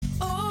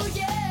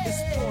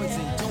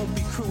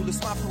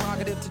It's my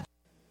prerogative to.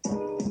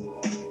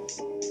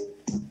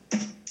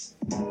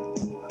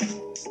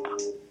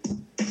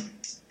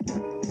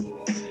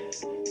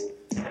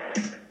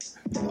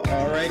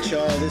 All right,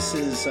 y'all. This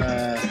is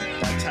that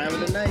time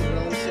of the night. You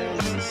know what I'm saying?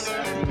 This is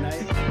Saturday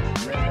night.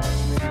 Red Box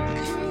Radio.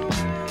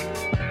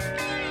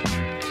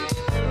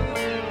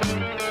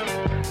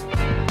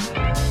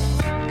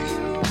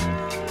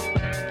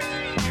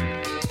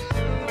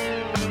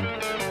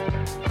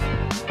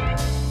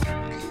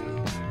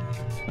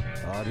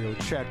 Audio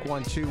check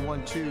 1 2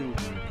 1 2.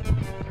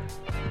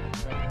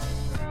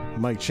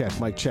 Mic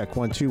check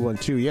 1 2 1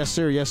 2. Yes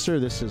sir.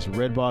 This is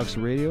Redbox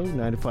Radio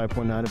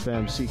 95.9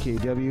 FM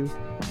CKW.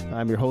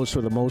 I'm your host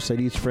for the most that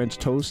eats French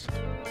toast,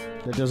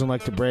 that doesn't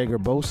like to brag or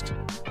boast,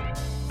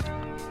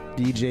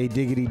 DJ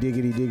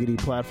Diggity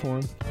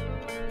Platform,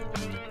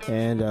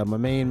 and my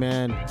main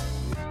man,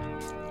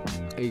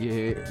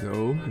 aka the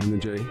O and the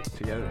J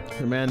together.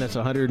 the man that's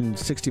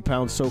 160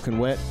 pounds soaking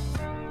wet.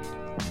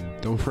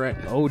 Don't fret.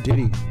 Oh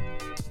Diddy,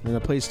 and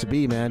the place to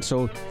be, man.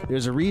 So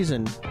there's a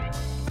reason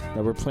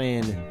that we're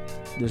playing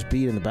this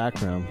beat in the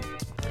background.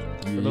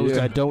 For those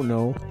that don't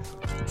know,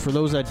 for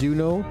those that do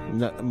know,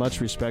 much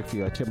respect for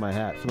you. I tip my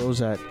hat. For those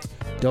that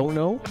don't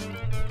know,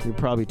 you're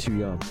probably too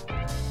young.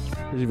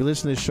 Because if you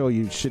listen to this show,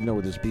 you should know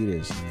what this beat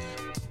is.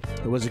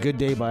 It Was a Good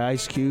Day by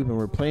Ice Cube, and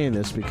we're playing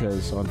this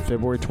because on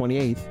February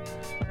 28th,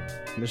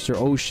 Mr.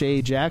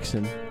 O'Shea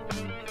Jackson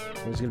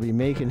is going to be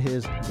making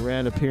his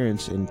grand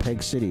appearance in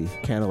Peg City,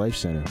 Canada Life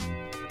Center.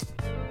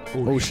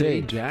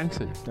 O'Shea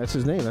Jackson. That's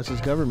his name. That's his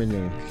government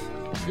name.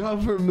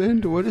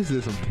 Government? What is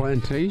this, a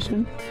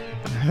plantation?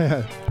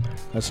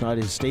 That's not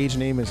his stage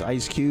name. Is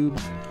Ice Cube,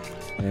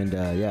 and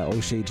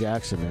O'Shea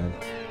Jackson, man.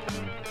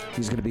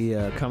 He's gonna be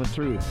coming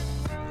through.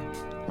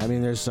 I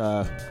mean, there's we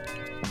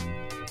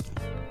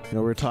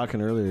were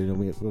talking earlier.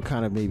 We'll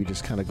kind of maybe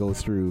just kind of go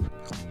through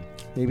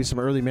maybe some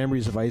early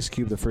memories of Ice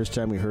Cube. The first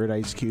time we heard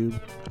Ice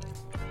Cube.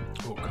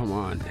 Oh, come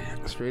on,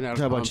 straight out of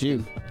How Compton. about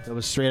you? That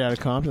was straight out of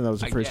Compton. That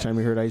was the first time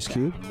we heard Ice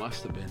Cube. It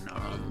must have been.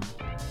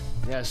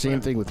 Yeah, same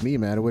thing with me,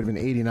 man. It would have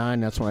been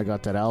 89. That's when I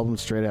got that album,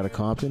 Straight Outta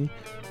Compton.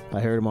 I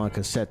heard him on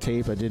cassette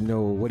tape. I didn't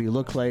know what he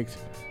looked like.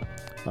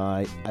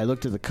 I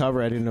looked at the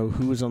cover. I didn't know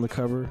who was on the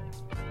cover.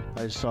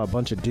 I just saw a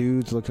bunch of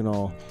dudes looking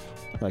all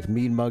like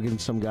mean mugging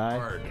some guy.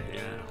 Hard,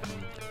 yeah.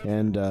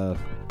 And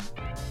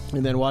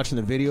then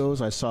watching the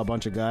videos, I saw a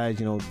bunch of guys,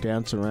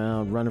 dancing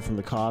around, running from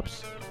the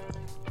cops.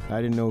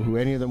 I didn't know who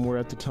any of them were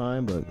at the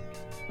time, but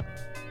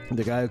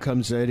the guy who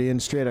comes right in,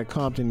 Straight Outta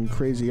Compton,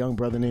 crazy young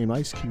brother named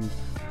Ice Cube,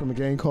 from a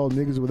gang called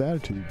Niggas with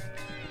Attitude.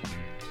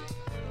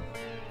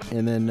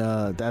 And then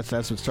that's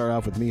what started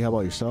off with me. How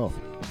about yourself?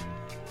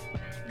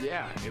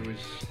 Yeah, it was.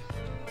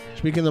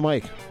 Speaking of the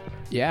mic.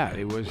 Yeah,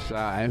 it was.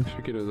 I'm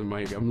speaking of the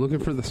mic. I'm looking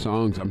for the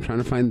songs. I'm trying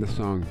to find the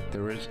song.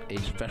 There was a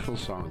special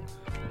song.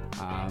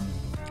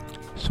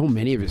 So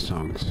many of his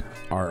songs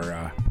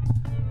are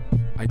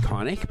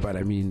iconic, but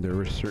I mean, there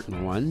were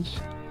certain ones.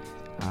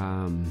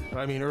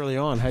 I mean, early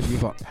on, how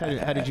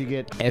did you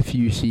get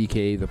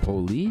FUCK the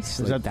Police?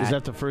 Is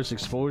that the first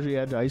exposure you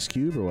had to Ice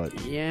Cube or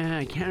what? Yeah,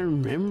 I can't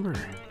remember.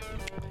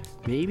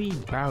 Maybe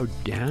Bow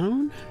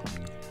Down?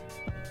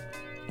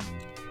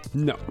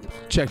 No,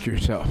 check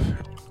yourself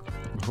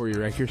before you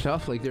wreck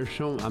yourself. Like there's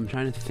I'm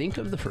trying to think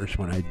of the first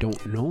one. I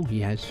don't know. He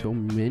has so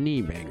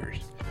many bangers.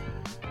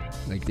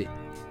 Like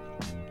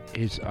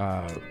his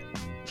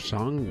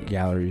song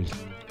galleries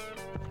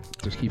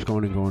just keeps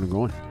going and going and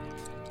going.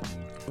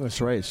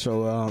 That's right.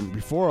 So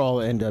before all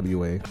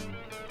NWA,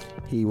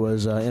 he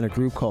was in a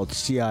group called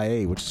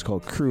CIA, which is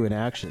called Crew in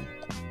Action.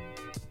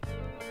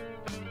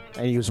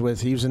 And he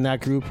was in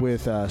that group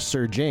with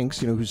Sir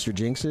Jinx. You know who Sir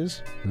Jinx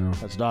is? No.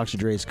 That's Dr.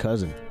 Dre's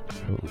cousin.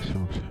 Holy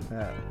smokes.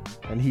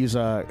 And he's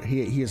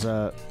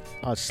a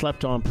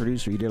slept-on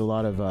producer. He did a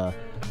lot of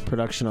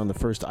production on the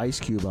first Ice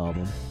Cube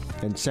album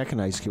and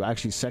second Ice Cube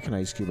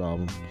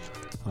album.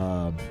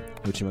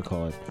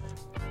 Whatchamacallit?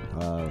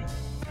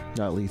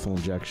 Not Lethal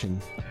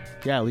Injection.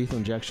 Yeah, Lethal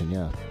Injection,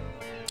 yeah.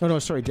 Oh, no,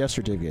 sorry, Death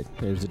Certificate.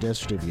 It was the Death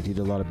Certificate. He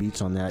did a lot of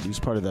beats on that. He was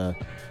part of the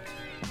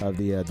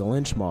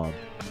Lynch Mob.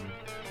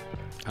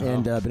 Uh-huh.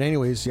 And but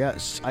anyways,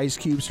 yes, Ice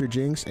Cube, Sir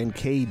Jinx, and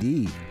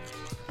KD.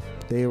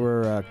 They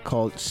were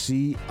called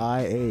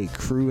CIA,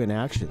 Crew in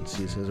Action.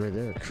 See, it says right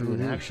there, Crew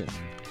in Action.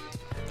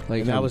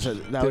 Like, and that was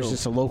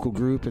just a local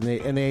group, and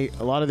they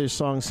a lot of their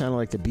songs sounded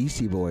like the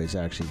Beastie Boys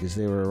actually, because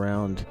they were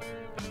around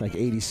like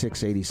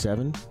 86,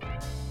 87.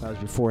 That was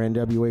before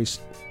NWA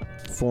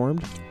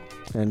formed.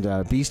 And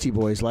Beastie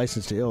Boys,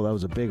 License to Ill, that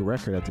was a big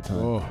record at the time.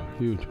 Oh,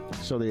 huge.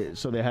 So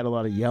they had a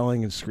lot of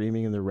yelling and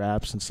screaming in their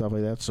raps and stuff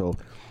like that. So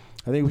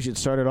I think we should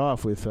start it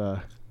off with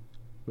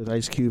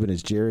Ice Cube and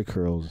his Jerry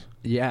curls.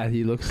 Yeah,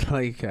 he looks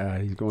like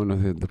he's going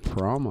to the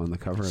prom on the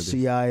cover of the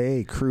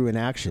CIA, Crew in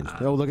Action.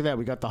 Oh, look at that.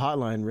 We got the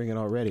hotline ringing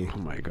already. Oh,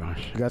 my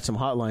gosh. We got some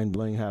hotline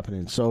bling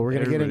happening. So we're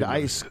going to get into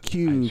Ice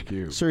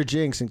Cube, Sir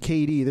Jinx, and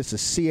KD. This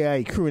is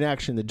CIA, Crew in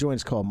Action. The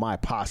joint's called My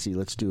Posse.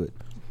 Let's do it.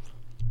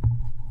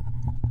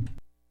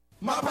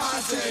 My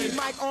posse.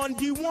 Mike on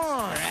D1.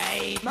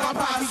 Right. My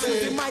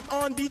posse. Mike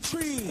on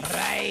D3.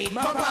 Right.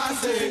 My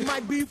posse.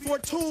 Mike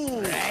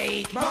B42.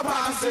 Right. My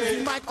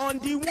posse. Mike on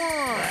D1.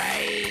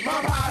 Right.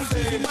 My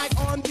posse. Mike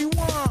on D1.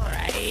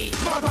 Right.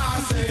 My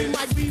posse.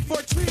 Mike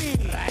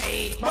B43.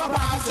 Right. My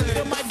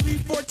posse. Mike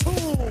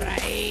B42.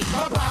 Right.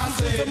 My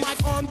posse.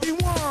 Mike on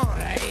D1.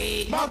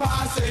 Right. My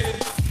posse.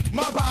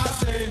 My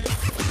posse.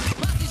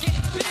 Posse's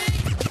getting big.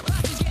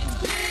 Posse's getting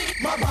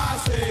big. My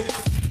posse.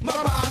 My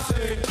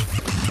posse.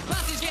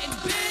 Posse's getting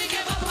big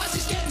and my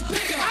posse's getting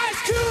bigger.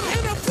 Ice Cube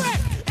in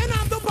effect, and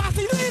I'm the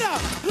posse leader.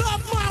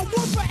 Love my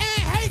whooper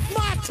and hate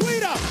my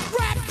tweeter.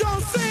 Rap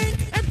don't sing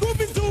and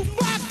groupies do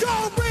rock.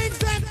 Gold rings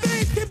and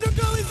things keep the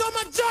girlies on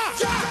my job.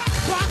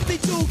 Posse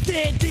 2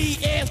 Kid D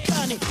is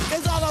cunning.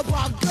 It's all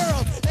about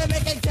girls and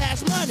making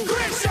cash money.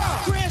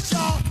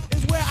 Crenshaw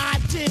is where I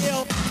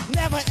chill.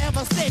 Never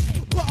ever sick,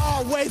 but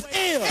always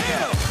ill.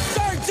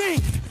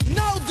 13,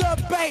 no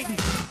debating.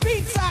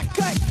 Beats I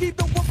cut, keep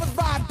the whoopers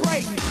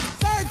vibrating.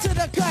 Third to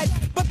the cut,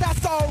 but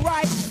that's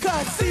alright,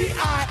 cause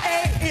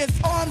CIA is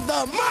on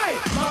the mic.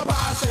 My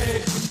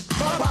posse,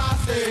 my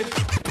posse.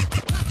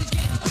 Posse's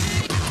getting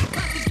big,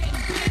 posse's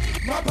getting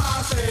big. My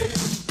posse,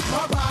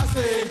 my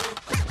posse.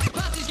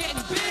 Posse's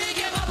getting big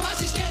and my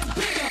posse's getting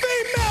bigger.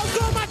 Females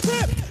on my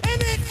tip,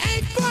 and it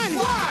ain't funny.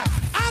 Why?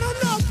 I don't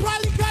know,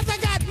 probably cause I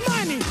got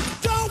money.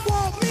 Don't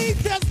want me,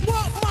 just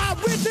want my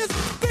riches.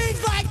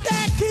 Things like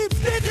that keep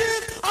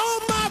stitches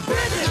on my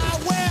business. I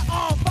wear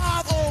all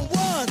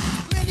 501s,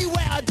 many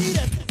wear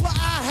Adidas, but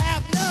I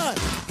have none.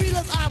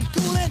 Feelers I'm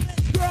cooling,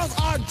 girls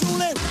are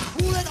drooling,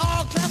 ruling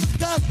all classes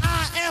cause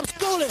I am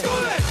schooling.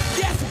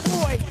 Yes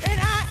boy, and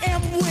I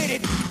am with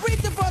it.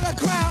 Reaching for the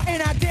crown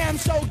and I damn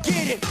so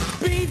get it.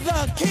 Be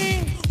the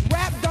king,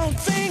 rap don't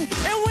sing,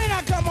 and when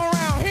I come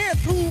around,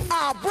 here's who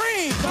I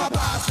bring. My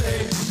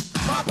posse,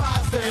 my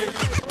posse.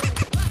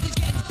 Posse's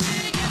getting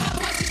big and my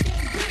posse's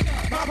getting bigger.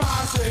 My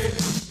posse,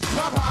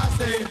 my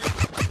posse.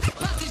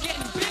 Posse's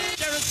getting big,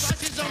 Sheriff's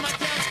posse's on my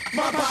desk.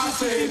 My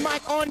posse,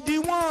 Mike on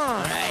D1.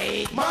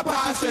 Right. My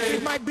posse,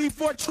 Mike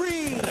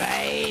B43.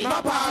 Right.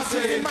 My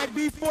posse, Mike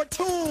B42.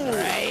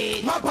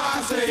 Right. My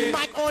posse,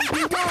 Mike on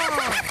D1.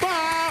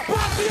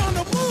 Posse on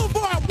the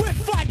boulevard with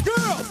fly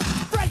girls.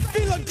 Fresh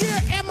feeler gear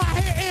and my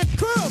hair in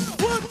curls.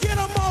 We'll get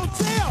a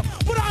motel,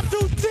 but I'm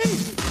too deep.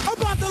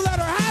 About to let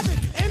her have it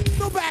in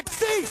the back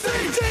seat.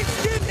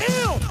 Jinx getting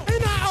ill,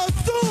 and I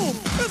assume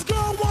this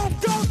girl won't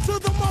go to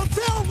the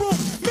motel room.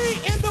 Me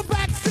in the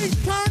back seat,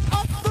 turn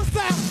up the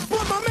sound,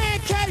 but my man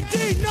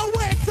KD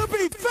nowhere to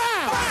be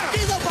found.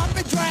 He's a bump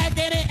and drag,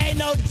 and it ain't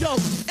no joke.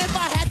 If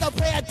I had to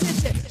pay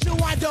attention, she'll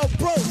wind up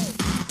broke.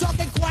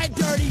 Talking quite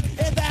dirty,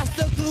 and that's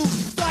the glue.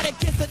 Started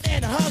kissing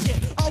and hugging,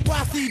 oh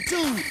bossy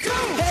too.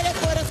 Headed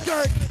for the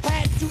skirt,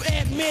 had to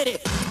admit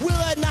it.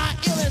 Willa not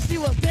ill, and she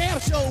was damn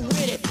sure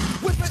with it.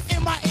 Whipping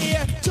in my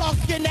ear,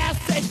 talking that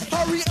say,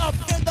 hurry up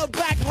in the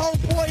back,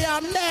 homeboy,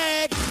 I'm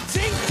nagged.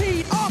 Jinx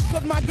teed off,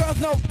 cause my girl's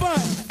no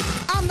fun.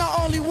 I'm the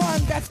only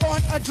one that's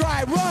on a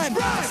dry run.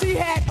 She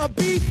had a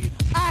beef,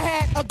 I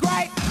had a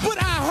gripe, but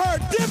I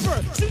heard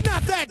different. She's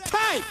not that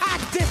tight. I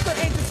dissed her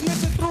and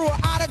dismissed her, threw her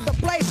out of the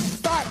place.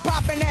 Start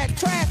popping that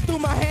trash, threw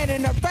my hand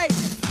in her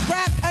face.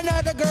 Grabbed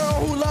another girl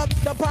who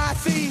loved the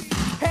posse.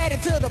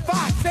 Headed to the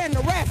Fox and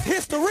the rest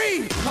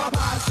history. My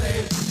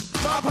posse,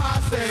 my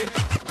posse.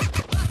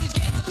 Posse's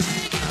getting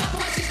big and my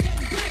posse's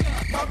getting bigger.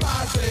 My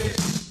posse,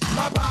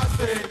 my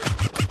posse.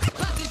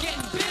 Posse's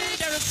getting big,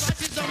 Sheriff's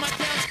posse's on my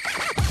desk.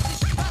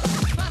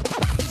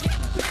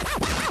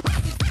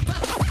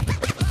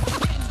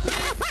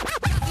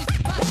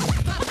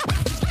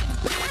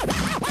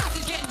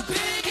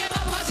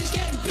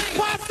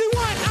 Posse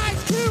 1,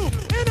 Ice Cube,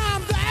 and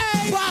I'm the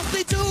A.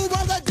 Posse 2,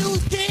 Brother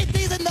Deuce, Kid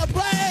D's in the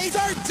blaze.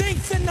 Third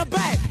Jinx in the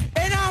back,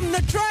 and I'm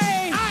the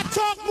train. I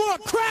talk more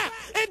crap,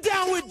 and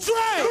down with Dre.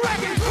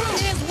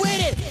 Is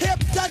with it,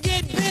 hips to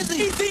get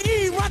busy.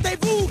 ECE,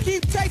 rendezvous,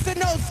 keep chasing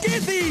those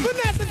skizzies.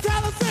 Vanessa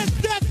Tallison,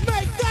 let's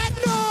make that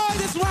noise.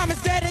 This rhyme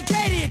is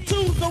dedicated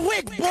to the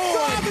Wick Boys. So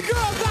all the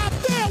girls out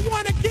there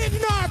wanna get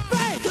in our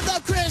face. To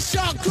the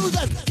Crenshaw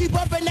Cruisers, keep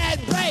up in that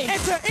bass.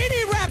 And to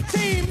any rap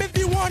team, if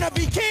you wanna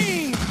be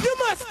king, you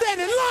must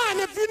stand in line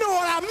if you know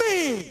what I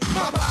mean.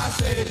 My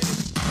posse,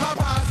 my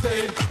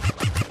posse.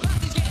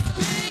 Posse's getting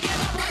big and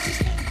my posse's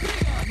getting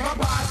bigger. My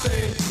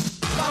posse,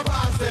 my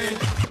posse.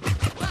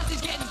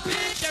 Posse's getting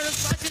big,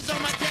 Sheriff's posse's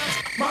on my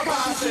desk. My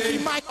posse,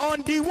 Mike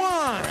on D1.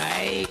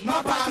 Right.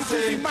 My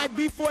posse, Mike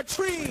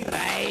B43.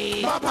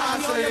 Right. My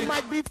posse,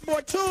 Mike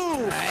B42.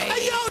 Right.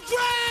 Hey yo,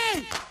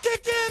 Dre,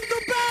 kick in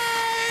the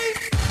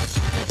bass.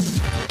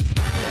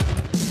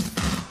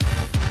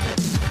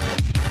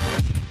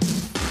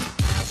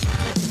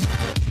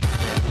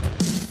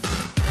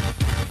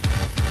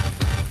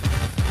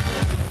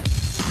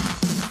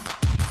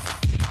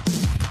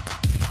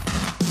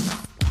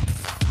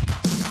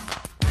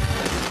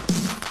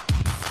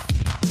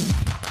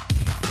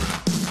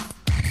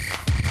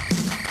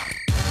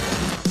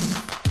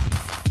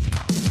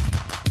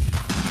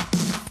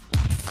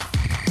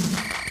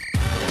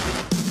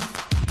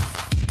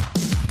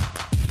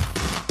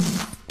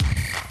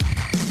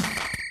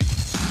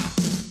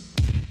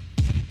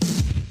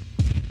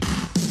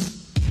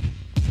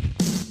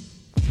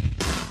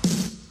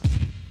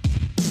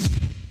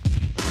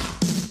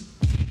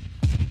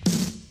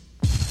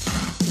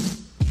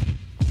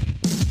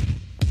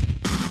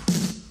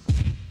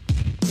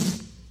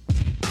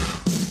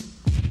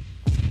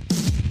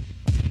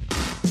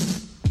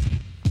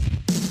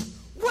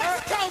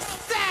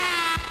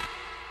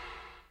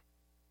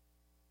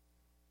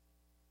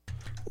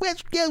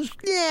 Let's go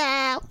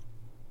now.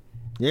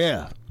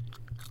 Yeah.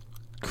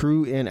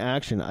 Crew in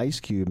Action,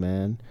 Ice Cube,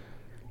 man.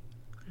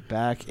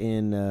 Back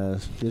in,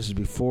 this is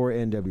before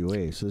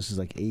NWA, so this is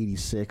like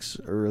 86,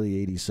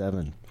 early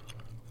 87.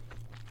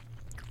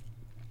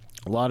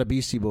 A lot of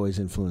Beastie Boys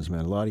influence,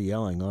 man. A lot of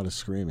yelling, a lot of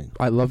screaming.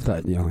 I love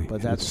that yelling.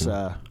 But that's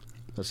how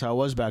it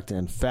was back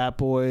then. Fat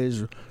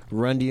Boys,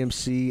 Run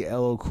DMC,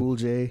 LL Cool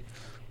J,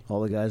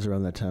 all the guys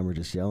around that time were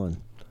just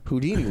yelling.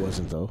 Houdini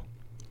wasn't, though.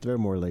 They're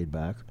more laid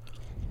back.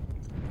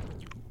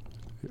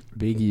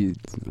 Biggie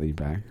laid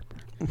back.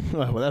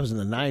 Well, that was in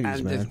the 90s,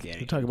 I'm man. just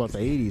kidding. We're talking about the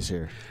 80s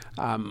here.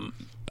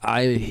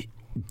 I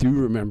do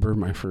remember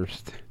my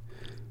first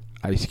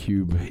Ice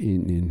Cube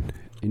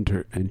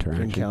interaction.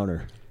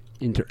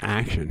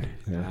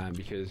 Yeah.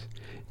 Because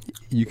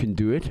you can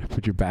do it,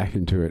 put your back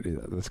into it.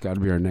 That's got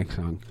to be our next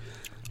song.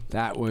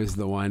 That was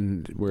the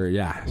one where,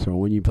 yeah. So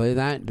when you play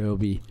that, there'll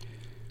be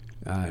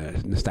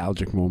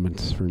nostalgic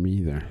moments for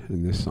me there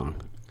in this song.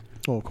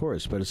 Oh, of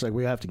course, but it's like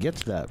we have to get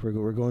to that. We're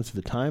going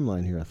through the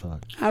timeline here, I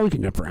thought. We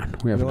can jump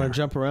around. We have You want to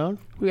jump around?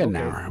 We got an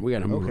hour. We got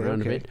to move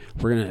around a bit.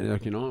 We're going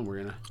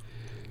to,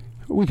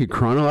 we could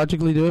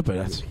chronologically do it,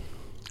 but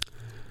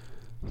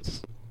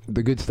it's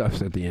the good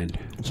stuff's at the end.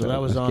 So that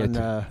was on.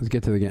 Let's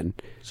get to the getting.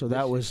 So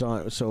that was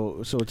on.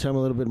 So tell me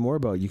a little bit more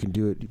about You Can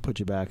Do It. You put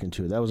you back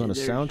into it. That was on a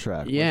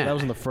soundtrack. Yeah, that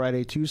was on the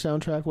Friday 2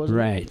 soundtrack, wasn't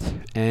it? Right,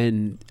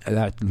 and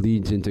that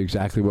leads into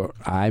exactly what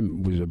I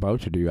was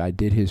about to do. I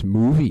did his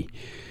movie.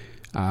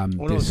 It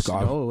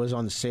was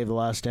on the Save the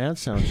Last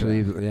Dance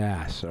soundtrack.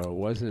 Yeah, so it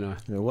wasn't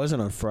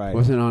on Friday. It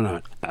wasn't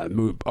on a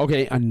movie.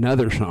 Okay,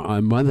 another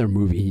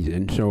movie he's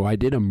in. So I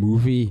did a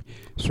movie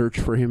search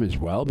for him as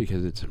well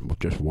because it's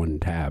just one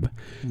tab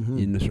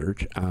in the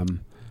search. A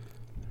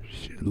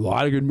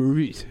lot of good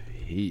movies.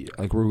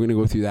 We're going to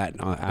go through that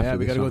after. Yeah,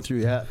 we got to go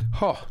through that.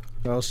 Oh.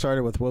 Well,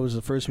 started with what was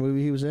the first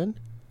movie he was in?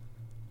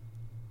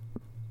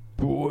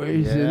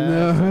 Boys in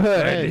the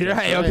Hood.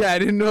 Right. Okay, I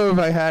didn't know if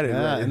I had it.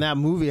 Yeah, right. and that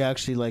movie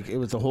actually, it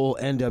was the whole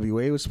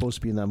NWA was supposed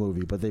to be in that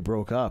movie, but they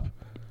broke up.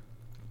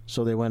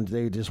 So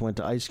they just went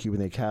to Ice Cube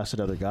and they casted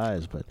other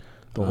guys, but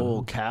the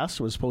whole cast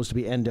was supposed to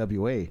be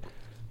NWA.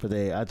 But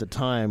at the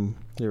time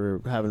they were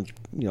having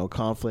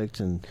conflict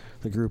and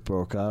the group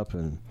broke up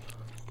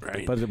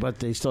right. But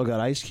they still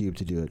got Ice Cube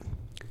to do it.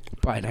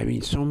 But I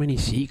mean, so many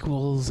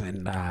sequels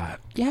and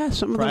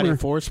some of Friday them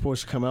 4 is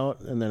supposed to come out,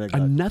 and then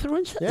another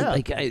one. Yeah,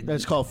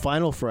 that's called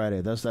Final Friday.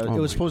 It was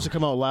supposed to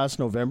come out last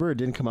November. It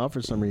didn't come out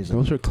for some reason.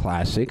 Those are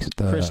classics.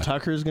 Chris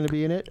Tucker's going to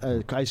be in it.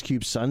 Ice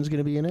Cube's son's going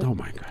to be in it. Oh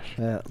my gosh!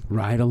 Yeah.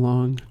 Ride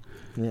Along.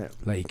 Yeah.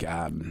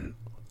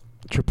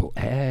 Triple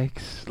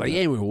X.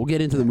 Anyway, we'll get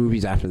into the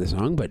movies after the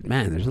song. But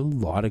man, there's a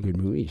lot of good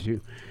movies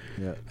too.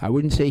 Yeah. I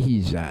wouldn't say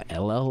he's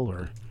LL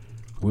or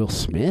Will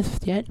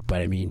Smith yet,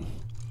 but I mean.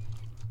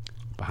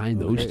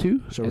 Behind those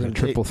two, so as a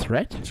triple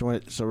threat. So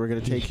we're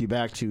going to take you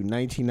back to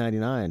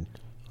 1999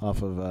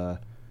 off of,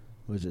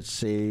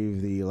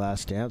 Save the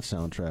Last Dance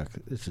soundtrack.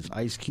 This is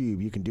Ice Cube,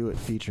 You Can Do It,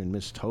 featuring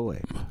Miss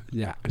Toei.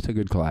 Yeah, it's a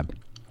good collab.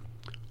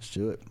 Let's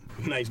do it.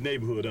 Nice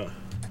neighborhood, huh?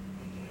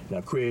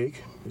 Now,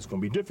 Craig, it's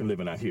going to be different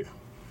living out here.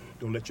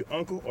 Don't let your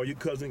uncle or your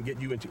cousin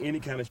get you into any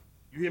kind of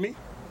You hear me?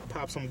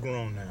 Pops, I'm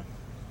grown now.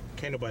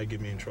 Can't nobody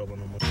get me in trouble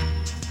no more.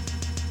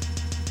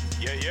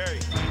 Yeah.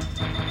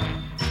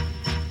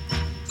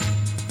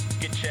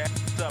 Get your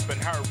ass up and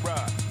hurry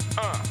up.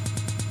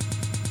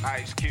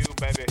 Ice Cube,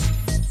 baby.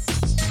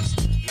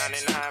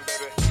 99,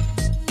 baby.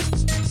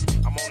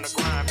 I'm on the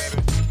grind, baby.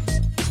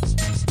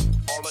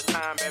 All the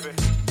time, baby.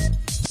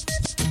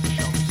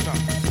 Show me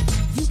something.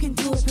 You can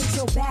do it, put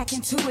your back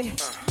into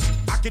it.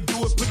 I can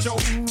do it, put your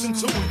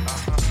into it.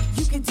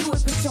 You can do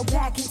it, put your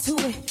back into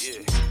it.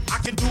 Yeah. I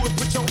can do it,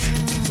 put your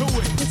into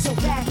it. Put your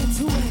back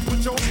into it. Put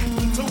your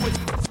into it.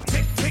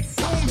 Tick, tick,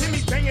 boom, hit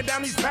me banging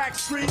down these back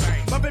streets.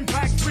 Loving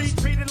Black Street,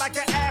 treated like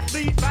an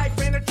athlete.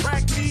 Life ain't a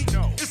track meet.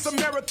 No. It's a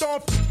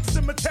marathon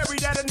cemetery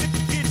that a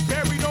nigga gets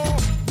buried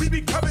on. We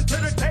be coming to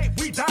the day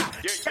we die.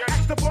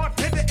 Ask the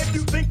bartender if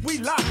you think we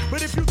lie.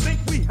 But if you think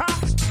we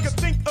hot, you can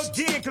think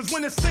again. Cause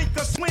when it's sink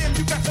or swim,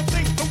 you got to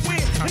think to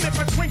win. And if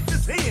I drink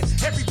this in,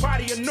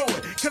 everybody will know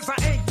it. Cause I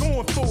ain't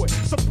going for it.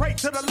 So pray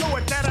to the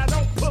Lord that I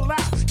don't pull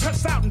out.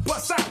 Cuss out and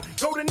bust out.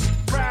 Go to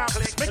crowd.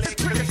 Make the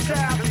trigger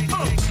shout.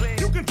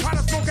 You can try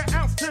to smoke an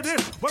ounce to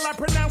this. Well, I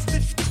pronounce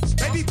this shit.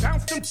 Baby,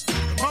 bounce them.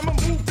 Mama,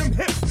 move them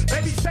hips.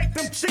 Baby, shake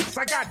them cheeks.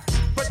 I got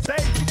but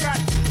they you got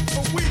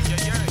for week.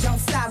 Don't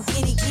stop,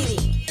 get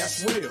it.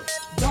 That's real.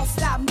 Don't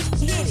stop,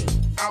 hit it.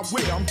 I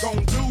will. I'm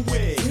gon' do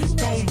it.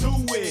 Gon'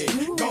 do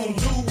it. Gon'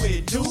 do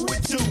it. Do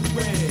it.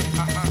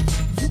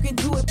 You can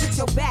do it, put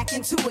your back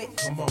into it.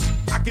 Come on.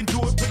 I can do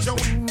it, put your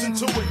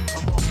into it.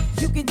 Come on.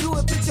 You can do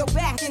it, put your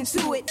back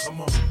into it.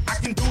 Come on. I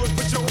can do it,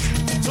 put your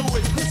into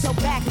it. Put your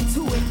back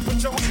into it.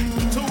 Put your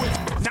into it.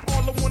 Now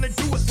all I wanna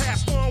do is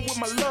have fun with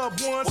my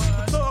loved ones.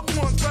 Loved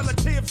ones,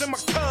 relatives, and my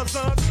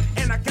cousins.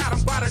 And I got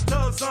them by the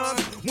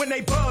dozens. When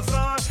they buzz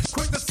on,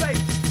 quick to say,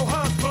 oh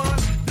husband.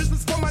 This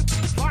is for my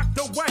locked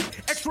away.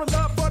 Extra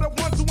love for the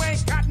ones who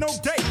ain't got no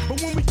date.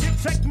 But when we get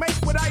checkmate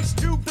with Ice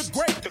Cube the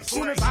Great, as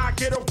soon as I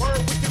get a word,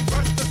 we can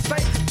rush the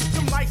state.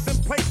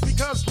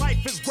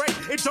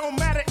 It don't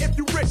matter if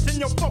you rich and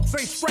your folks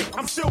ain't straight.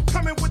 I'm still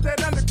coming with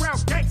that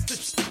underground gangster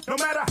shit. No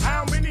matter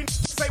how many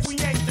say we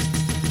ain't the.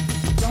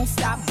 Don't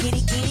stop, get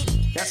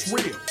it. That's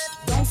real.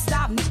 Don't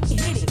stop,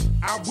 hit it.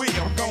 I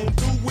will, gon'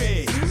 do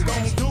it.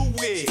 Gon' do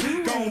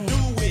it. Gon'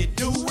 do it.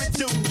 Do it.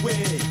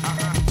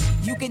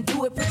 You can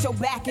do it, put your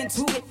back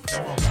into it.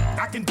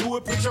 I can do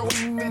it, put your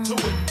into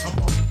it.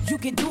 You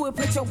can do it,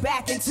 put your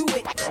back into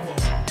it.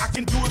 I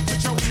can do it,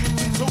 put your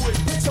into it.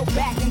 Put your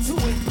back into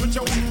it. Put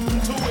your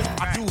into it.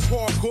 I do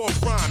hardcore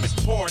rhyming,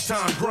 hard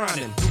time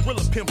grinding.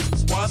 Gorilla pimping,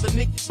 while other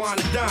niggas fine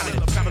and dining.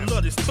 Gotta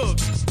love this thug,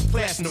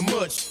 class in the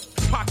mud.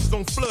 Pockets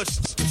on flush,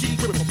 G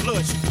grip for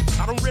blush.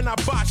 I don't rent, I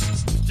botch.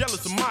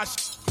 Jealous of my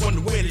shit.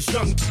 Wonder where this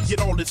young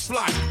get all this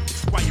fly.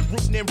 While you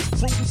rootin' and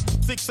recruiting,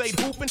 6'8"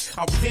 hooping.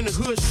 I was in the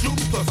hood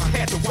shooting, plus I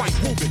had the white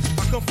whooping.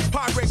 I come from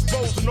Pyrex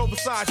bowls and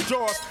oversized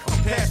jars.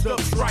 I'm passed up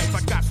stripes,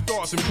 I got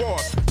stars and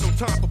bars. No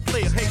time for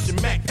player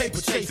Haitian Mac, paper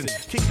chasing.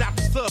 Kicked out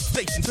the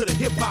substation to the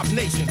hip hop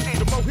nation.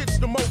 The more hits,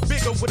 the more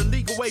bigger with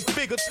illegal way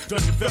figures.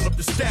 Done develop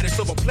the status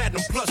of a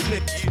platinum plus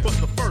nigga. But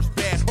the first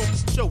bad hope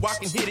show I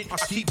can hit it. I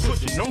keep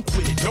pushing, don't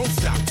quit it, don't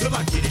stop till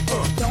I get it.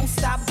 Don't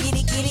stop, get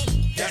it.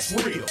 That's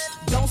real.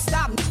 Don't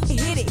stop,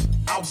 hit it.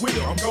 I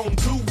will, I'm gon'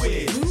 do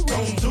it.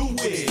 Gon' do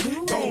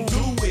it. Gon'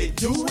 do it.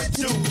 Do it.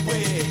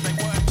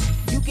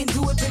 You can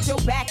do it, put your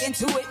back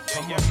into it.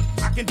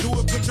 I can do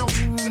it, put your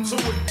into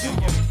it.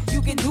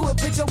 You can do it,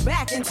 put your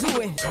back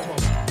into it.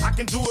 I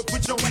can do it,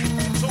 put your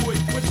into it.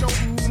 Put your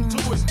into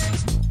it.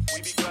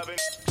 We be clubbing.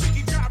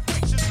 We got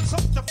righteous,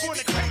 close to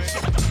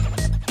fornication.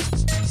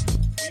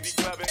 We be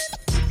clubbing.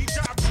 We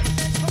got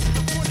righteous, close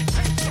to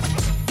fornication.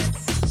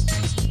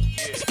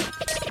 Yeah.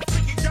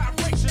 We got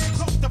righteous,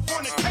 close to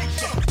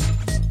fornication.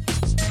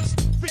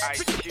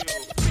 IQ.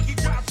 We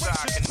got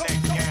righteous,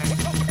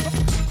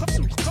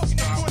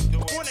 close to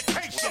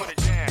fornication. Put it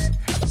down.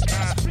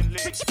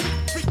 Constantly.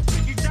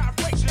 We got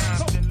righteous,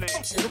 close to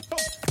fornication.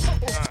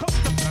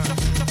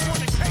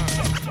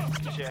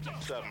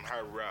 Something,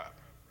 hurry up.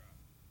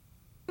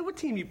 What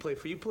team you play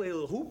for? You play a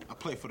little hoop? I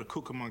play for the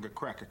Cucamonga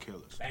Cracker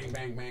Killers. Bang,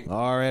 bang, bang.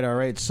 All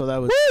right. So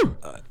that was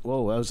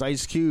whoa, that was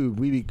Ice Cube.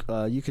 You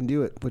can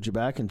do it. Put your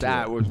back into it.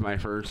 That was my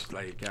first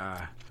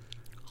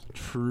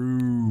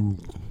true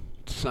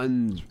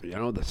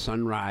the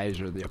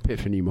sunrise or the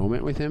epiphany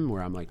moment with him,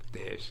 where I'm like,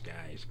 this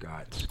guy's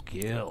got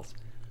skills.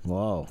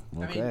 Whoa.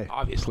 Okay. I mean,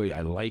 obviously,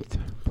 I liked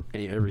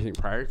everything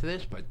prior to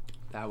this, but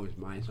that was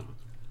my song.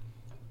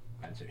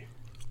 I'd say.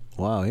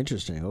 Wow,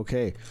 interesting.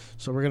 Okay,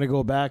 so we're gonna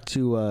go back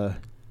to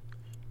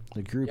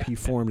the group he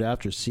formed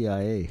after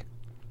CIA.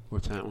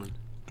 What's that one?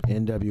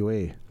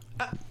 NWA.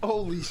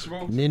 Holy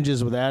smokes!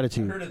 Ninjas with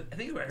Attitude. I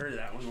think I heard of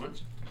that one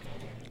once.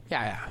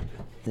 Yeah.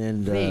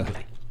 And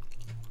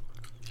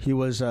he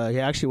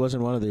actually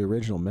wasn't one of the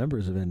original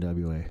members of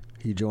NWA.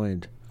 He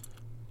joined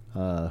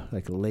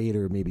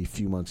later, maybe a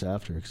few months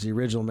after, because the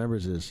original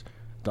members is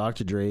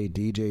Dr. Dre,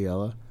 DJ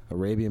Yella,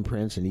 Arabian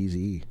Prince, and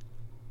Eazy-E.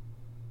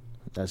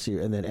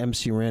 And then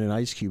MC Ren and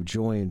Ice Cube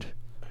joined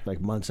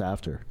months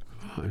after.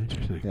 Oh,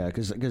 interesting. Yeah,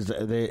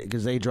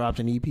 because they dropped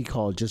an EP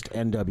called just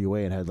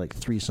NWA and had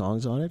 3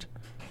 songs on it.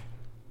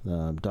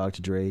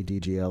 Dr. Dre,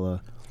 DJ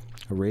Yella,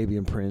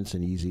 Arabian Prince,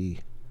 and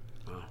Eazy-E.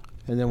 Oh.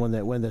 And then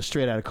when the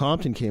Straight Outta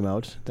Compton came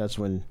out, that's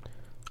when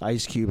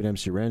Ice Cube and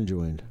MC Ren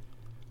joined.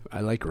 I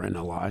like Ren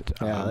a lot.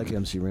 Yeah, I like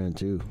MC Ren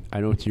too. I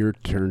know it's your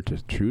turn to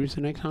choose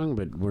the next song,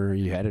 but where are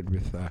you headed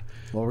with? Well,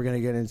 we're gonna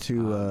get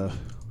into.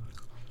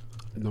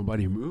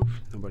 Nobody Move?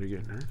 Nobody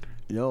Getting Hurt?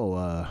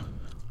 No,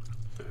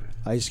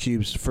 Ice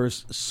Cube's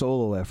first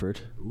solo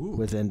effort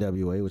with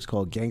NWA was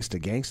called Gangsta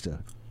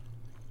Gangsta.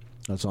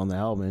 That's on the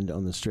album, and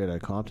on the Straight Outta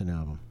Compton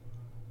album.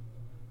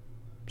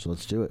 So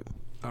let's do it.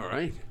 All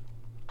right.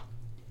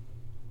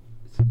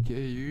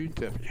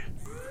 KUW.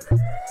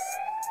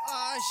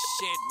 Oh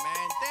shit,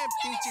 man. Damn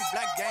future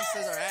black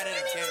gangsters are at it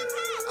again.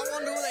 I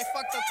wonder who they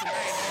fucked up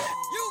today, man.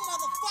 You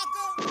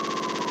motherfucker!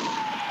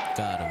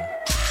 Got him.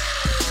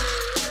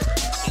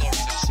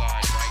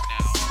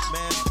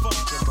 Man, fuck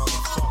them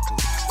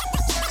motherfuckers.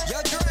 Yo,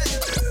 Dre,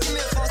 give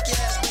me a funky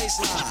ass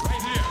bassline.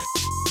 Right here.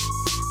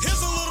 Here's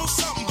a little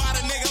something about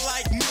a nigga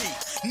like me.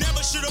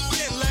 Never should have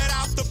been let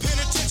out the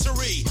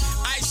penitentiary.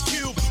 Ice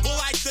Cube will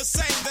like to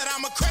say that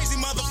I'm a crazy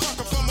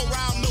motherfucker from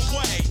around the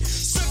way.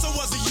 Since I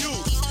was a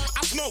youth,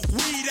 I smoked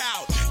weed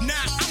out. Now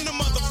I'm the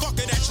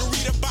motherfucker that you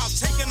read about.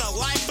 Taking a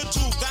life or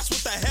two, that's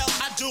what the hell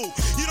I do.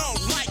 You don't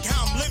like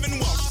how I'm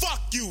living? Well,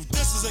 fuck you.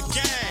 This is a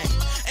gang,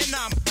 and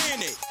I'm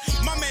in it.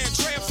 My man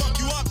Dre will fuck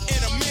you up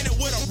in a minute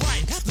with a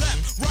right,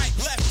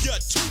 left, you're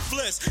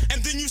toothless.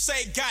 And then you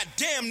say, God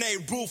damn, they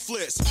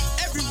ruthless.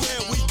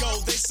 Everywhere we go,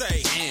 they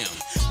say, damn.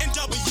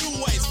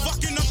 NWA's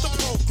fucking up the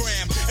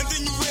program. And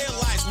then you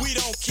realize we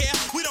don't care.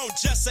 We don't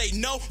just say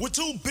no. We're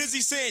too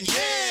busy saying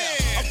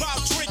yeah.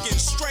 About drinking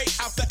straight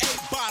out the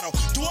 8 bottle.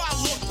 Do I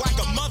look like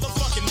a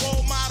motherfucking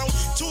role model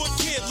to a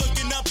kid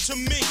looking up to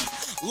me?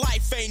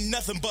 Life ain't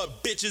nothing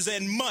but bitches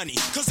and money.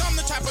 Cause I'm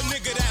the type of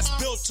nigga that's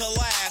built to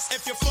last.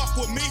 If you fuck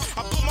with me,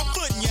 I put my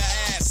foot in your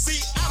ass.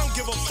 See, I don't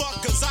give a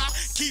fuck cause I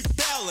keep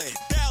belling.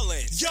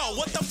 Yo,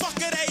 what the fuck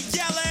are they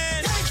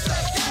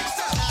yelling?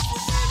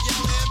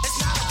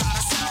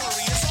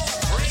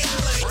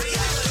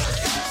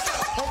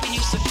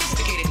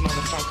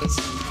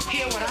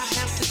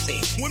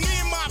 When me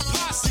and my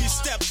posse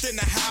stepped in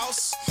the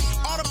house,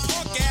 all the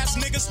punk ass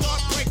niggas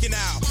start breaking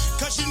out.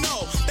 Cause you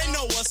know, they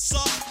know what's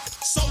up.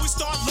 So we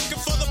start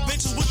looking for the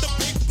bitches with the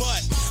big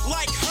butt.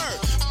 Like her,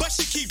 but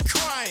she keep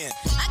crying.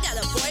 I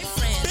got a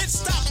boyfriend. Bitch,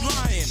 stop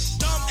lying.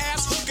 Dumb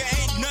ass hooker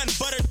ain't nothing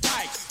but a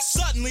dyke.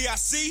 Suddenly I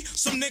see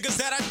some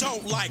niggas that I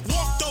don't like.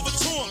 Walked over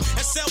to him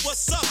and said,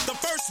 what's up? The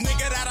first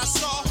nigga that I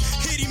saw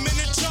hit him in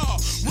the jaw.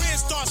 Ren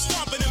started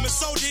stomping him and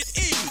so did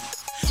E.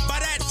 By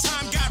that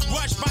time got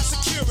rushed by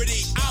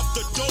security out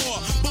the door,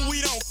 but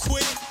we don't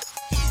quit.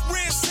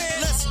 Ren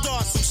said, let's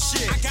start some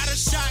shit. I got a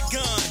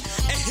shotgun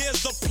and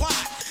here's the plot.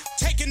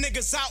 Taking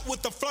niggas out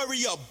with the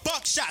flurry of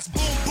buckshots.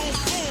 Boom, boom,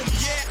 boom,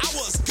 yeah, I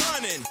was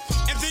gunning.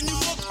 And then you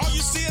look, all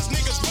you see is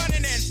niggas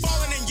running and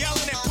falling and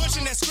yelling and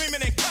pushing and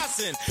screaming and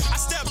cussing. I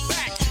stepped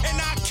back and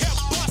I kept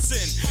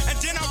busting. And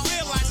then I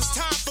realized it's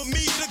time for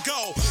me to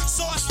go.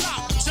 So I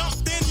stopped,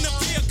 jumped in the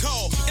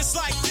vehicle. It's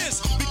like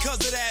this because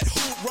of that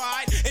hoot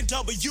ride. And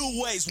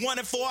WA's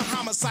wanted for a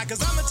homicide.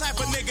 Cause I'm the type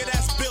of nigga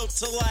that's built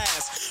to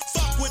last.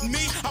 Fuck with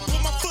me, I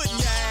put my foot in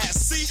your ass.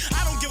 See,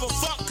 I don't give a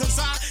fuck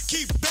cause I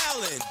keep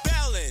belling.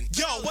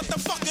 Yo, what the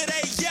fuck are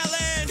they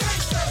yelling?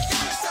 Gangsta,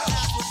 gangsta.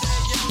 That's what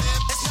they're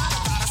yelling. It's not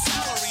about a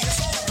salary,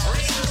 it's all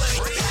about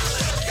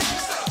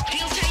gangsta.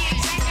 He'll tell you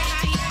exactly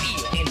how he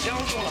feel and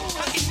don't want a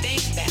fucking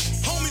thing back.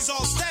 Homies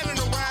all standing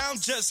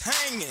around just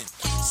hanging.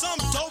 Some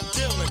dope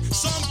dealing,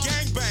 some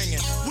gang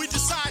banging. We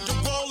decide to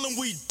roll and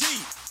we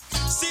deep.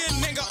 See a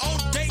nigga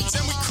on dates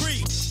and we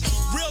creep.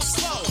 Real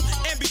slow,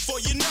 and before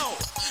you know,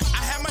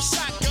 I had my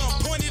shotgun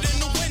pointed in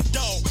the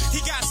window. He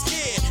got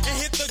scared and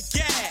hit the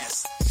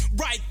gas.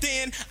 Right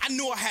then, I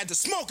knew I had to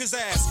smoke his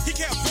ass. He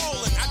kept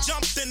rolling, I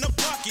jumped in the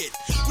bucket.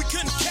 We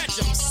couldn't catch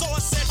him, so I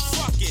said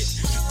fuck it.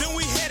 Then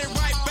we headed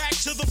right back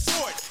to the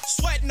fort,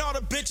 sweating all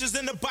the bitches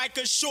in the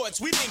biker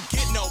shorts. We didn't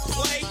get no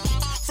play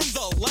from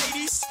the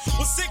ladies.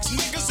 With 6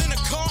 niggas in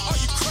the car, are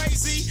you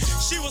crazy?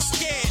 She was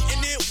scared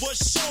and it was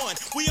showing.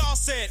 We all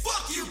said,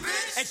 fuck you,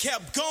 bitch, and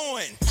kept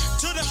going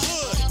to the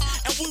hood.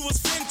 And we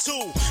was finna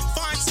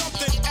find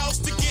something else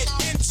to get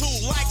into,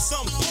 like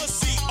some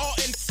pussy or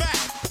in fact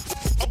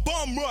a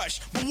bum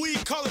rush, but we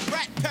call it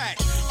Rat Pack.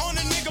 On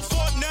a nigga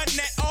for nothing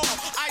at all.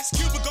 Ice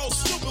Cube go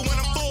stupid when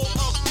I'm full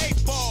of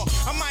 8-ball.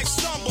 I might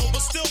stumble,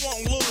 but still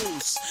won't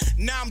lose.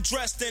 Now I'm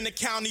dressed in the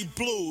county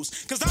blues.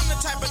 Cause I'm the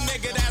type of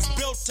nigga that's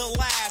built to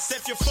last.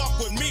 If you fuck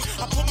with me,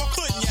 I put my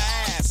foot in your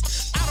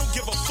ass. I don't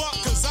give a fuck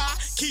cause I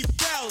keep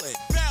belling.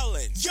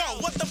 Yo,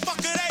 what the fuck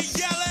are they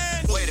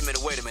yelling?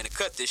 Wait a minute,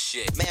 cut this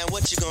shit. Man,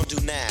 what you gonna do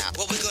now?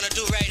 What we gonna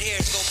do right here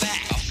is go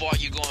back. How far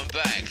you going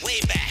back?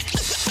 Way back.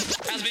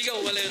 As we go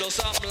a little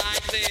something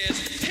like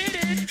this. Hit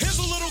it. Here's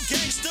a little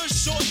gangster,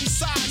 short in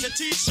size. A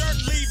t-shirt,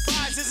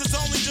 Levi's is his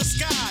only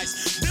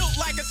disguise. Built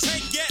like a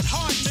tank, yet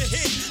hard to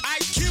hit.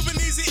 Ice Cube and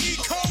Eazy-E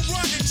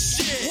co-running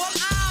shit. Well,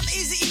 I'm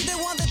Eazy-E, the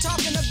one they're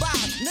talking about.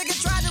 Nigga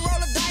tried to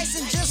roll the dice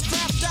and just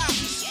crapped out.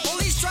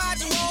 Police tried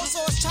to roll, so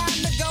it's time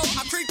to go.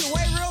 I creeped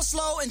away real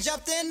slow and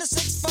jumped in the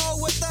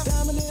 6-4 with the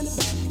diamond in the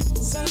back.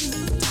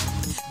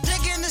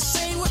 Digging the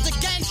scene with the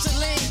gangster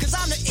lean, cause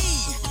I'm the E.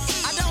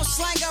 I don't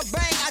slang or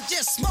bang, I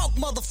just smoke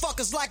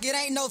motherfuckers like it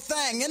ain't no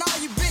thing. And all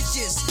you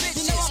bitches,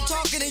 you know I'm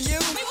talking to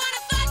you. We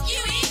wanna fuck you,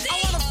 Easy. I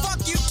wanna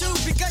fuck you too,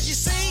 because you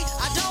see,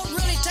 I don't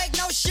really take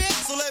no shit.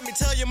 So let me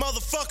tell you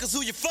motherfuckers who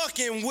you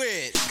fucking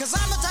with. Cause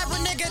I'm the type of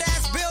nigga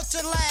that's built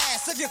to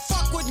last. If you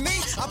fuck with me,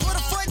 I put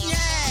a foot in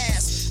your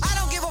ass. I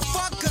don't give a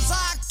fuck cause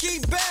I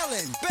keep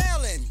belling.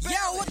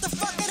 Yo, what the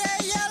fuck are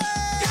they yelling?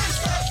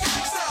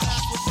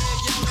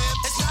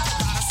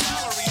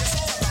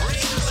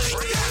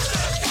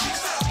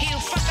 He'll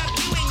fuck up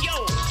you and yo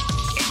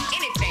and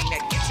anything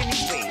that gets in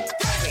his way.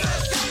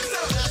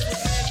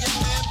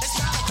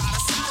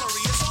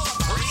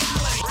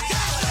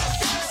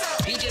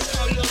 He just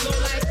call you a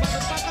low-life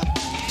motherfucker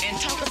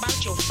and talk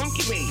about your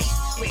funky ways.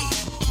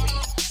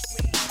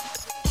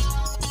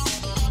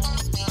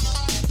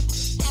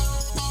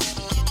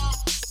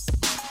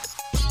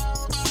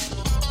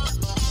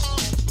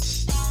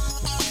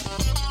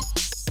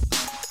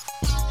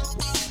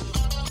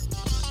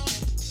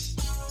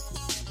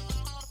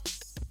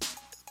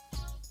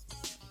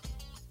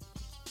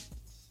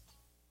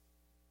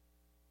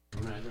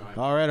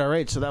 All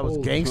right. So that was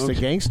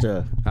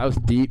Gangsta. That was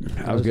deep.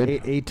 That was good.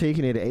 Eight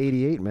taking it to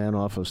 88, man,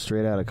 off of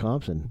Straight Outta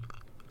Compton.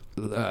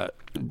 Ladies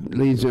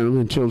and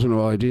gentlemen, children of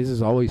all ages,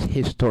 is always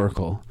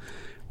historical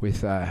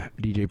with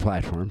DJ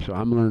Platform. So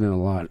I'm learning a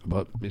lot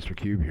about Mr.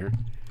 Cube here.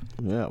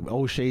 Yeah,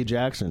 O'Shea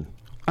Jackson.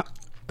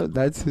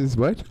 That's his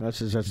what?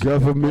 That's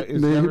government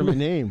his name. Government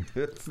name.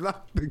 It's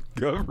not the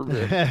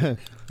government. Well,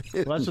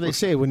 that's what they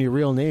say. When your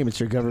real name, it's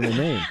your government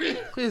name.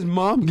 His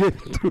mom gave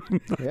it to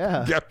him.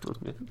 Yeah.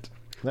 Government.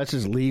 That's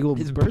his legal.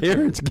 His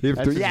parents gave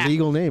That's it. his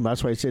legal name.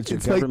 That's why it says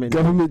it's your government.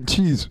 Like government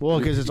cheese. Well,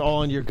 because it's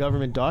all in your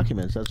government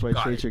documents. That's why it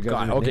says your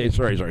government. Okay, name.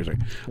 sorry.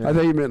 Yeah. I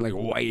thought you meant like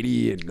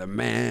Whitey and the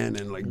Man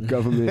and like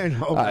government.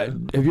 No.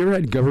 Have you ever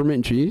had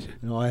government cheese?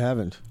 No, I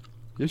haven't.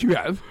 Yes, you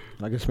have.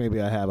 I guess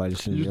maybe I have. I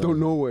just You just don't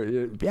know what.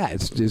 Yeah,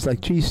 it's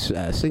like cheese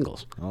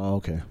singles. Oh,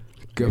 okay.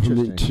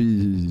 Government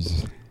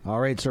cheese. All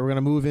right, so we're going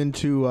to move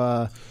into,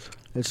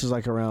 this is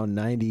like around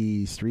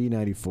 93,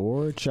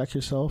 94. Check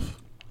yourself.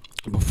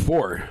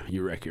 Before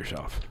you wreck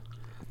yourself.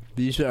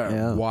 These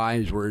are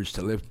wise words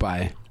to live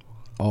by,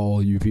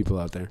 all you people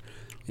out there.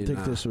 I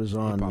think this was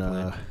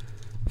on...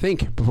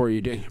 think before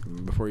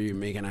you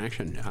make an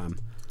action.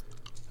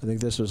 I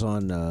think this was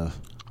on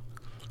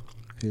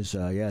his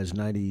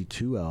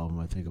 92 album.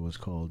 I think it was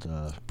called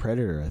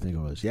Predator. I think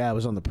it was. Yeah, it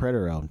was on the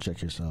Predator album.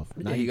 Check yourself.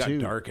 Yeah, he got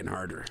dark and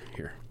harder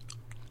here.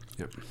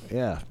 Yep.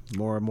 Yeah,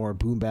 more and more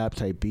boom bap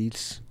type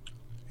beats.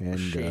 And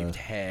shaved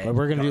head. But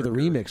we're gonna do the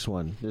remix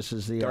one. This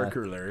is the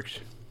darker lyrics.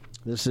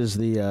 This is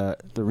the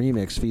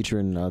remix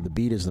featuring the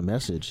beat is the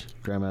message.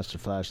 Grandmaster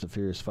Flash, the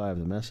Furious 5,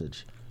 the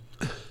message.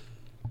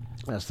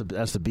 That's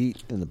the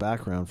beat in the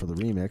background for the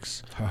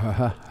remix.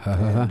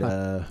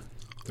 And,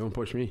 don't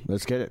push me.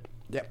 Let's get it.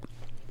 Yep.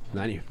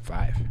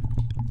 95.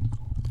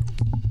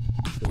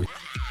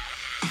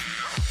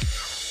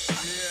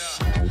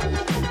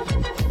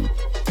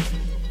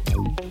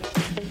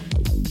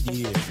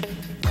 Yeah.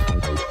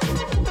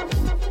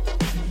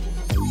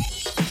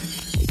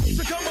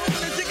 So come on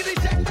and tickety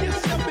check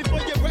yourself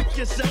before you wreck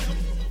yourself.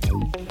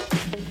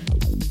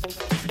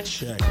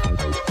 Check.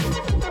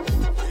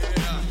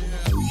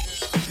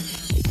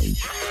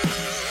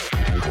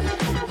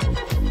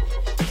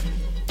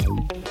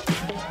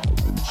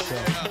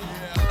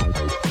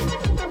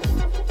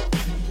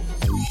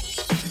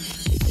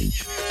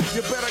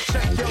 You better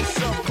check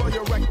yourself or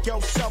you wreck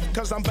yourself,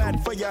 cause I'm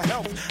bad for your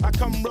health. I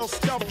come real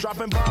stealth,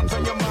 dropping bombs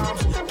on your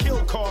moms, kill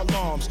car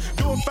alarms.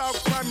 Do a foul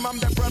crime, I'm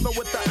that brother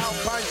with the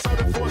Alpine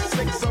soda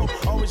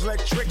 460. Always let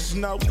tricks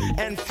know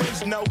and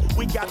freaks know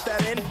we got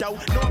that endo.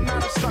 No, I'm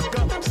not a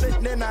sucker,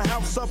 sitting in a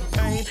house of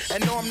pain.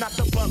 And no, I'm not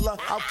the butler,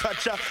 I'll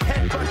cut ya,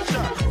 headbutt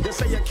ya. You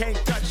say you can't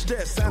touch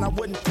this, and I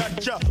wouldn't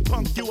touch ya.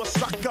 Punk, you a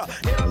sucker,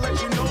 it'll let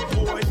you know,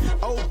 boy.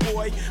 Oh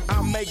boy,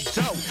 I make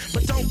dough,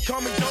 but don't call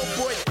me dope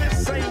boy.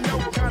 This ain't no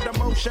kind of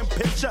motion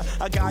picture.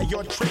 A guy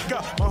your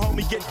tricker, my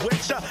homie get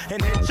with ya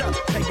and hit ya,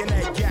 taking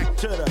that yak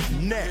to the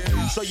neck.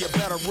 So you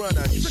better run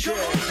a check. So come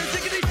on and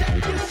tickety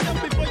check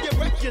yourself before you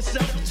wreck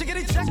yourself.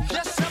 Tickety check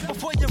yourself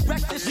before you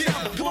wreck yourself.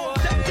 Yeah, come on,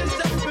 check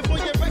yourself before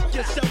you wreck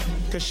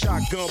yourself. Cause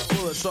shotgun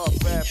bullets are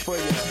bad for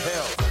your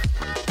health.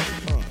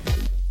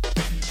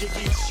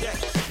 Tickety check.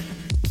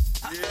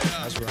 Yeah,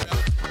 that's right.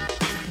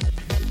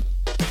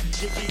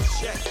 Tickety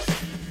check.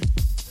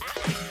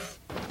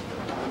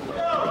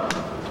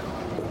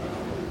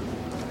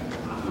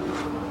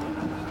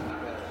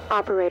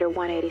 Operator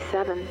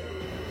 187.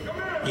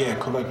 Yeah,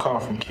 collect call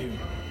from Q.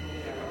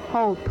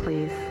 Hold,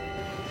 please.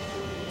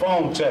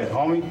 Phone check,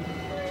 homie.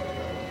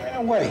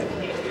 Man, wait.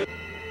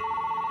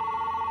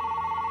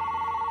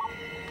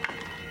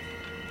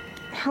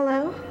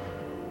 Hello?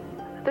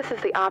 This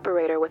is the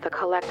operator with a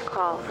collect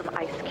call from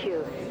Ice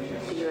Cube.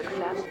 Do you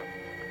accept?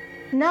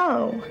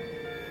 No.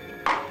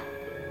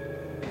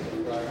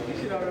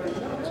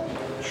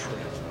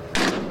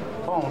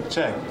 Phone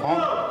check,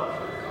 huh?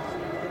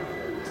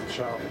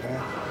 Shout,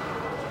 man.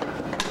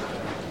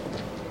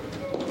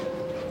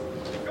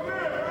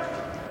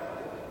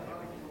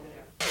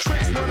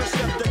 Wanna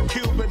step the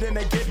cube, but then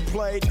they get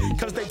played.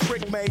 Cause they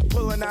trick made,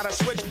 pulling out a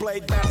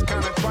switchblade. That's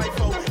kinda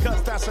trifle,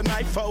 cause that's a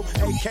knifo.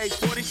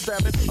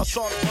 AK-47,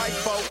 assault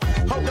rifle.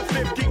 Hold the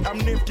 50, I'm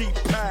nifty,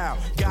 pal.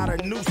 Got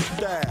a new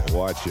style.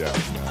 Watch out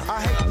now.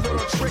 I hate little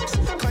tricks,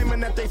 claiming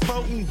that they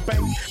floating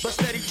bank. But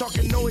steady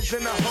talking noise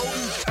in a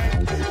holding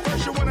tank.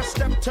 First you wanna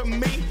step to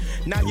me,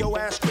 now your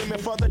ass screaming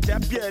for the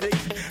deputy.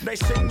 They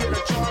sing you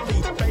to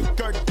Charlie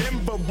Baker,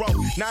 Denver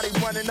Road. Now they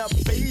running up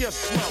in your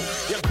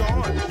smoke. You're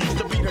gone, used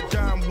to be the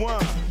Don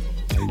Juan.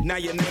 Now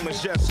your name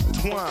is just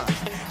Twine.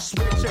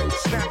 Switch it,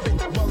 snap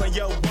it, rolling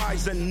your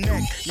wiser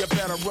neck. You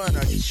better run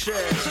a check.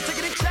 So take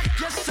it and check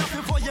yourself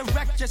before you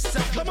wreck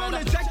yourself. Come on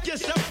and check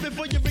yourself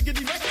before you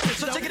riggedy wreck yourself.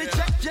 So take it and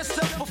check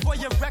yourself before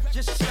you wreck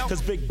yourself.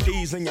 Cause big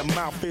D's in your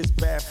mouth is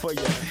bad for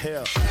your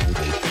health.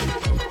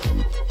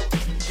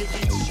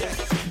 Jiggy check.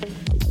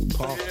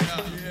 Pump.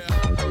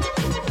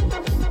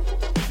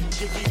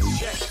 Jiggy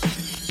check.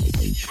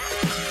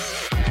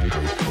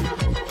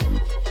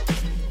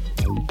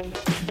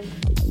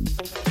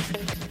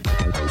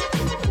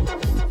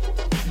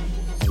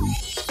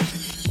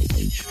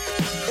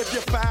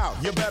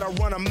 You better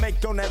run a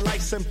make on that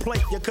license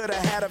plate. You could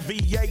have had a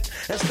V8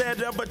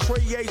 instead of a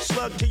Trey 8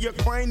 slug to your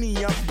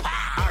cranium.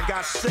 I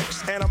got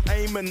 6 and I'm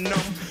aiming them.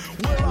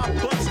 Will I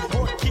bust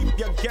or keep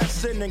you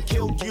guessing and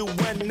kill you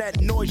when that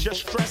noise you're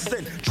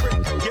stressing?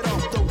 Trick, get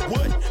off the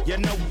wood, you're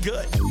no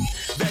good.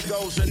 There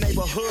goes the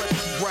neighborhood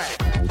rap.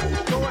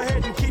 Go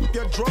ahead and keep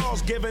your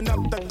draws, giving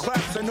up the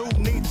claps. And who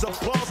needs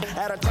applause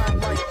at a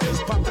time like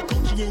this? Pop the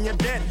coochie in your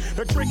den.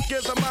 The trick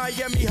is a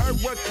Miami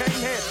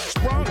hurricane head.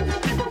 Sprung,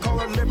 people call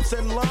her lips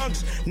and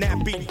lungs.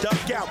 Nappy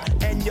duck out,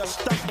 and you're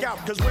stuck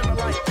out. Cause women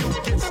like you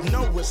gets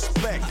no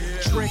respect.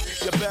 Trick,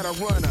 you better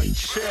run a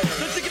check.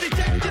 So take it and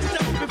check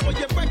yourself before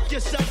you wreck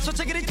yourself. So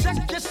take it and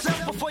check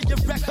yourself before you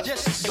wreck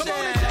yourself. Come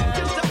on and check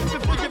yourself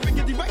before you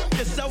riggedy wreck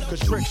yourself.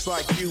 Cause tricks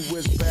like you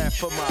is bad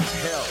for my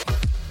health.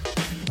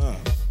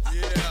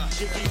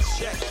 Jiggy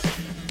check.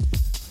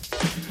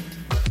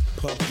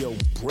 pump your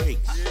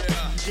brakes.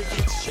 Get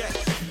your check.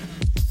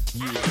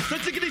 So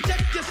take it,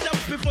 check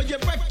yourself before you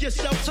wreck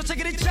yourself. So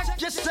take it, check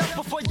yourself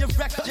before you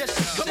wreck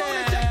yourself. Come on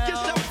and check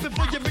yourself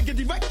before you wreck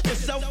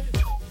yourself.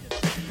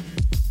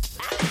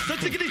 So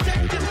take it,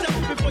 check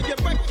yourself before you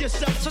wreck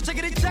yourself. So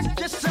take it, check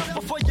yourself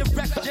before you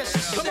wreck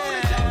yourself. Come on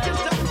and check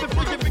yourself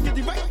before you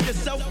wreck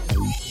yourself.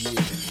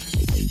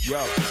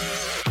 Yo,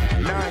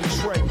 9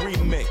 Trey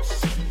remix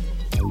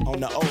on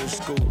the old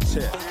school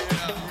tip.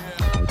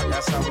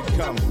 That's how we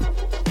come.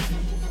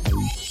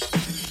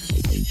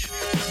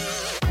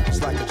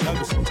 It's like a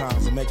jungle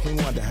sometimes. It makes me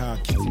wonder how I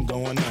keep from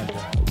going under.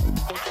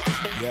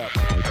 Yep.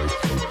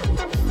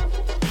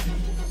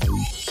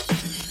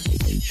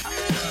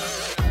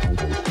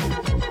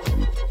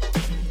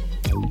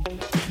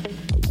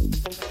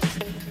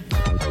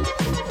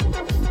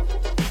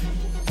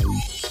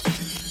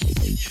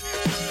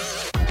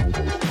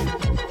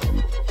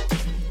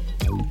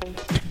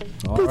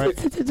 All right.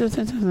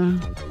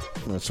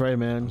 That's right,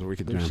 man.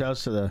 Wicked Big jam.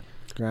 shouts to the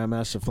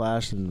Grandmaster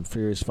Flash and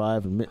Furious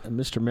 5 and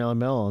Mr. Mellow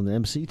Mellow on the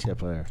MC tip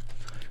there.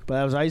 But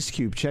that was Ice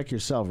Cube, Check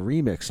Yourself,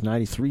 remix,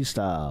 93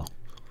 style.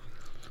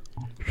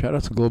 Shout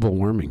out to global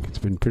warming. It's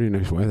been pretty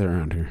nice weather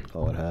around here.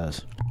 Oh, it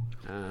has.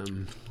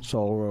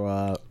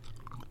 So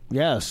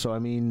I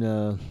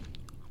mean,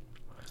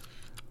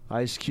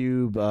 Ice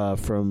Cube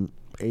from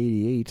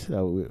 88,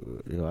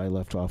 I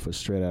left off with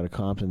Straight Outta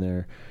Compton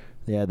there.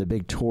 They had the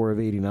big tour of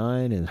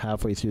 89, and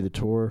halfway through the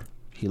tour,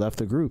 he left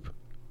the group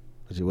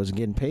because he wasn't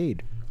getting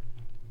paid.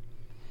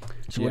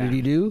 So what did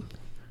he do?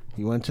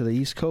 He went to the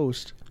East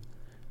Coast,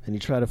 and he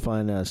tried to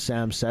find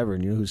Sam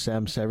Severn. You know who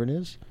Sam Severn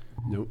is?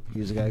 Nope.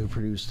 He's the guy who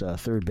produced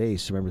Third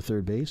Base. Remember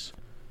Third Base?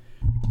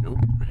 Nope.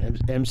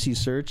 MC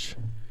Search?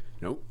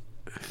 Nope.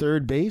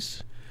 Third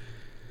Base?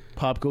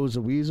 Pop Goes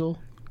the Weasel?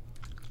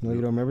 No, you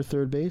don't remember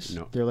Third Base?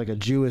 No. They're like a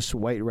Jewish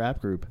white rap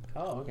group.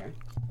 Oh, okay.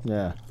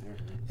 Yeah.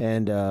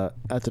 And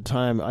at the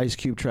time, Ice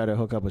Cube tried to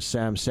hook up with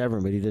Sam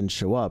Severn, but he didn't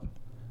show up.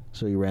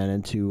 So he ran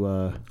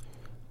into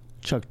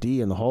Chuck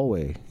D in the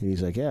hallway. And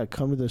he's like, yeah,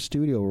 come to the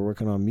studio. We're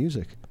working on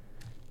music.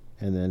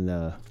 And then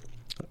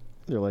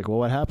they're like, well,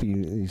 what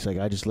happened? He's like,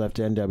 I just left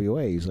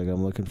NWA. He's like,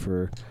 I'm looking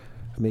for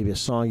maybe a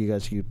song you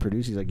guys could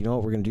produce. He's like, you know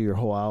what? We're going to do your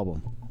whole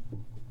album.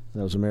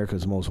 That was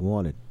America's Most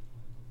Wanted.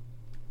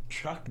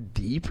 Chuck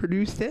D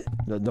produced it?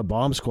 The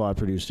Bomb Squad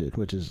produced it,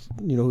 which is,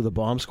 you know who the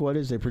Bomb Squad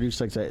is? They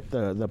produced like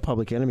the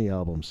Public Enemy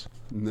albums.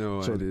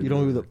 No, so I didn't. You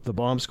know who the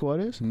Bomb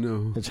Squad is?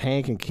 No. It's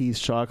Hank and Keith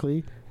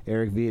Shockley,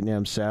 Eric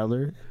Vietnam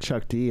Sadler,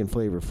 Chuck D, and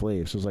Flavor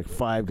Flav. So it's like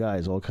 5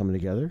 guys all coming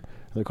together.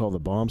 They're called the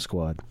Bomb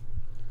Squad.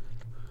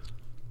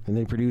 And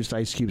they produced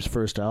Ice Cube's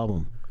first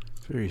album.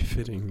 Very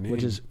fitting name.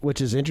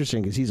 Which is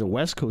interesting because he's a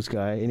West Coast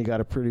guy and he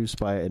got it produced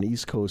by an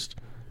East Coast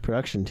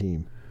production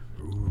team.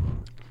 Ooh.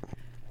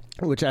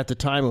 Which at the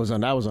time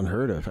that was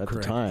unheard of at the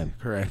time.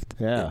 Correct.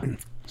 Yeah.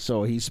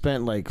 So he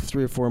spent like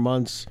 3 or 4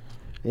 months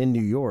in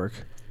New York,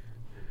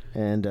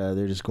 and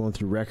they're just going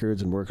through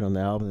records and working on the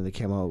album. And they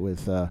came out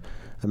with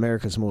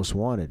America's Most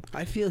Wanted.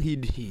 I feel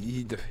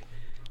he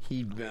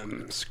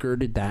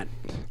skirted that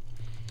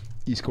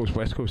East Coast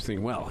West Coast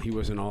thing well. He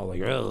wasn't all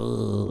like,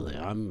 oh,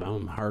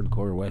 I'm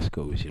hardcore West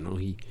Coast. You know,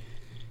 he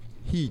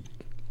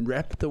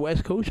repped the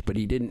West Coast, but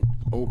he didn't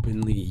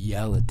openly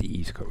yell at the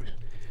East Coast.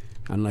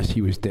 Unless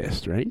he was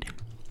dissed, right?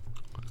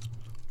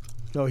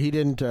 No, he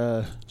didn't.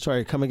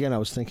 Sorry, come again. I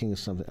was thinking of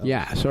something else.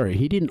 Yeah, sorry.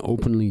 He didn't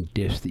openly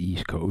diss the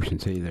East Coast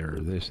and say they're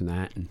this and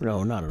that. And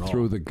no, not at all.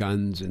 Throw the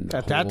guns and the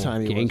at that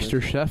time,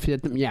 gangster stuff.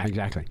 Yeah,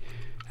 exactly.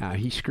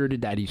 He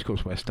skirted that East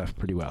Coast West stuff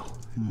pretty well,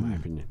 in my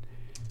opinion.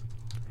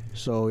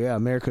 So, yeah,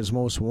 America's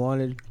Most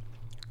Wanted.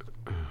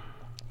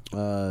 It's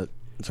a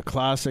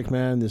classic,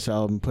 man. This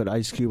album put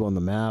Ice Cube on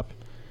the map.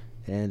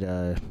 And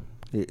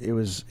it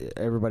was,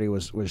 everybody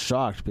was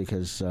shocked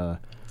because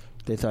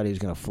they thought he was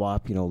going to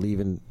flop,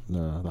 leaving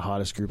the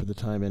hottest group at the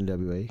time,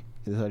 NWA.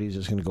 They thought he was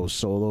just going to go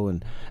solo.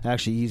 And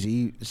actually,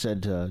 Eazy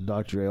said to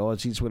Dr. Dre,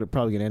 it's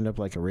probably going to end up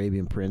like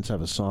Arabian Prince,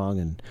 have a song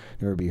and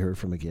never be heard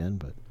from again.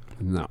 But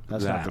no,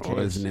 that's not the case.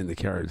 Wasn't in the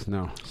cards,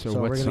 no. So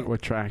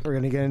what track? We're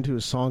going to get into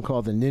a song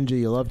called The Ninja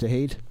You Love to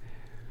Hate.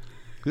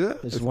 Yeah.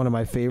 This is one of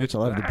my favorites. I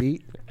love the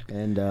beat.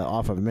 And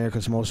off of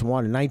America's Most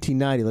Wanted,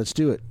 1990. Let's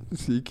do it.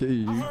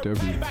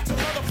 CKUW. Back to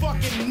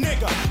motherfucking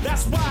nigga.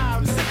 That's why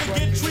I'm sick of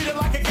getting treated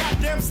like a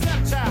goddamn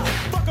stepchild.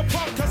 Fuck a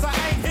punk cause I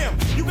ain't him.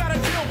 You gotta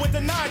deal with the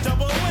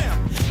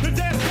 9-double-M. The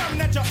day's coming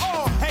that you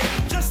all hate.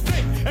 Just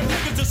think if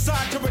niggas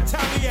decide to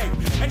retaliate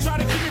and try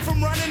to keep me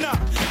from running up.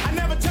 I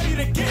never tell you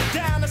to get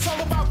down. It's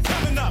all about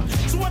coming up.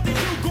 So what they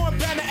do going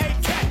ban the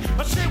AK?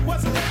 My shit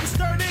wasn't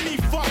registered any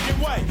fucking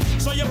way.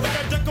 So you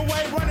better duck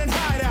away, run and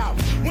hide out.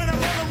 When I'm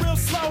rolling real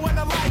slow and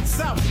the lights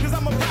out, cause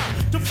I'm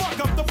about to fuck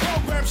up the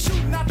program,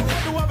 shooting out the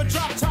window of a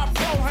drop top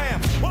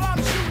pro-ham. Well,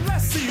 I'm shooting,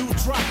 let's see who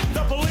drop.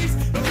 The police,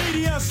 the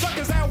media,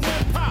 suckers that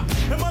win pop.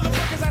 The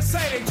motherfuckers that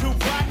say they too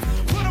black.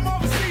 Put them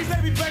overseas, they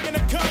be begging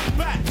to come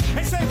back.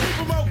 They say we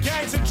promote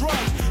gangs and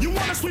drugs. You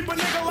wanna sweep a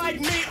nigga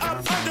like me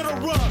up under the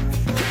rug.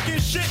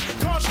 Kicking shit,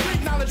 call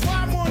street knowledge.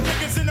 Why more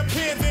niggas in the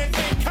pen than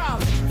in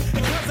college?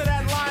 And cause of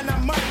that line, I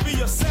might be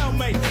your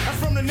cellmate. That's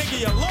from the nigga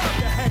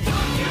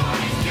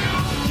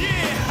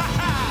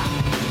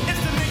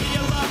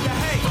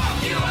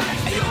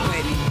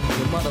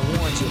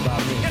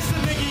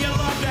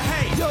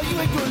you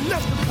ain't doing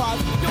nothing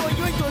positive. Yo,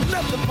 you ain't doing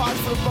nothing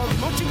positive for the brother.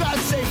 What you gotta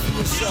say for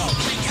yourself?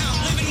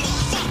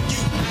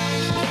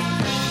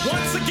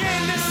 Once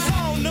again, this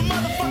song, the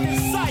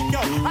motherfucking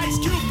psycho. Ice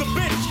Cube, the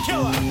bitch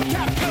killer,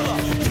 cat killer.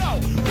 Yo,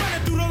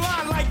 running through the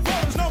line like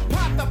voters, no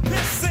pot to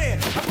piss in.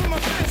 I put my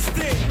fist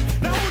in.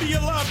 Now who do you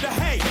love to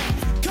hate?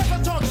 Cause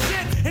I talk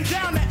shit and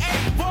down to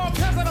 8 ball,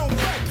 cause I don't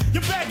break.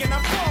 You're begging,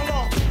 I fall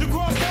off. The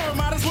cross door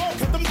might as well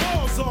cut them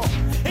doors off.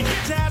 And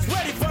get your ass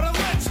ready for the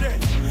lynching.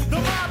 The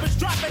mob is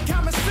dropping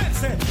common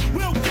sense in.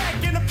 We'll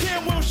gag in the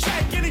pen, we'll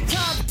shake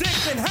anytime Dick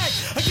and Hank.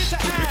 I get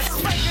your ass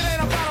spanked, it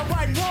ain't about a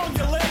right and wrong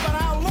you live, but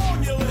how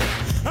long you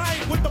live. I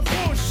ain't with the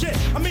bullshit.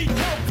 I mean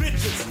no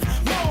bitches.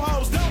 No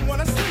hoes don't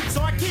wanna sleep,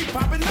 so I keep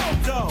popping no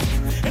dough.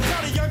 And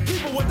tell the young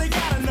people what they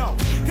gotta know.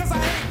 Cause I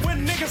hate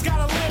when niggas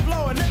gotta live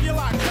low. And if you're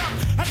locked up,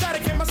 I try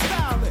to get my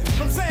style in.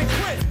 From saying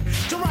quit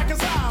to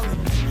Rikers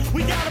Island.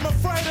 We got them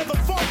afraid of the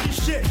funky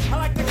shit. I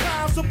like the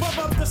clowns to bump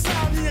up the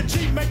sound of your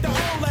Jeep. Make the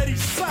old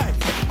ladies say,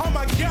 oh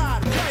my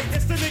God, wait,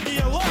 it's the nigga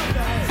you love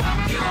to hate.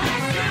 Fuck you,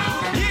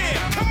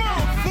 yeah, come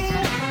on,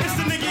 fool. It's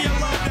the nigga you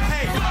love to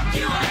hate. Fuck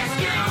you,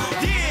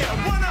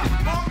 yeah, one up,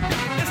 punk.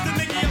 It's the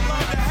nigga you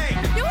love to hate.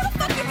 Yo, who the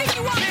fuck you think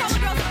you are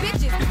calling girls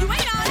bitches? You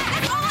ain't all that.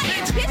 That's all I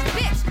am.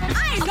 Bitch.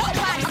 I ain't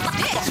nobody.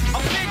 Bitch. A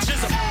bitch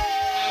is a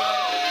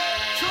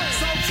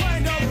so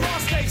trained up,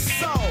 lost they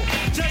soul.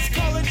 Just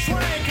call it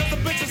train, cause the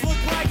bitches look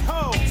like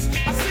hoes.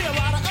 I see a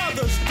lot of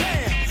others,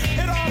 damn.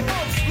 It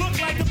almost look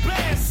like the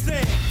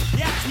bandstand.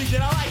 You asked me,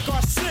 did I like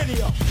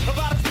Arsenio?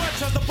 About as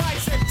much as the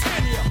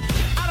bicentennial.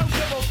 I don't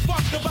give a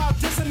fuck about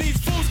dissing these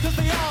fools, cause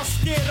they all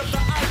scared of the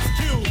Ice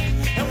Cube.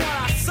 And what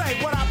I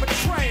say, what I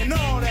betray, and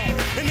all that.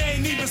 And they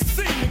ain't even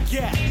seen me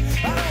yet.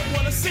 I don't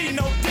wanna see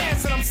no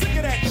dancing, I'm sick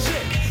of that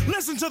shit.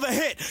 Listen to the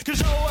hit,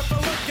 cause yo, if I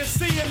look and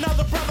see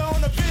another brother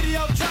on the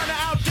video trying to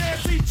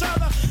outdance each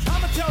other,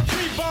 I'ma tell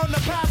T-Bone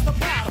to pass the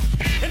battle.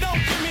 And don't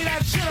give me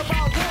that shit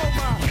about role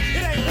model.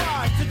 It ain't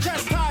wise to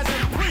chastise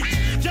and preach.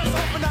 Just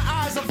open the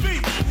eyes of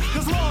each.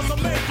 Cause laws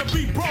are made to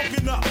be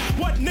broken up.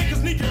 What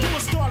niggas need to do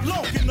is start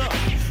loking up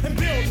and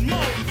build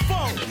more and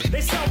fold.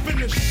 They self in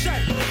the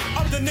shape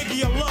of the nigga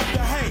you love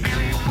to hate.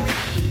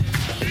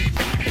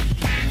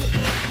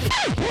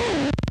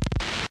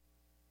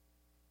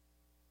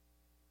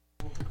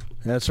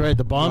 That's right,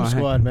 the Bomb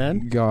Squad,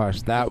 man.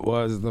 Gosh, that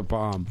was the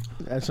bomb.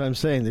 That's what I'm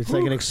saying. It's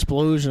like an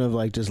explosion of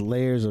like just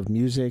layers of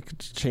music,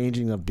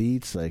 changing of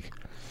beats. Like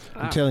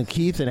I'm telling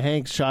Keith and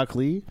Hank Shock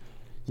Lee,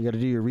 you got to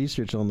do your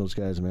research on those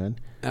guys, man.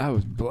 I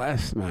was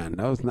blessed, man.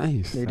 That was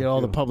nice. They did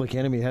all the Public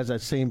Enemy. It has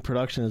that same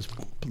production as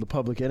the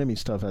Public Enemy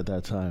stuff at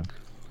that time.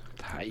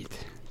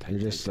 Tight. They're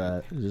just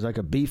there's like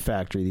a beat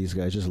factory. These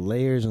guys, just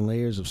layers and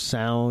layers of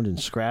sound and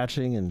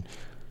scratching and.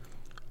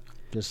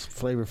 Just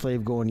Flavor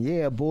Flav going,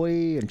 yeah,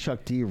 boy, and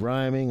Chuck D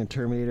rhyming and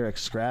Terminator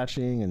X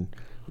scratching and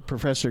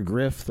Professor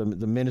Griff, the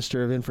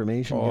Minister of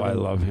Information. Oh, I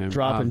love him.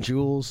 Dropping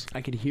jewels.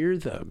 I could hear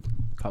the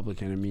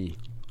Public Enemy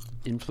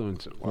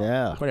influence. Well,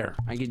 yeah. Whatever.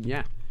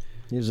 It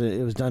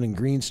was done in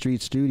Green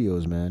Street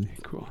Studios, man.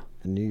 Cool.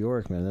 In New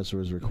York, man. That's where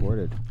it was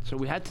recorded. So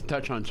we had to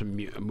touch on some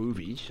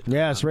movies.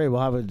 Yeah, that's right. We'll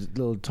have a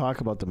little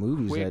talk about the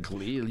movies.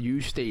 Quickly,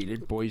 you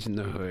stated Boys in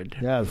the Hood.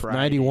 Yeah, Friday.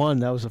 91.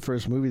 That was the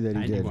first movie that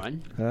he did.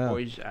 91. Yeah.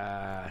 Boys,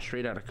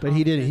 straight out of Compton. But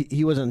he did.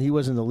 He wasn't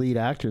the lead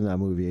actor in that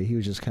movie. He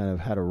was just kind of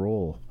had a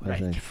role. I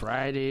think.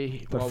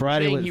 Friday. But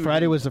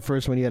Friday was the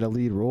first one he had a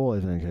lead role. I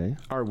think. Hey.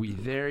 Are we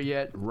there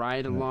yet?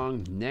 Ride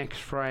Along next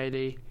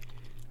Friday.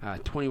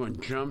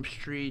 21 Jump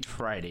Street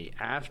Friday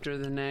after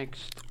the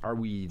next. Are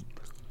we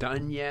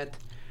done yet?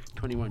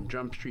 21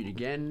 Jump Street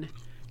again.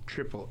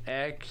 Triple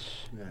X.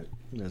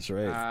 That's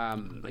right.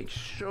 Like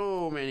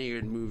so many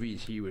good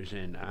movies he was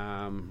in.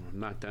 I'm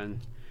not done.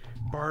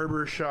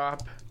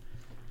 Barbershop.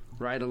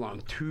 Ride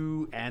Along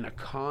 2.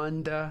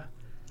 Anaconda.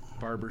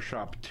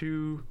 Barbershop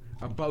 2.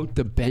 About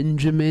the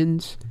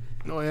Benjamins.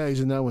 Oh yeah, he's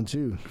in that one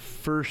too.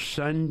 First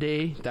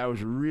Sunday. That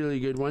was a really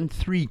good one.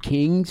 Three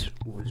Kings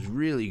was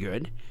really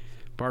good.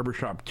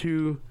 Barbershop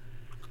 2.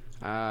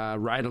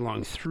 Ride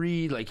Along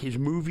 3. Like his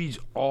movies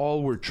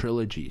all were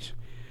trilogies.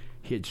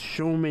 He had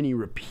so many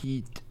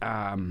repeat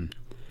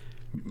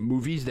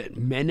movies. That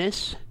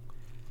Menace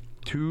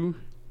 2.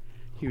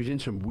 He was in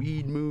some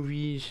weed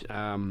movies. Like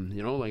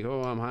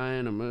I'm high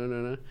and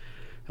I'm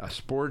a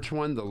sports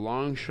one, The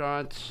Long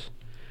Shots.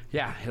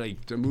 Yeah,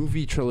 like the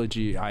movie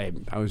trilogy. I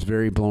was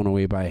very blown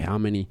away by how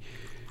many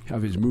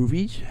of his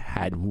movies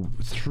had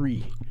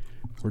 3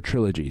 were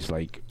trilogies.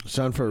 Like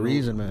Son for a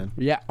Reason, man.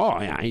 Yeah. Oh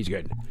yeah, he's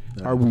good.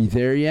 Are we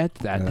there yet?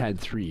 That had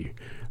 3.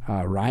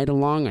 Ride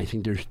Along. I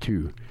think there's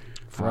 2.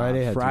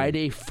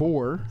 Friday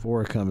 4.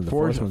 4 coming. The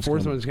fourth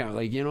one's coming.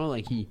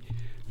 Like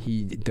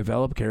he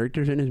developed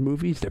characters in his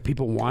movies that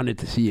people wanted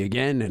to see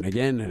again and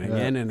again and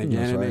again and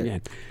again and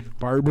again.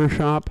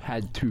 Barbershop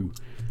had 2.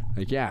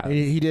 Like, yeah.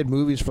 He did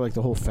movies for like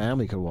the whole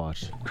family could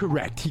watch.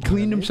 Correct. He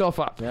cleaned himself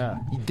up. Yeah.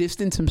 He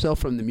distanced himself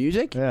from the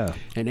music. Yeah.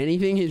 And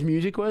anything his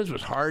music was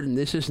hard and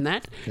this and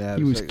that. Yeah,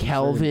 he was like,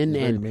 Calvin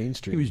very and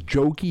mainstream. he was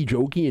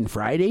jokey in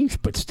Fridays,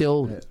 but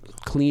still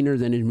cleaner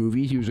than his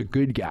movies. He was a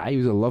good guy. He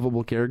was a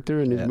lovable character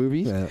in his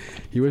movies. Yeah.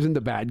 He wasn't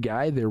the bad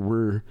guy. There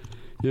were,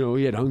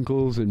 he had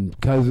uncles and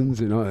cousins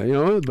and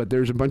all, but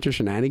there's a bunch of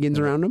shenanigans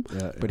around him.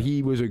 Yeah, but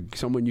he was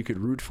someone you could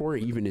root for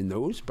even in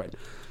those. But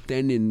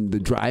then in the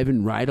drive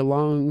and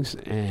ride-alongs,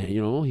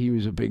 he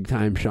was a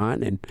big-time shot.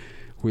 And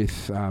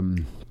with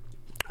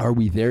Are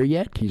We There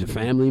Yet? He's a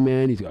family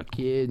man. He's got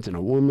kids and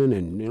a woman,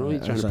 and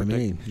he's trying to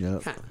protect. Yeah.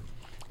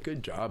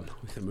 Good job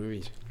with the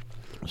movies.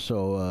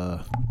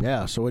 So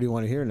So what do you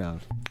want to hear now?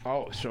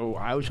 Oh, so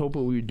I was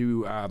hoping we would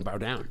do Bow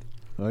Down.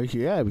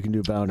 Yeah, we can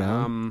do Bow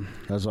Down.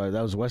 That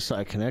was West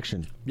Side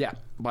Connection. Yeah,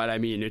 but I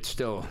mean, it's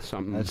still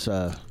something. That's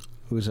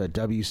who's that?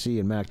 WC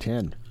and Mac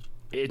 10.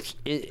 It's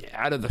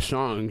out of the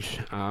songs.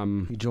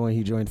 He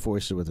joined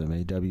forces with him.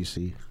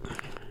 WC.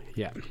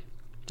 Yeah.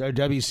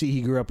 WC.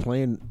 He grew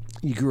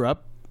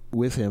up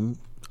with him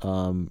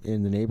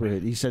in the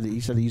neighborhood. He said they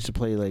used to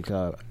play like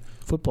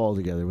football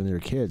together when they were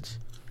kids,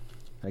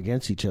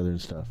 against each other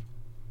and stuff.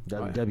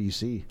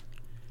 WC.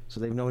 So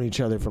they've known each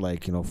other for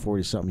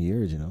 40-something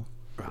years.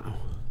 Wow.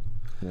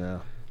 Yeah.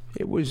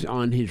 It was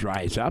on his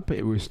rise up.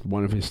 It was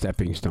one of his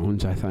stepping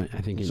stones. I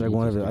think it's like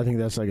I think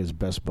that's like his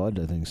best bud.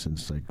 I think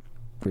since like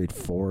grade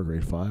 4,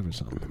 grade 5 or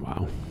something.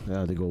 Wow.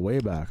 Yeah, they go way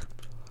back.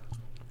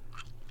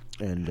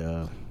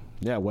 And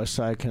West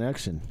Side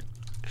Connection.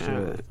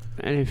 So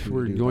and if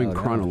we're going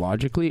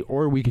chronologically,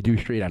 or we could do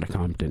Straight Outta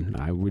Compton.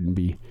 I wouldn't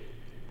be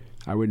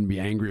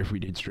angry if we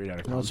did Straight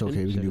Outta Compton. No, it's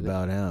okay. We can do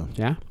Bow Down.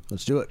 Yeah?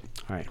 Let's do it.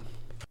 All right.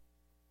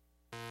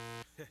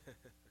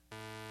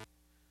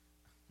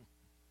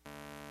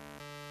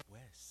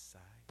 West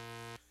Side.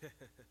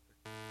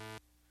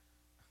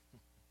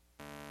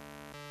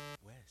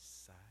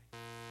 West Side.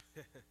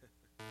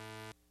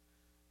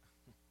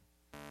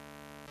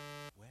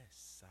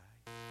 West Side.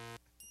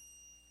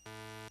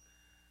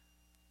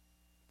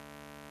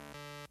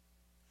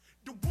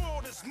 The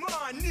world is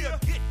mine, near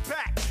get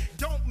back.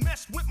 Don't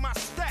mess with my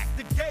stack,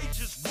 the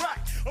gauge is right.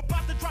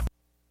 About to drop.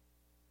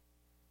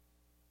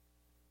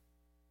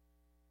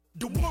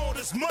 The world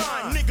is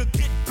mine, nigga,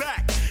 get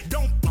back.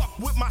 Don't fuck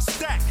with my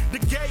stack, the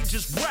gauge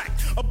is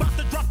racked. About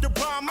to drop the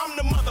bomb, I'm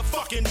the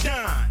motherfucking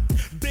dime.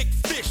 Big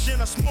fish in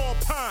a small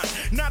pond.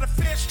 Not a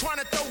fish trying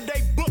to throw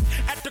they book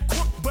at the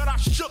crook, but I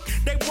shook.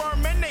 They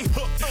worm and they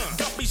hook.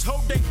 Guppies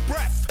hold they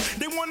breath.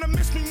 They wanna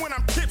miss me when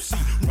I'm tipsy.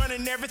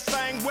 Running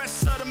everything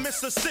west of the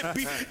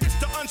Mississippi. It's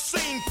the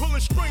unseen,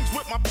 pulling strings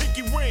with my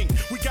pinky ring.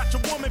 We got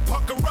your woman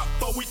pucker up,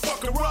 but we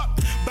fuck her up.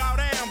 Bow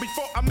down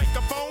before I make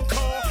a phone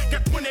call.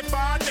 Got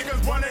 25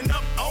 niggas running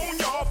up on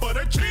y'all for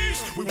the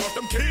cheese. We want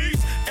them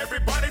keys.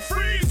 Everybody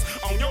freeze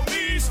on your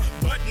knees,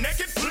 butt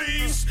naked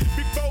please.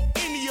 Before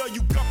any of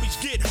you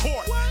guppies get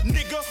hot,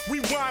 nigga,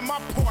 rewind my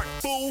part,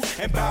 fool,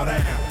 and bow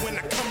down when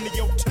I come to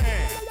your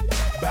town.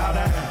 Bow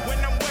down when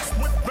I'm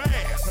Westwood Bound.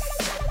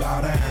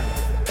 Bow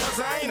down, cause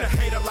I ain't a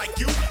hater like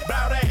you.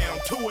 Bow down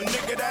to a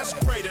nigga that's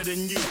greater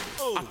than you.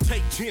 I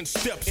take 10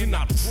 steps and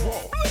I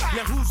draw.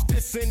 Now who's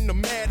this in the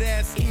mad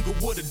ass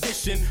Inglewood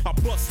edition? I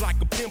bust like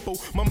a pimple,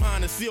 my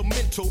mind is still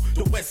mental.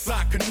 The West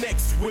Side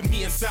connects with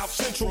me in South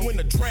Central. When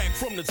the drag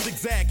from the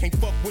zigzag can't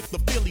fuck with the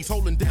Phillies,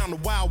 holding down the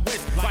Wild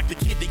West like the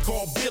kid they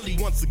call Billy.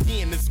 Once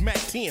again, it's Mac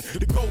 10,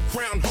 the gold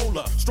crown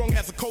holder, strong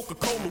as a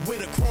Coca-Cola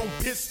with a chrome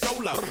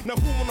pistola. Now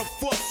who wanna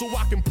fuss so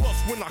I can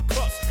bust when I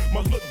cuss?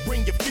 My look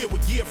bring you feel a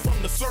year from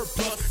the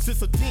surplus.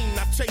 Since a teen,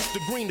 I chase the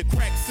green, the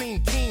crack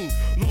scene keen.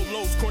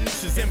 Lolos,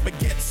 corniches, and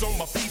baguettes on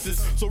my pieces.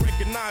 So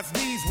recognize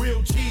these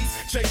real cheese.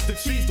 Chase the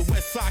cheese, the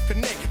West Side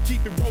Connect.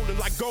 Keep it rolling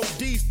like gold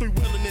D's.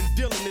 3-wheeling and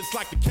dealing, it's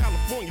like the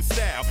California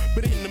style.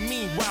 But in the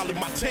meanwhile, in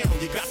my town,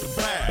 you got to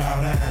bow.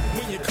 Bow down.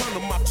 When you come to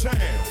my town.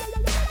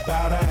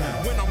 Bow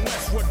down. When I'm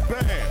Westwood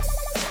Bound.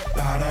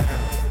 Bow down.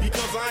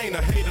 Because I ain't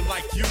a hater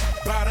like you.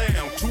 Bow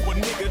down to a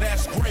nigga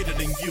that's greater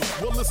than you.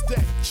 Well, it's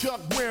that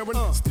Chuck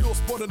wearing, still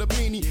sporting a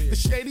beanie. The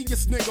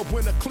shadiest nigga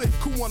when a clip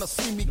who wanna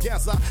see me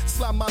gas. I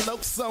slide my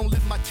notes on,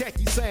 let my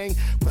khaki sang.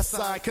 West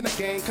Side, connect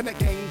gang,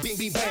 bing,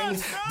 bing, bang.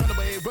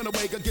 Run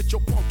away, go get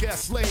your punk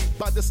ass slayed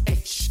by this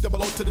H,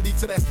 double O to the D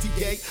to the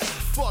STA.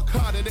 Fuck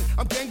harder than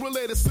I'm gang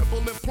related, simple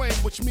and plain,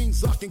 which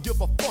means I can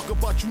give a fuck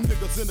about you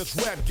niggas in this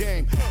rap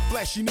game.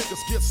 Flashy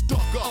niggas get stuck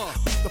up,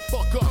 beat the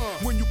fuck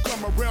up. When you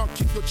come around,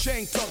 keep your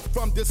chain tucked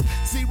from this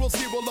 00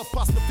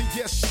 apostrophe,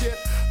 yes shit.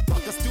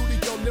 Fuck a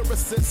studio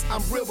lyricist,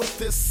 I'm real with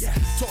this.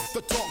 Talk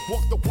the talk,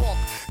 walk the walk.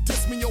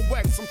 Diss me your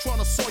wax, I'm trying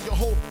to saw your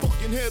whole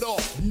fucking head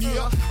off.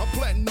 Yeah, I'm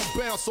platinum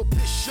bound, so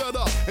bitch shut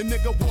up. And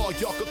nigga, wall,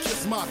 y'all could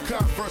kiss my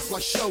Converse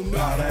like show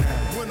now.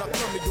 When I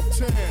come to your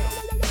town.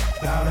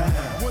 Bow down.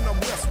 When I'm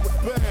Westwood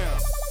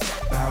Bound.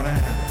 Bow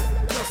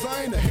down. Cause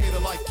I ain't a hater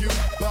like you.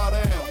 Bow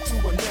down to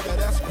a nigga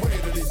that's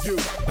greater than you.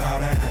 Bow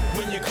down.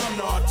 When you come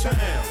to our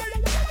town.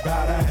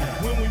 Bow down.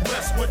 When we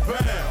Westwood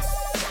Bound.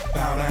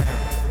 Bow down.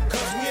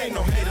 Cause we ain't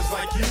no haters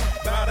like you.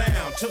 Bow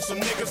down to some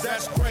niggas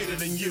that's greater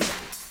than you.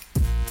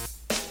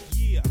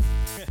 Yeah.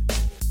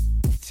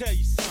 Tell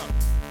you something.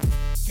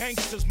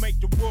 Gangsters make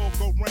the world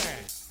go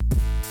round.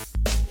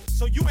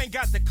 So you ain't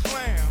got the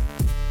clown.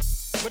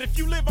 But if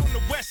you live on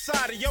the west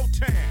side of your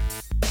town,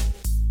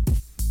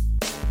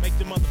 make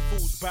them other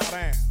fools bow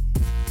down.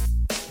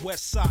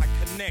 West Side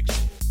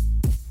Connection.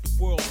 The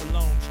world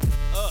belongs to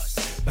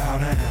us. Bow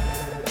down.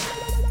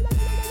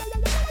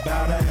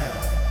 Bow down.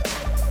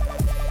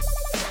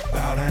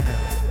 Bow down.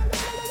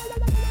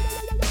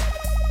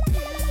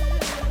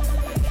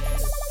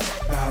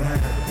 Bow down.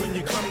 When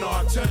you come to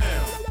our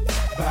town.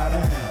 Bow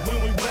down.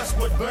 When we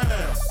westward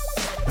bound.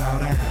 Bow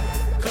down.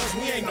 Cause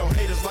we ain't no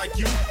haters like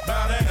you.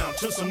 Bow down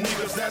to some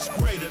niggas that's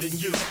greater than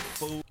you.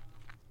 Fool.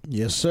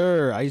 Yes,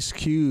 sir. Ice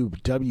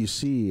Cube,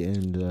 WC,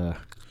 and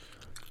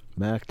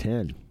Mac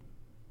 10.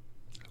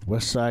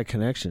 West Side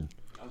Connection.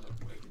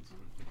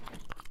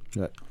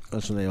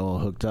 That's when they all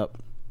hooked up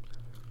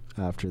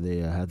after they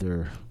had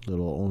their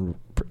little own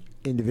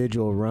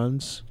individual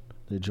runs.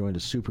 They joined a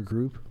super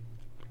group,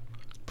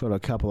 put out a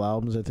couple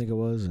albums, I think it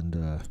was,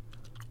 and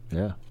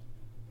yeah.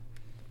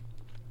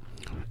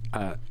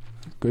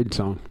 Good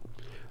song.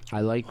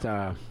 I liked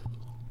the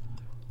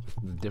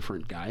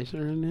different guys that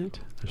are in it.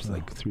 There's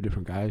like 3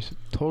 different guys.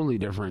 Totally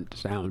different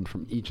sound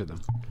from each of them.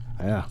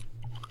 Yeah.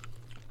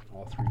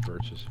 All 3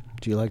 verses.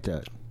 Do you like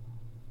that?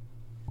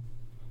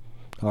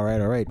 All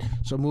right.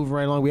 So moving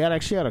right along. We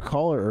actually had a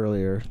caller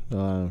earlier,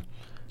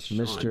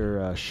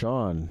 Mr.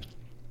 Sean.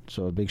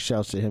 So a big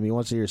shouts to him. He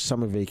wants to hear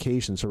Summer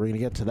Vacation, so we're going to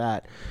get to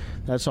that.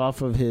 That's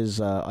off of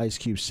his Ice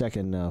Cube's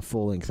second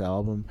full-length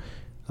album.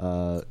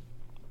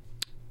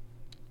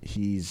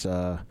 He's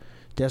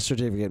Death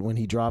Certificate. When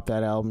he dropped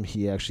that album,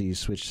 he actually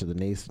switched to the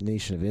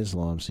Nation of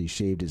Islam, so he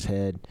shaved his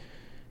head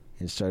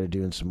and started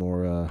doing some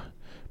more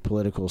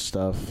political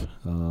stuff.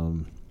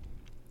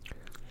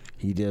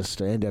 He dissed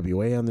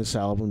NWA on this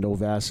album, No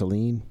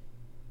Vaseline.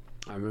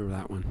 I remember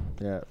that one.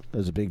 Yeah, it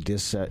was a big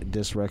diss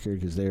record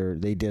because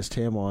they dissed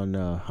him on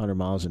 100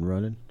 Miles and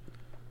Running,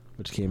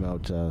 which came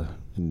out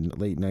in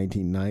late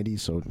 1990.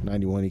 So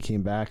 91 he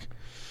came back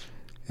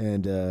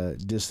and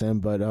dissed them.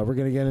 But we're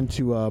going to get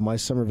into My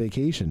Summer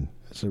Vacation.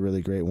 It's a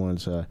really great one.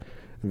 It's a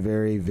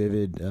very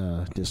vivid,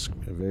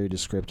 very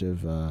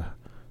descriptive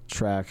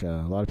track.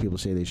 A lot of people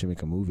say they should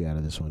make a movie out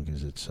of this one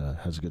because it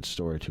has a good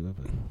story to it.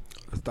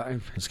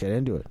 But let's get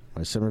into it.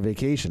 My Summer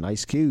Vacation,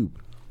 Ice Cube.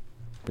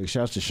 Big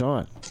shouts to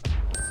Sean.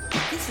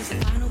 This is the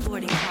final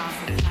boarding call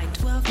for flight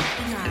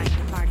 1259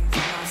 departing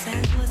from Los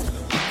Angeles,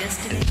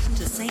 destination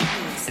to St.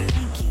 Louis.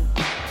 Thank you.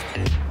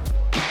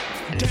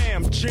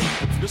 Damn, G,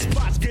 the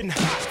spot's getting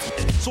hot.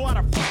 So how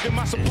the fuck am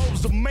I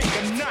supposed to make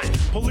a knot?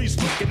 Police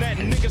looking at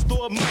niggas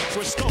through a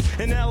microscope.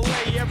 In LA,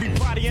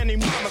 everybody and their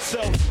mama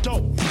sells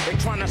dope. They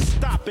trying to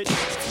stop it.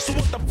 So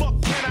what the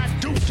fuck can I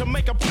do to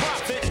make a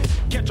profit?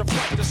 Catch a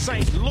flight to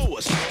St.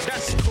 Louis.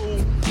 That's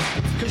cool,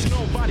 cause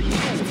nobody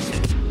knows.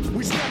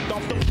 We stepped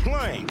off the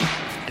plane. 4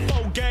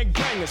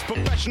 gangbangers,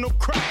 professional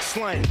crack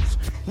slangers.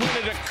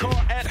 Rented a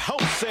car at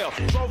wholesale.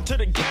 Drove to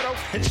the ghetto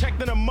and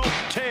checked in a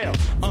motel.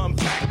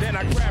 Unpacked, then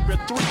I grabbed a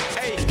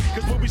 380.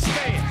 Cause where we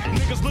stand,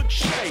 niggas look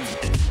shady.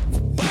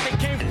 But they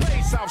can't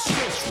face South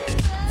Central.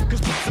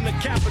 Cause busting the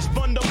cap is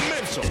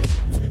fundamental.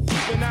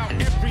 Peeping out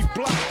every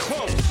block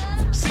close.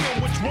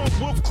 Seeing which one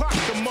will clock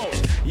the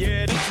most.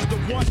 Yeah, this is the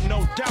one,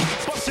 no doubt.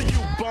 Bustin'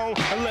 you, Bone,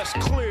 and let's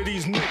clear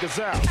these niggas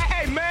out.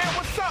 Hey, man,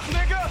 what's up,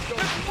 nigga?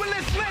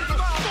 Let's nigga.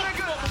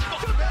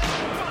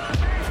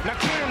 Now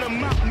clearing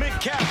them out,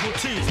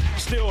 mid-casualties.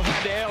 Still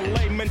had the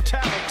LA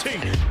mentality.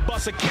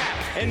 Bust a cap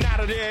and out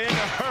of there in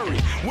a hurry.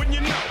 When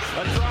you know,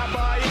 a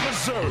drive-by in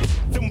Missouri.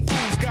 Them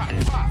fools got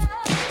popped.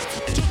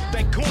 Took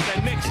that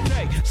corner next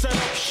day, set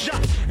up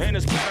shop. And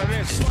it's better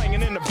than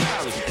slanging in the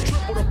valley.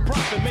 Triple the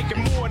profit,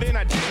 making more than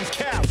I did in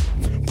Cali.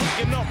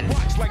 Breaking up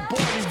rocks like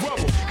Barney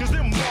Rubble. Cause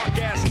them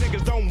mark-ass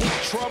niggas don't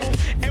want trouble.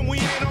 And we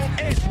ain't on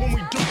edge when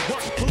we do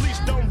work. Police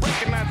don't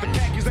recognize the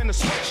khakis and the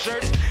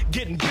sweatshirts.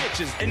 Getting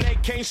bitches and they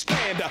can't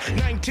stand her.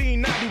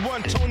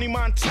 1991 Tony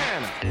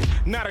Montana.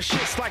 Now the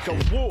shit's like a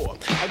war,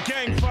 a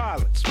gang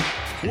violence.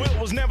 Well, it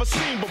was never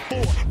seen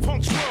before.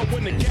 Punks run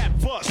when the gap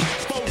busts.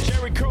 4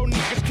 Jerry Curl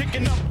niggas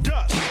kicking up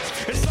dust.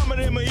 And some of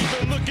them are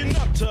even looking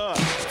up to us.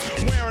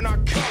 Wearing our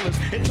colors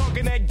and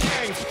talking that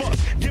gang fuss.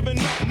 Giving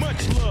up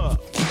much love.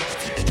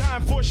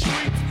 Time for a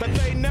street that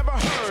they never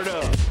heard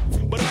of.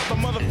 But other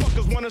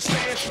motherfuckers wanna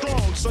stand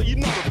strong, so you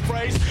know the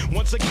phrase.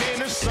 Once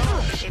again, it's on.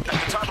 At the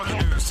top of the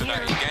news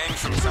tonight, gangs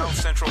from South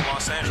Central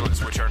Los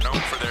Angeles, which are known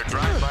for their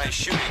drive-by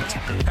shootings,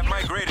 have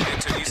migrated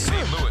into East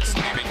St. Louis,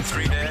 leaving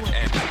 3 dead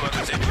and 2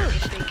 others injured.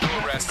 No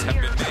arrests have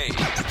been made.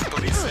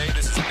 Police say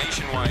this is a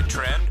nationwide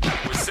trend,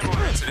 with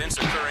similar incidents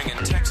occurring in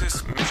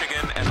Texas,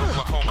 Michigan, and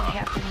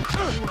Oklahoma.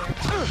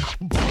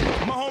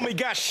 My homie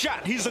got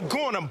shot, he's a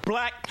goner,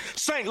 black.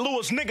 St.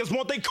 Louis niggas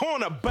want they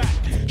corner back.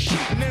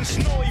 Shooting in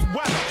snowy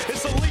weather,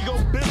 it's illegal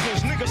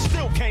business, niggas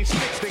still can't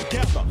stick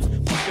together.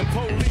 Fucking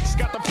police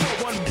got the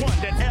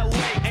 411 that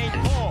LA ain't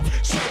all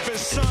surfing,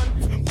 son.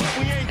 But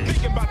we ain't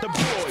thinking about the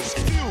boys.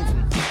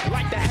 Feuding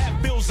like the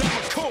Hatfields and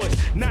McCoys.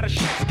 Now the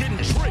shit's getting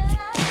tricky.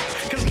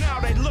 Cause now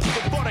they look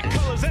for the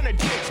colors and the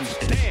dickies.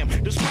 Damn,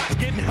 the spot's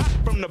getting hot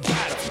from the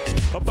battle.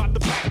 About to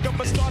back up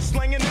and start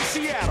slinging in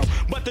Seattle.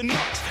 But the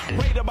nuts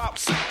raid about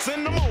 6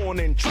 in the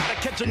morning. Try to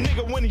catch a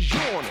nigga when he's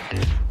yawning.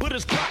 Put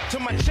his clock to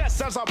my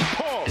chest as I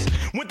pause.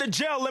 Went to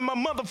jail in my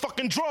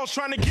motherfucking drawers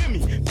trying to give me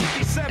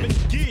 57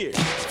 years.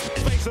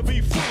 Face will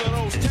be full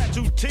of those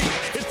tattoo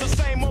teeth. It's the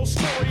same old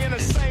story and the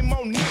same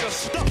old nigga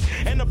stuck.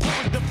 And the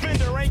public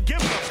defender ain't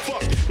giving a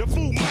fuck. The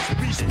fool must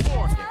be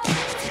sporting.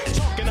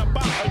 Talking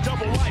about a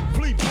double life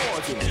plea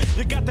bargain.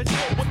 You got to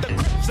deal with the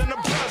Crips and the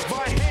Bloods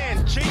by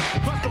hand, G.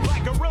 Plus the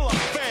Black Gorilla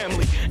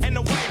family. And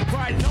the white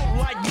pride don't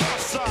like my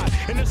side.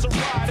 And it's a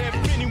ride if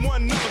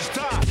anyone knows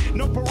die.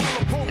 No parole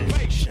or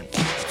probation.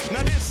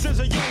 Now this is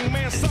a young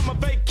man's summer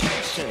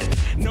vacation.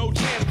 No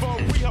chance for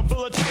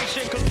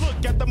rehabilitation. Cause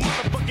look at the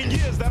motherfucking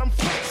years that I'm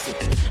facing.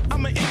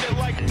 I'ma end it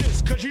like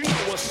this, cause you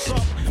know what's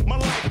up. My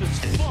life is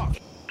fucked.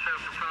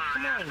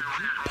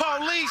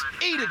 Police,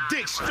 eat a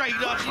dick straight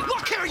up.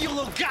 Look here, you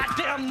little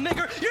goddamn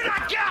nigger. You're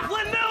not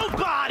gaffling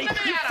nobody.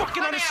 You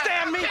fucking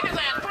understand me?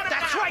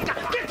 That's right.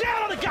 Get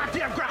down on the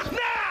goddamn ground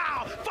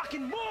now.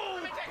 Fucking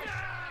move.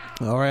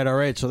 All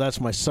right. So that's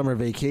my summer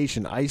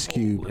vacation. Ice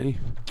Cube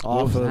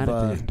off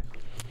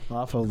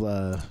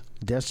of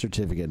Death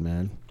Certificate,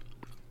 man.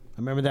 I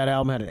remember that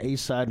album had an A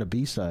side and a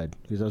B side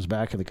because that was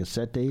back in the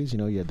cassette days. You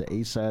know, you had the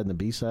A side and the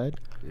B side.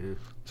 Yeah.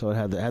 So it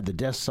had the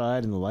Death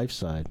side and the Life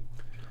side.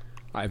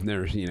 I've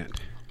never seen it.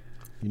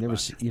 You never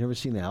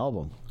seen the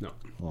album? No.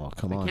 Oh,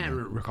 come on. I can't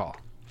recall.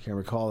 Can't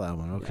recall that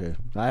one. Okay.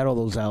 I had all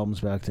those albums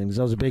back then because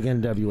I was a big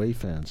NWA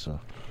fan. So,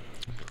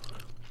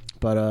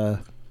 but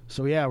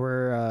so yeah,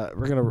 we're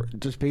gonna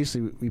just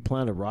basically we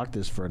plan to rock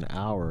this for an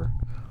hour.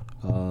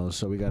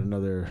 So we got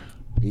another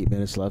 8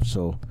 minutes left.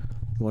 So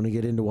you want to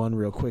get into one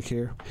real quick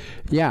here?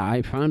 Yeah,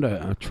 I found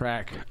a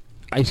track.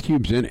 Ice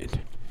Cube's in it.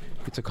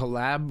 It's a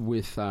collab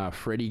with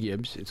Freddie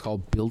Gibbs. It's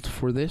called Built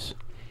for This.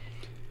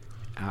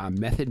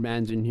 Method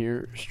Man's in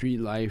here, Street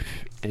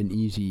Life, and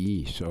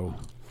Eazy-E. So,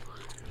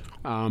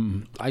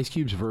 Ice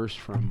Cube's verse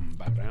from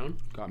Background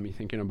got me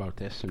thinking about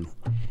this. And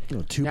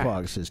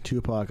Tupac says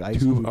Tupac, Ice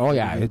Cube. Oh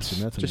yeah, it's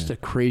just a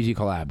crazy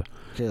collab.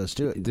 Okay, let's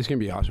do it. This is gonna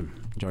be awesome.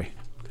 Enjoy.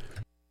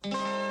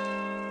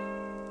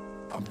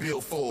 I'm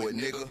built for it,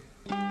 nigga.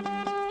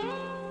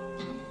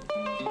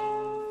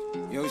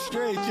 Yo,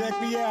 straight, check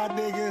me out,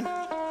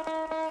 nigga.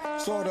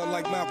 Sorta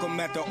like Malcolm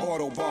at the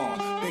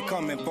Autobahn. They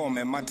coming for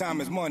me, my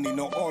time is money,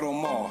 no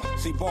Automall.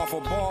 See, bar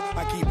for bar,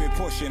 I keep it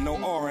pushing, no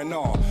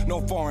R&R.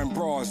 No foreign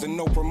bras and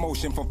no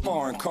promotion for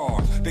foreign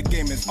cars. The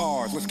game is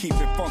ours, let's keep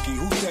it funky,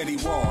 who said he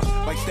was?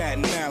 Like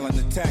Staten Island,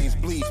 Italians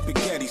bleed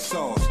spaghetti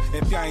sauce.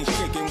 If y'all ain't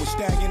shaking with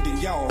Staggin',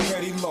 then y'all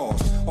already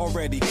lost.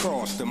 Already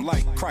crossed them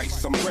like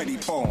Christ, I'm ready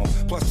for them.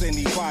 Plus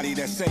anybody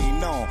that say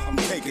no, I'm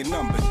taking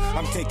numbers.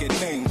 I'm taking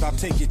names, I'll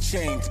take your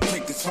chains,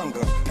 take this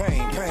hunger.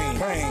 Pain.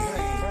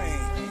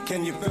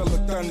 Can you feel the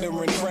thunder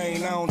and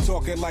rain? I don't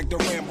talk it like the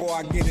Rambo,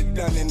 I get it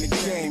done in the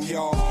game,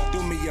 y'all.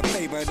 Do me a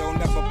favor, don't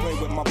never play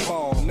with my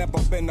ball. Never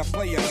been a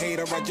player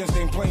hater, I just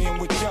ain't playing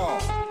with y'all.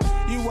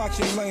 You watch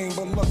your lane,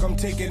 but look, I'm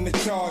taking the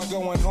charge.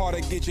 Going hard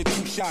to get you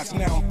 2 shots,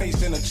 now I'm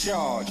facing a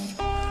charge.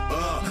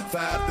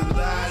 5 to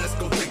line, let's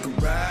go take a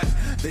ride.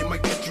 They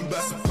might catch you by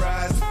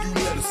surprise if you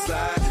let them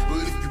slide.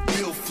 But if you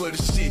build for the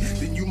shit,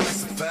 then you might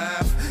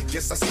survive.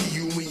 Guess I see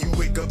you when you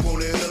wake up on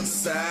the other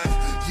side.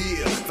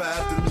 Yeah,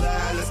 5 to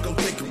line, let's go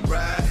take a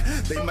ride.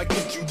 They might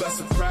catch you by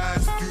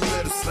surprise if you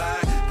let them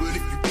slide. But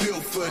if you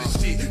build for the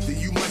shit, then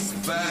you might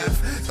survive.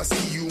 I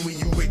see you when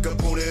you wake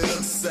up on the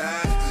other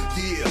side.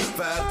 Yeah,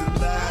 5 to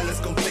line, let's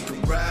go take a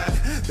ride.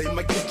 They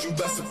might catch you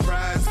by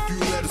surprise if you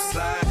let them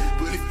slide.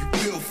 But if you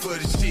build for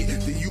the shit,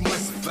 then you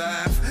might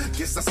survive.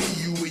 Guess I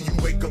see you when you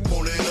wake up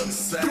on the other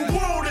side. The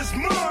world is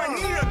mine,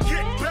 yeah,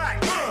 get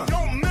back.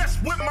 Don't mess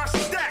with my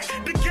stack,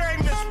 the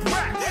game is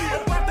whack.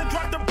 About to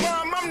drop the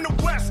bomb, I'm the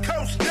West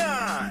Coast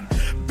Don.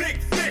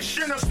 Big fish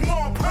in a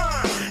small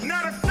pond.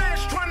 Not a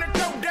fish trying to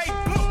throw they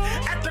book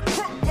at the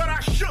crook, but I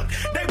shook.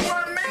 They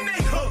worm and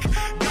they hook.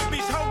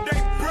 Guppies hold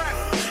they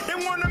breath. They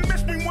wanna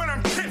miss me when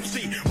I'm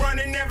tipsy.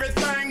 Running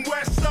everything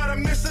west side of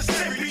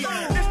Mississippi.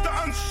 It's the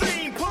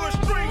unseen, pulling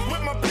strings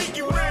with my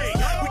pinky ring.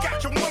 We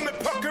got your woman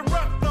pucker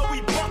up, though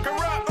we buck her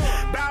up.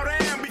 Bow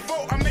down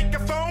before I make a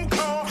phone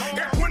call.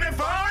 Got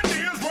 25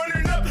 deals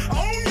running up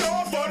on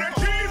y'all for the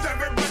cheese.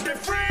 Everybody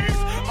freeze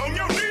on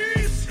your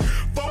knees.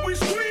 Before we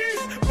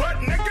squeeze, but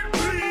nigga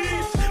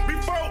please.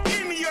 Before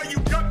any of you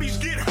guppies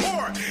get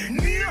hard.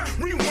 Near,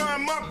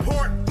 rewind my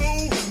part,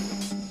 boo.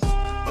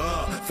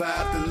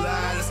 5 to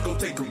line, let's go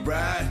take a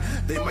ride.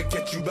 They might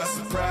catch you by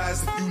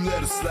surprise if you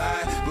let them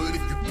slide. But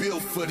if you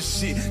build for the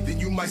shit, then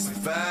you might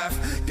survive.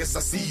 Guess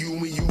I see you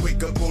when you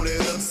wake up on the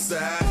other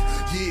side.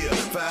 Yeah,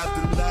 5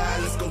 to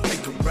line, let's go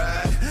take a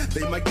ride.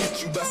 They might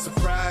catch you by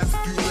surprise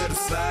if you let them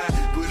slide.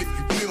 But if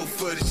you build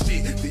for the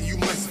shit, then you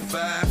might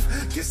survive.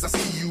 Guess I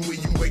see you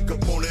when you wake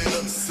up on the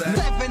other side.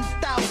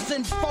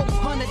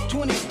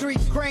 7,423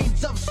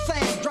 grains of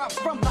sand dropped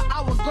from the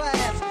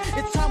hourglass.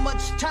 It's how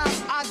much time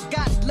I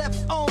got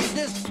left on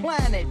this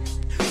planet.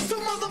 So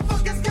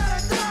motherfuckers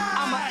gotta die.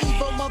 I'm an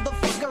evil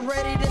motherfucker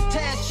ready to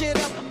tear shit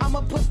up.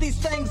 I'ma put these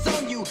things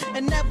on you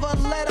and never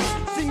let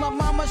up. See my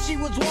mama, she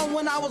was one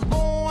when I was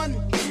born.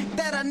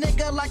 That a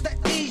nigga like the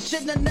E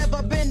shouldn't have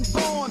never been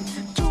born.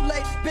 Too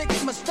late, big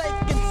mistake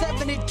in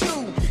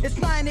 72. It's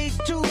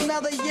 982, now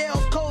the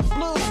Yale code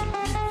blue.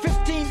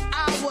 15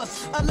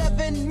 hours,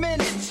 11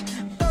 minutes,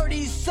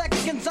 30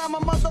 seconds, I'm a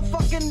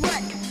motherfucking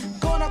wreck.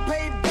 Gonna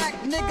pay back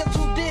niggas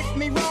who did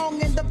me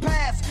wrong in the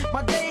past.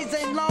 My days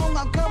ain't long,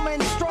 I'm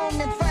coming strong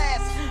and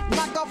fast.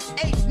 Knock off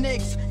 8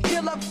 nicks,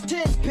 kill up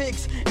 10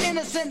 pigs.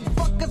 Innocent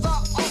fuckers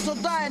are also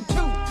dying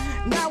too.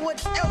 Now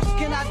what else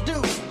can I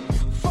do?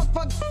 Fuck,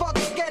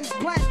 and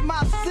plant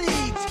my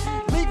seeds.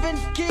 Leaving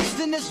kids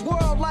in this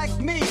world like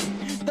me.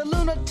 The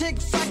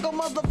lunatic psycho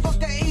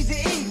motherfucker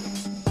Eazy-E.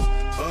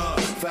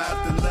 5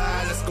 to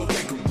line, let's go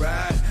take a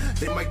ride.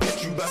 They might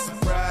catch you by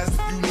surprise if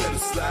you let them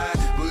slide.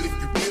 But if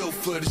you build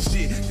for the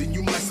shit, then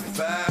you might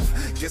survive.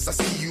 Guess I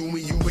see you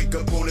when you wake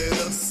up on the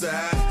other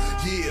side.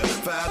 Yeah,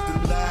 5 to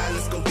line,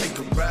 let's go take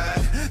a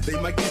ride. They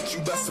might catch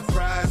you by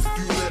surprise if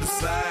you let them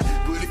slide.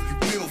 But if you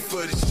build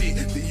for the shit,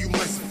 then you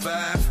might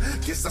survive.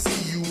 Guess I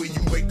see you when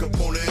you wake up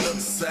on the other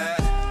side.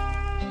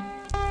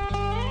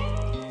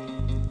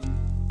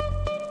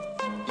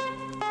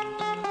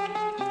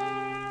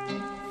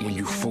 When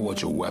you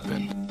forge a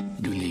weapon,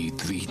 you need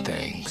 3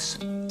 things.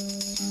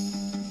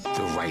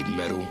 The right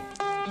metal,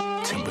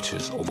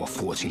 temperatures over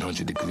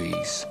 1400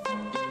 degrees,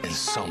 and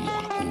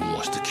someone who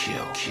wants to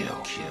kill.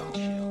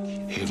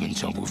 Here in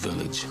Jungle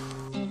Village,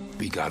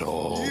 we got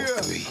all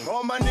 3.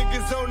 All my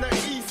niggas on the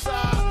east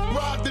side,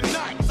 rob the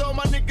nights. All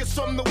my niggas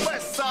from the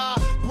west side,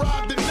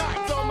 rob the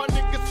nights. All my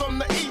niggas from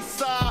the east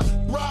side,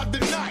 rob the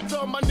nights.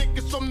 All my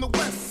niggas from the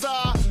west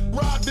side,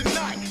 rob the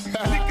nights.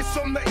 Niggas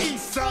from the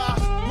east side,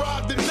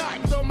 rob the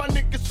nights. All my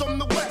niggas from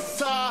the west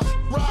side,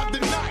 rob the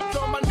nights.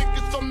 All my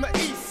niggas from the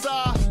east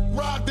side,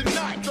 rob the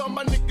nights. All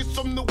my niggas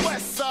from the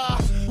west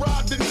side,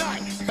 rob the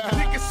nights.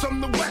 Niggas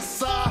from the west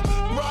side,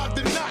 rob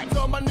the nights.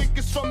 All my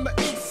niggas from the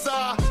east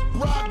side,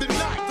 rob the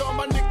nights. All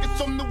my niggas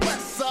from the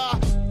west side,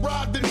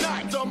 rob the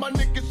nights. All my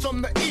niggas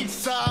from the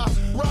east side,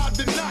 rob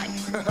the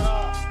nights.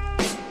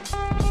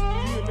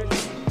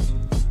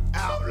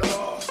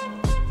 Outlaw.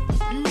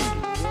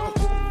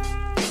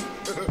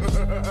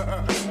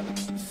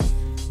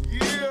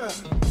 Yeah,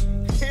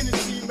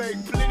 Hennessy make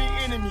plenty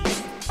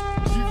enemies.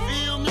 You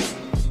feel me?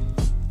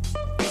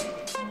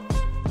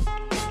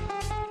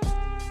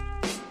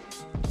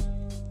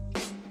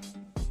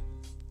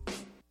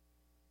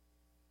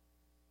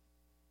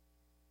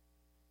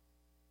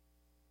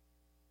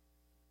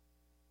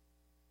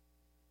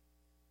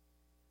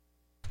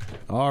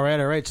 All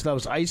right. So that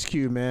was Ice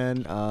Cube,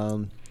 man.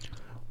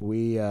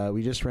 We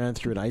just ran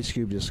through an Ice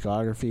Cube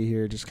discography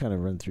here, just kind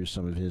of run through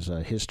some of his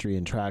history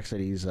and tracks that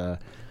he's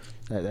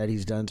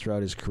done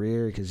throughout his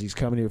career, because he's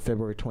coming here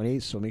February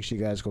 28th. So make sure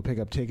you guys go pick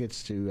up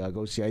tickets to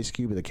go see Ice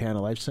Cube at the Canada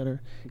Life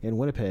Center in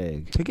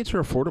Winnipeg. Tickets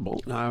are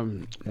affordable. Yeah,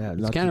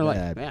 it's not Canada too Life.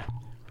 bad. Yeah.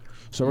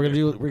 So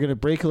we're gonna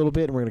break a little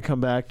bit, and we're gonna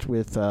come back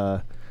with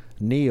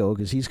Neo,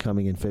 because he's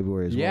coming in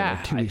February as well. Yeah,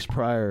 like 2 weeks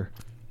prior.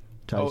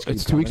 Oh,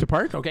 it's 2 weeks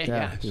apart? Okay,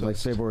 yeah. It's like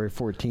February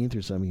 14th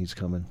or something he's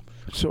coming.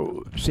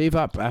 So save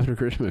up after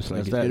Christmas.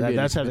 Like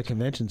that's at the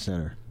convention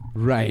center.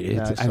 Right.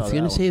 I was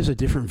going to say it's a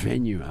different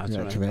venue. That's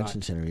what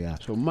convention center, yeah.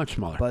 So much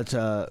smaller. But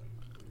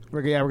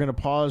we're going to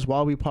pause.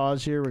 While we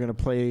pause here, we're going to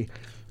play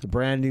the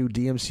brand new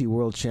DMC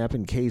World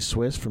Champion,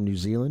 K-Swiss from New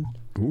Zealand.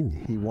 Ooh.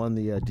 He won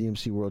the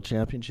DMC World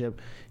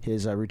Championship.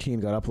 His routine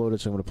got uploaded,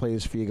 so I'm going to play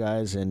this for you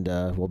guys, and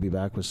we'll be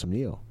back with some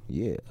Neo.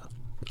 Yeah.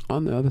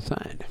 On the other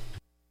side.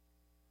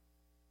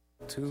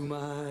 To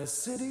my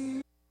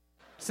city.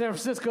 San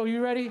Francisco,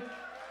 you ready?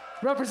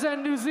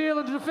 Representing New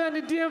Zealand,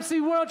 defending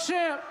DMC World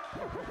Champ.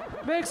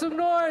 Make some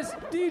noise,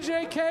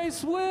 DJ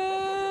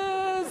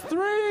K-Swiss.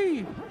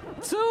 3,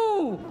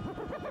 2,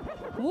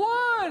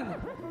 1.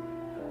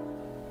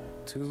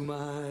 To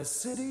my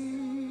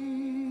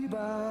city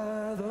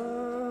by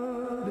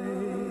the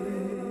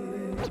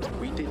bay.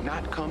 We did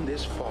not come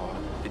this far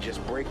to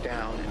just break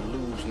down and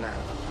lose now.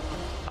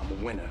 I'm a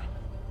winner.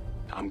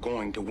 I'm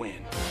going to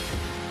win.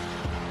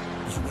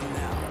 You are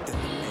now in the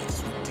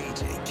mix with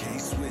DJ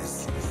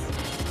K-Swiss.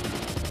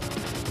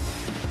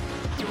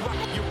 You're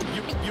rocking with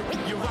your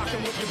best. You're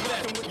rocking with your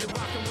best. You're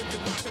rocking with the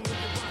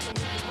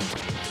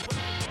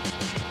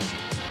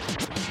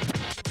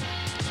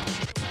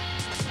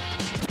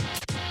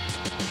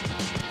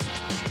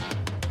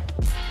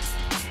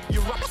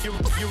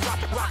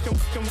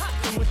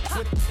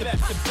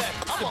best, the best.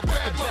 I'm a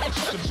bad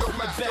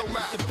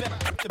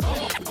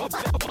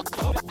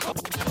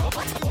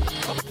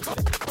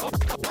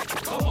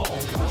Come on,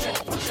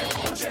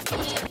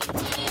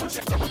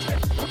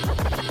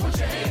 put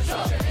your hands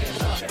up.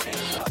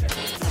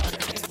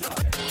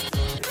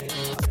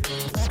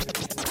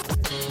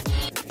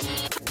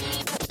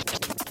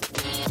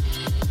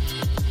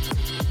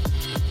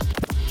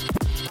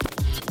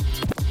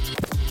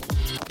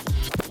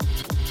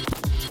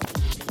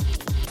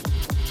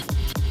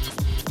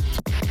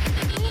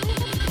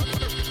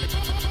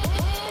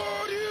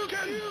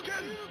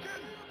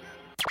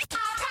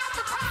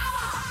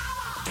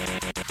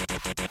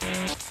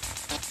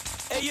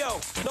 Hey yo,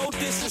 no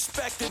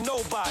disrespect to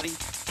nobody,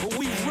 but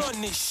we run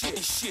this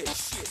shit.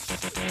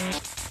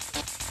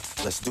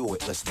 Let's do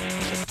it. Let's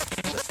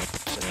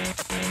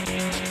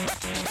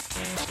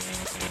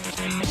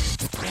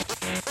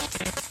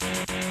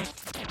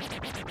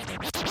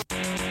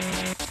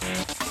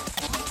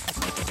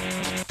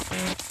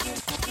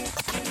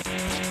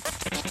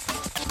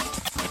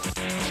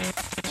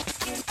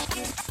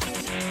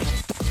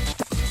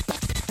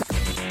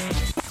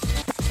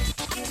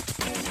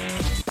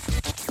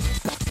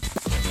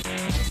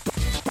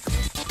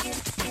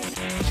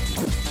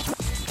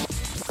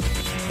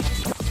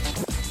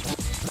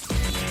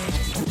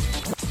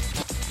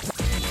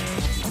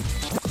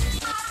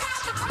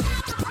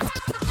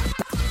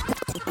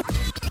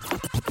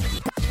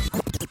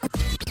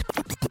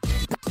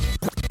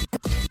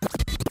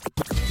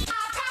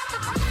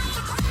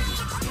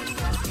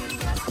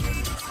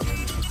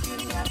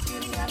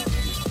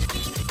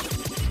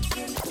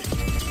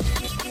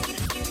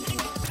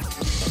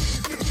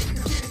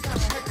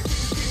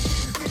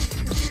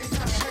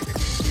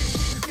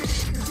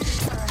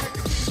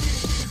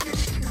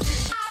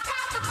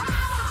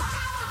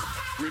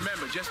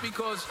Remember, just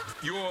because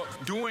you're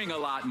doing a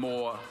lot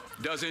more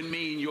doesn't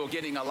mean you're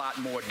getting a lot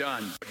more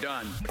done.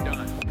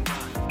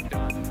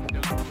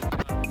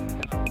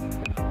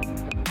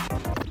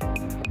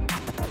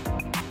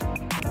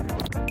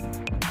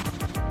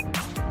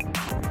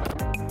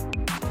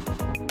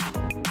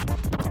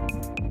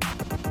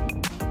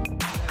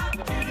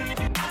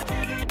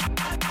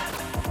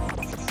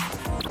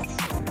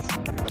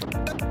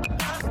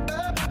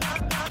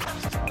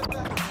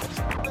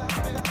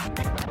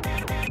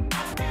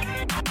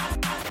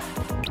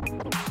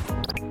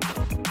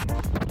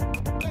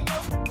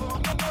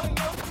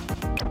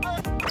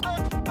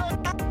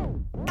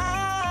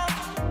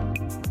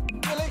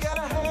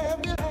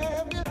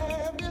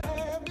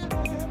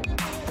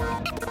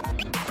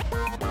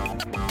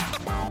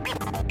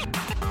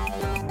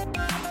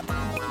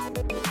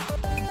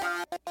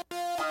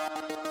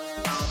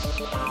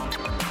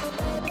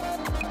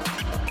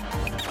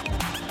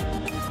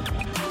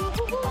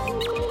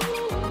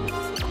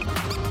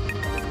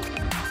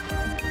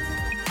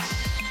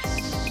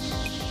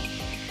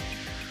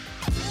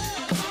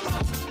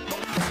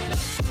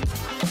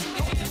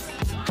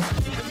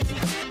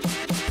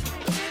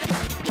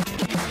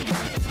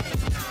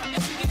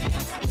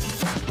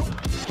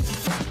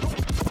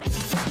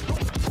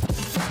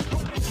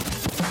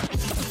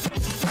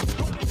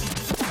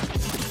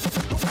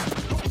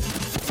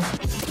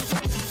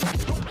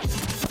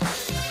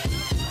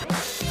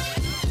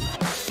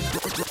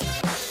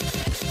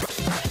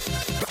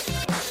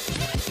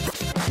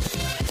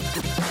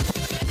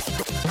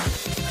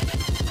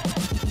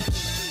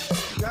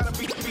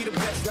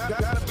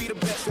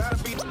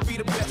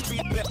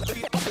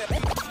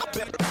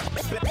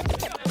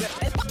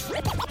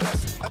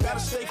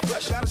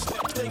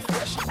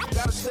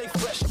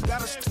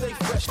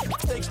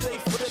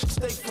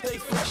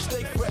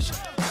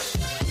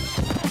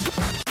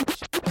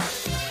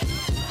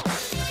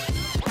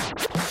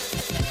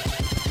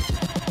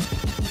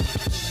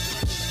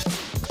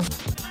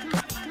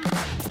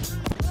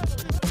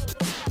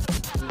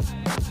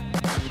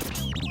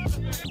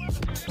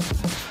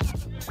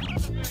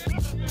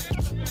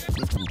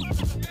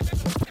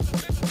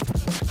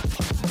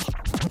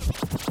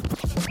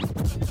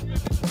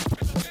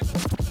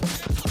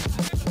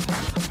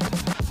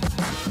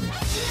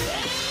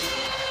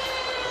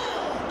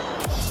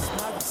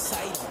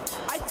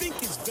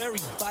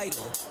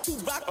 To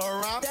rock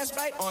around, that's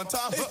right, on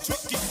top. It's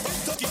tricky.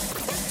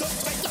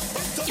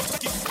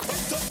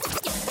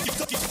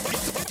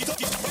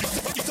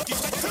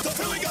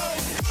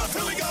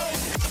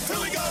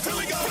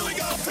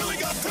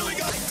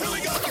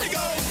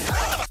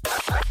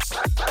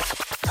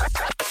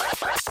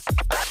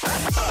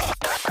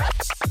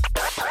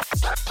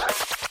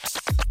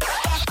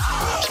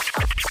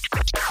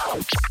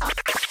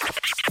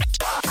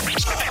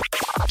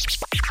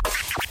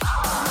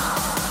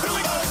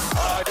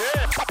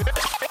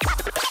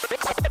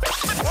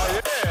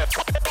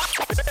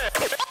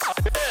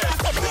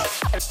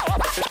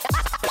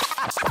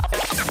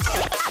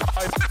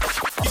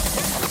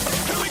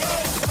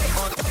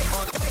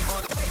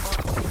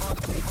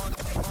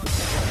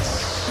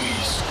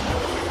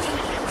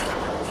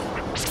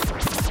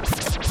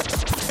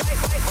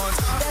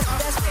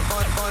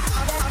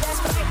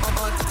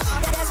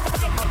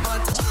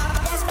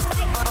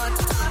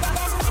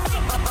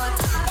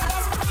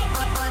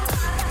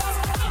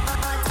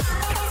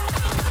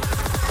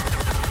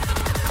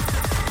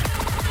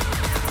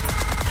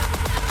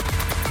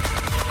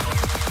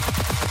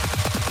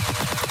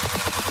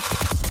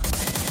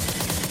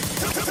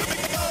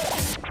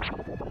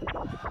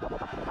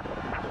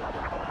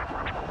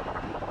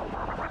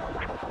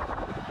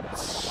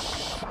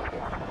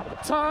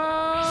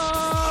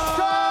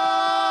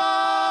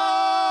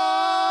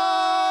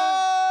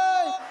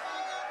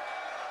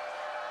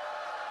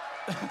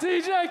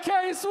 DJ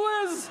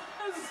K-Swiss.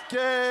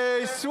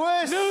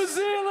 K-Swiss. New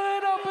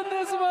Zealand up in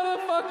this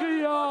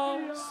motherfucker, y'all.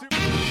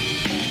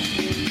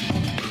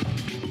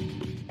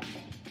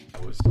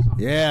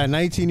 Yeah,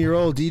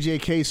 19-year-old DJ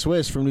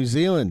K-Swiss from New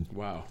Zealand.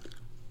 Wow.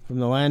 From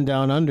the land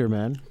down under,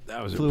 man.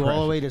 That was Flew impressive.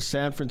 all the way to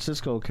San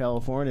Francisco,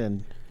 California,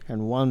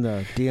 and won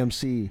the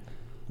DMC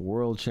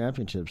World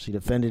Championships. He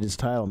defended his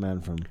title,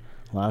 man, from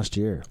last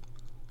year.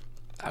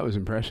 That was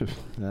impressive.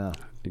 Yeah.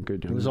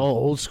 Good. It was all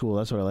old school.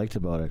 That's what I liked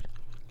about it.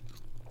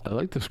 I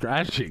like the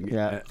scratching.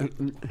 Yeah.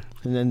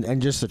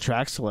 and just the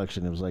track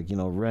selection. It was like,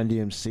 Run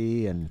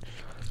DMC and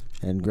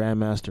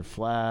Grandmaster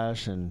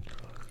Flash and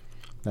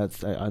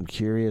that's I'm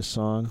Curious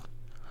song.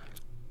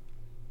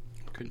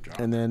 Good job.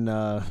 And then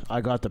I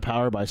Got the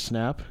Power by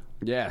Snap.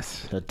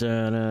 Yes. I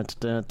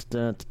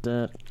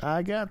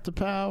got the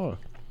power.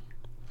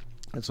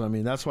 That's what I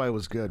mean. That's why it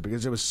was good,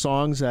 because it was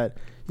songs that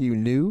you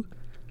knew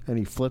and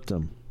he flipped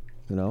them.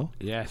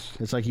 Yes.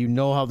 It's like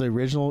how the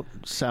original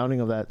sounding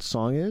of that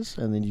song is,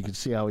 and then you can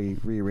see how he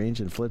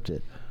rearranged and flipped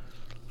it.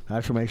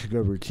 That's what makes a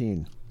good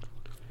routine.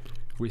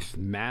 With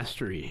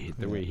mastery,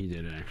 the way he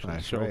did it, actually.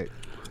 That's so, right.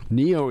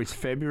 Neo is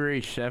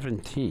February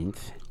 17th,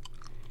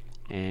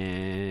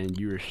 and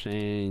you were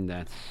saying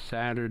that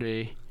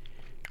Saturday.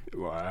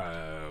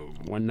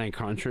 one-night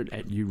concert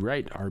at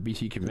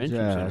RBC Convention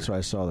Yeah, Center. that's why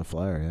I saw the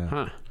flyer. Yeah.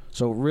 Huh.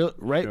 So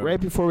right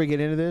before we get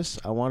into this,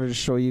 I wanted to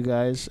show you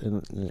guys,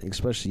 and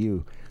especially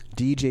you,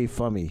 DJ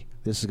Fummy.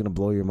 This is gonna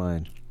blow your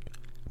mind.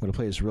 I'm gonna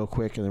play this real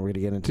quick, and then we're gonna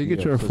get into.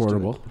 Tickets are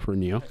affordable for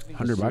Neo,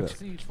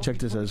 $100. Check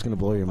this out. It's gonna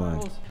blow your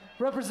mind.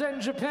 Representing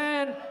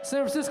Japan,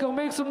 San Francisco,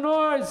 make some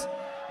noise.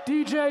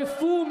 DJ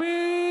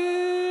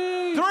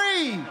Fumi.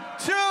 3,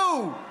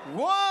 2,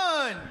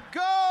 1,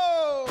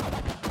 go!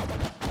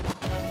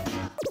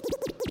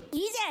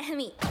 DJ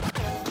Fumi.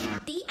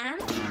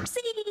 DMC.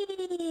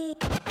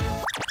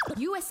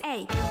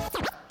 USA.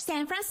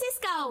 San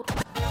Francisco.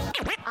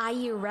 Are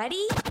you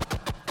ready?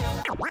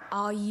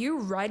 Are you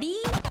ready?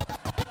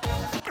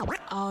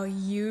 Are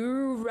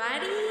you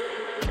ready?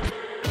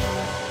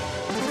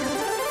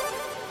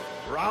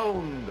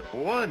 Round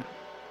 1.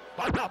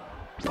 Fight up.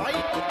 Fight.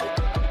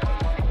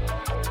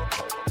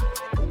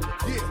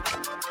 Yeah.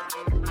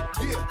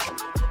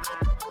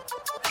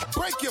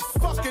 Break your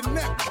fucking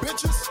neck,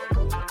 bitches.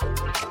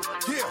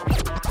 Yeah.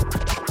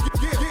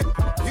 Here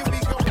we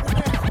go now.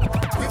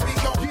 Here we go now. Here we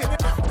go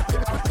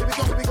now.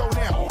 Here we go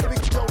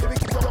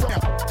now.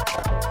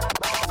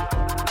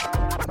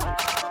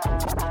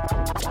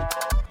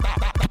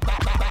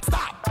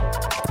 Stop.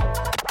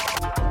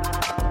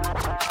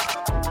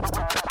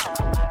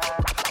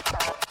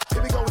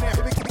 Here we go now.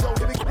 Here we go now.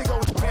 Here we go now.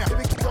 Here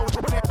we go now.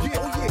 Yeah. Oh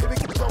yeah. Here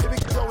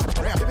we go now.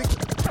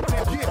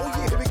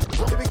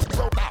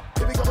 Here we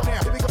go now. Here we go now. Yeah. Oh yeah. Here we go now. Here we go now. Here we go now.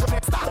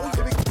 Stop. Oh here we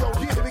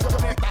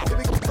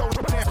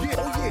go.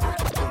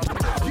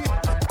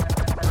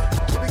 Yeah.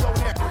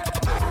 Here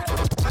we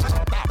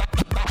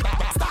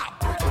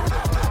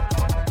go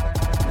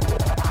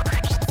now.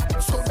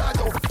 Here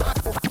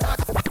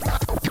we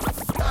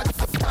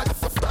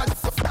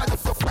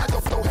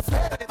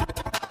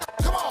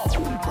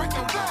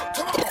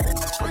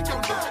go now.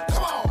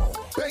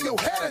 Yeah. Oh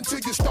yeah. Until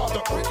you start to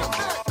break them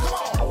down. Come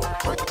on,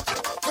 break them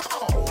down. Come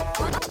on,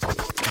 break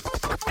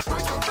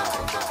them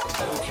down.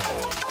 Okay,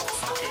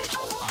 fuck it.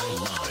 I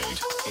lied.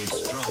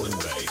 It's drum and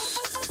bass.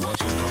 What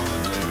you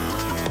gonna do?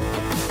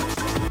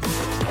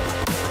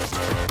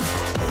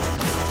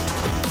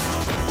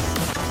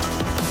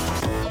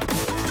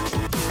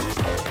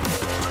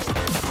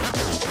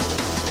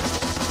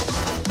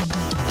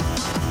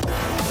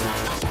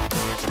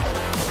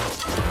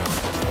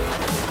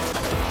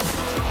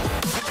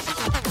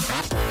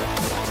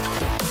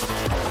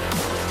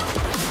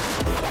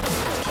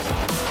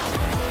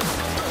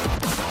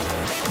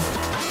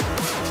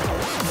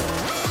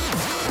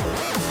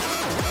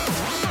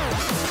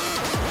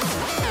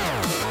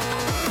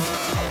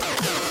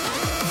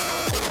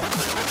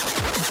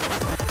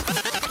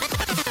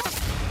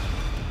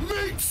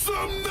 Make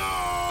some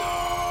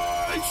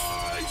noise!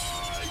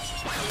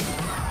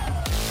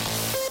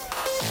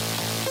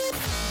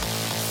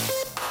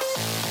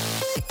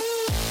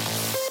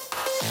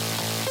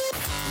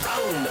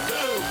 Round 2.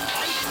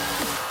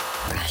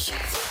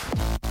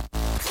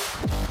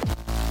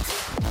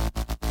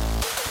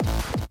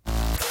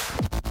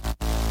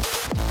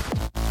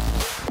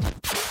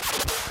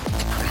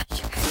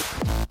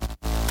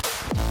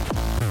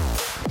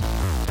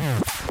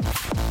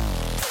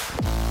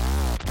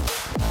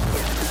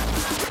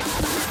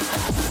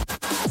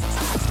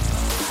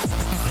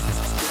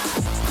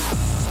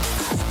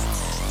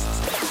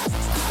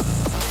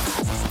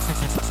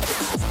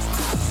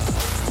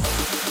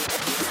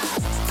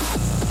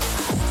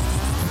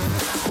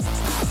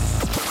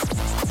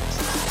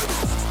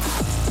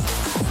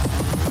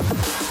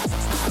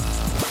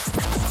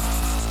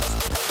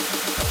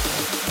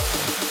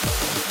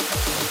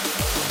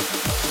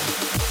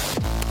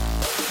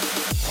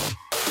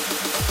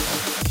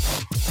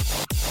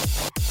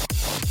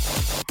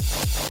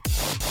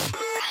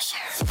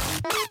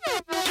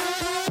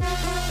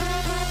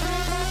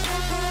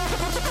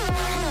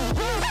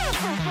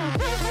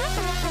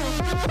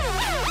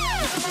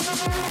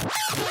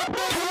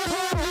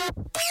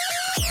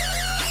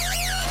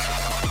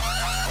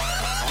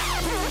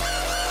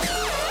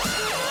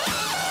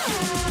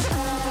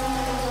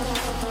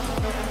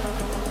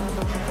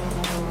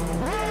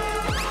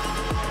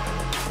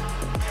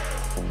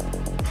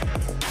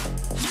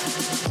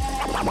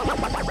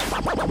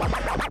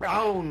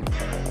 Round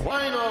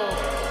final.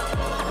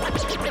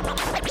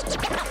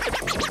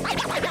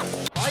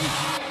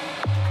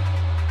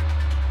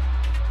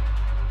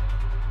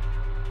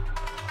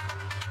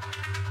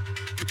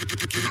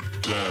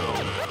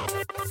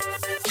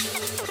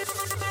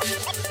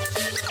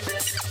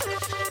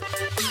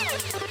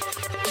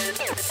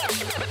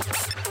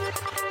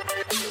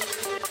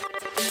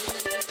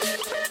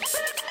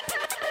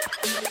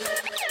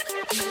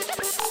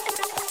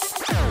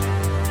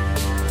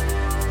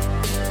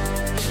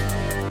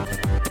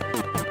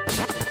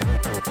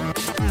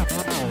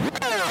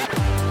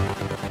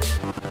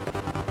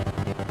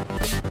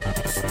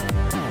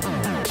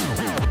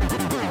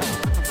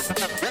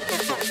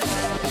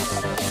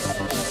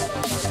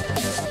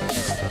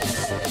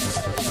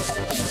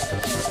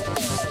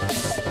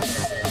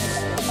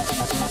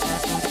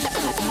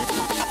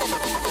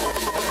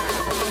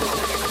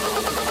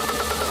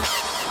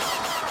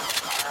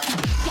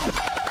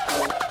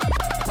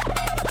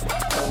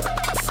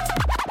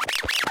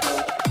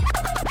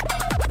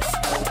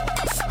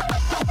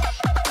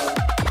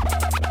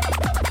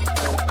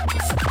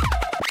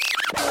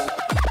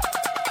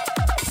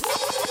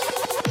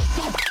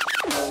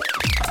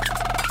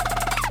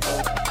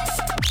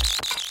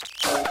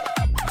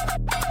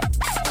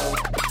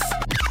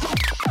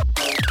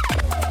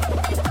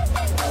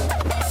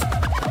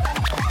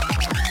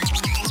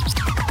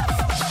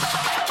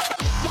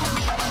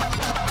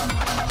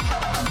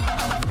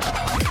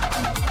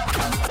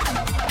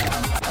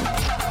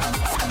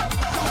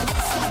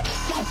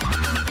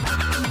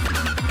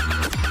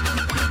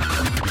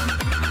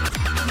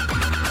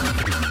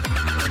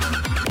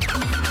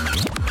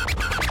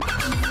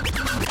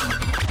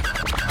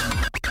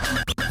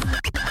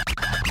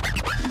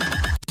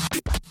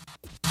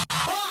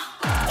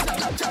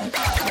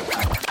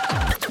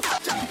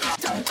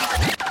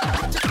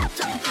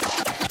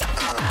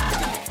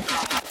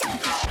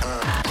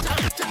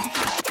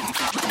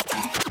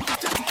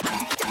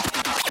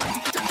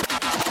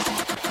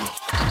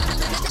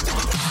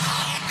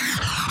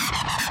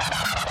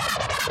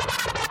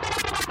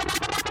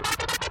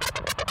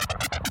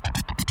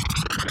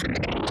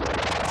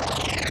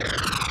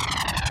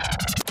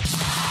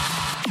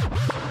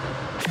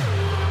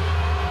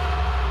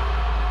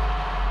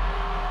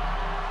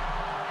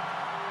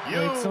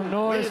 some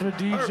noise for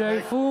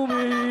DJ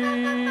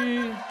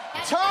Fumi.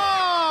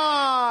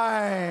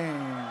 Time.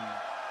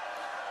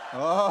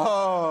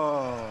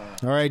 Oh.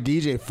 All right,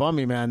 DJ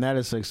Fumi, man, that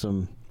is like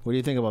some. What do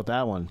you think about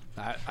that one?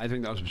 I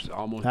think that was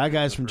almost. That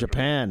guy's from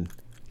Japan,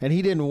 and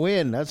he didn't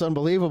win. That's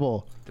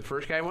unbelievable. The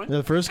first guy won?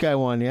 The first guy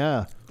won,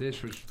 yeah.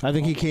 This was. I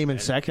think he came in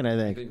second. I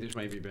think this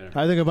might be better.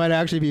 I think it might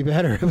actually be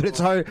better, but it's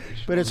hard.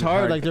 But it's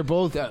hard. Like they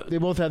both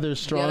have their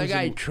strong. The other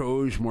guy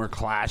chose more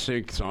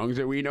classic songs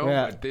that we know,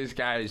 but this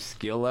guy's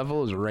skill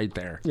level is right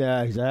there.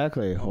 Yeah,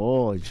 exactly.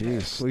 Holy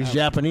jeez. Well, he's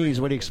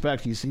Japanese. What do you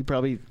expect? He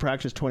probably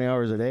practiced 20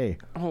 hours a day.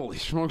 Holy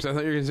smokes! I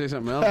thought you were gonna say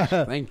something else.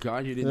 Thank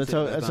God you didn't.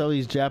 That's how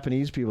these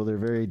Japanese people. They're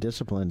very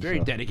disciplined. Very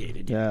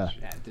dedicated. Yeah.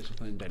 Yeah,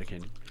 disciplined,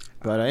 dedicated.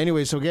 But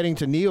anyway, so getting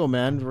to Neo,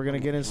 man, we're gonna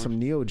get in some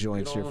Neo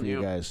joints here for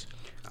you guys.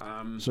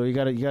 So you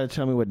gotta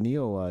tell me what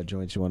Neo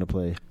joints you want to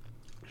play.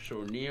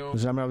 So Neo,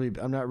 'cause I'm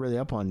not really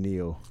up on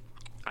Neo.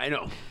 I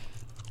know,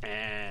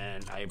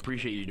 and I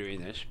appreciate you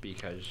doing this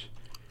because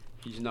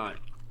he's not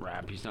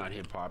rap, he's not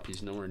hip hop,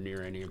 he's nowhere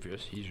near any of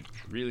this. He's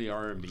really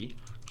R&B.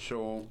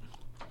 So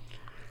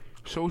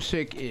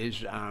Sick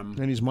is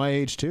and he's my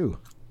age too.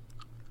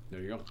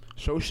 There you go.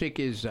 So Sick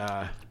is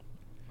yeah,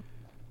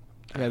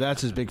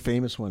 that's his big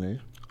famous one, eh?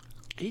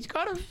 He's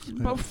got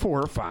about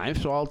 4 or 5,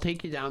 so I'll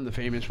take you down the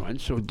famous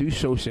ones. So do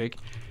So Sick.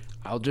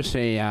 I'll just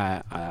say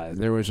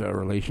there was a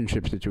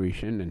relationship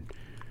situation, and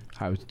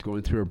I was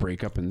going through a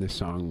breakup, and this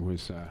song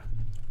was a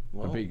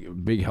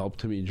big help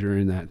to me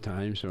during that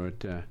time. So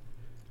it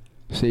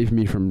saved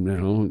me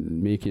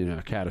from making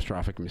a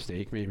catastrophic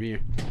mistake, maybe.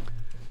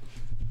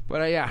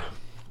 But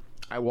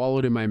I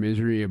wallowed in my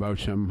misery about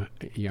some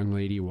young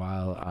lady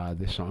while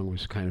this song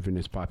was kind of in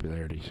its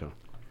popularity. So.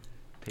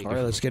 All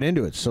right, let's get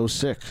into it. So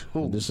Sick.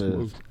 It's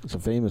a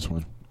famous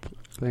one.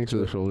 Thanks for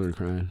the shoulder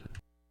crying.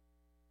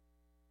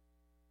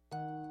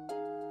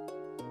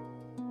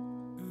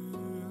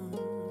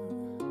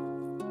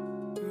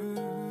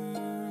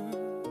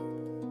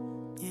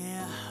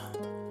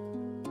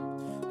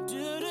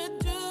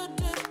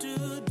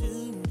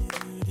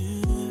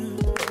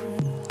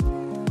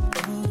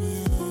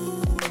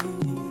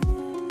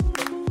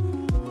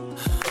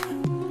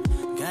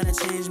 Gotta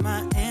change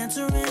my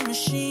answering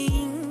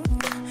machine.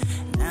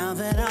 Now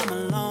that I'm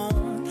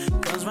alone,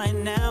 'cause right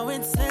now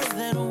it says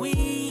that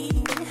we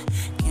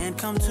can't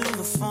come to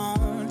the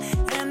phone.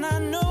 And I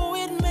know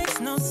it makes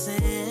no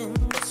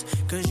sense,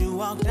 'cause you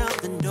walked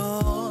out the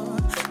door,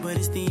 but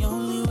it's the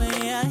only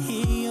way I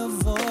hear your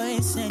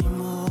voice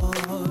anymore.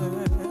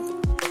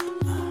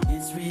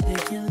 It's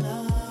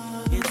ridiculous.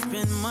 It's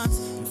been months,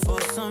 and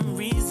for some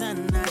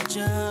reason I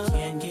just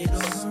can't get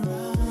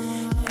over.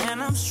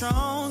 And I'm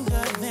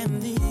stronger than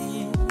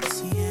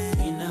this.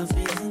 Yeah, enough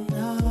is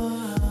enough.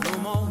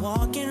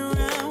 Walking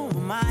around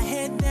with my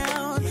head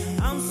down,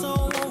 I'm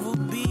so over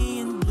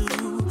being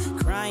blue,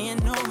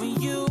 crying over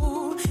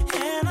you,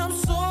 and I'm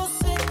so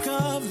sick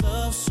of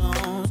love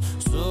songs,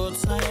 so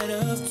tired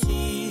of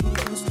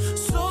tears,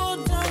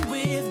 so done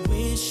with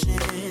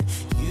wishing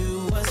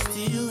you were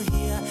still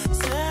here.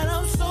 Said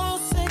I'm so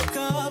sick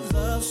of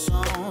love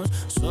songs,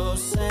 so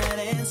sad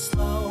and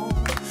slow.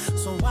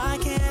 So why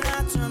can't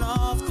I turn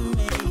off the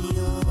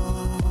radio?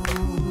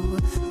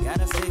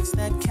 Gotta fix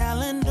that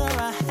calendar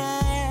I had.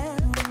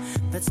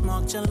 Let's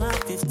mark July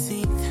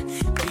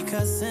 15th,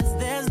 because since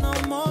there's no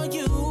more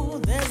you,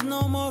 there's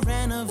no more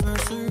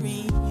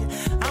anniversary.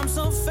 I'm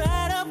so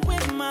fed up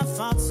with my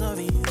thoughts of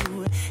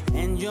you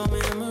and your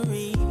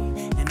memory,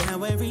 and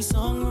how every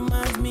song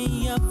reminds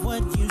me of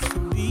what used to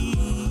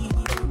be.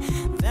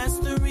 That's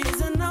the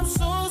reason I'm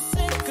so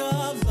sick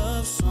of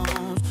love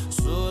songs,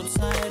 so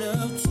tired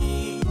of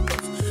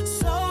tears,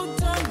 so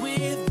done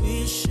with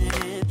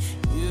wishing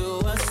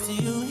you were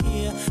still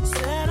here.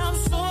 Said I'm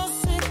so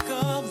sick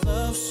of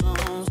love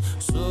songs,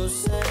 so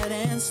sad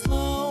and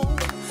slow.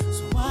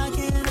 So why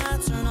can't I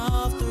turn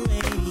off the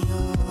radio?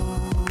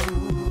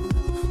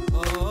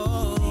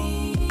 Oh,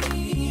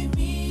 leave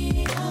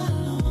me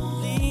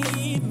alone.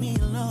 Leave me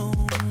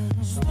alone.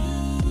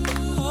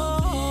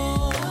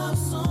 Oh, love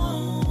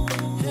song.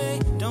 Hey,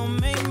 don't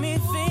make me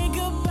think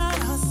about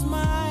her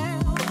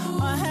smile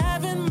or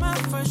having my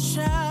first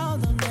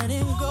child. I'm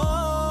letting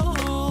go.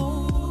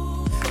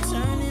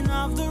 Turning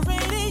off the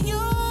radio.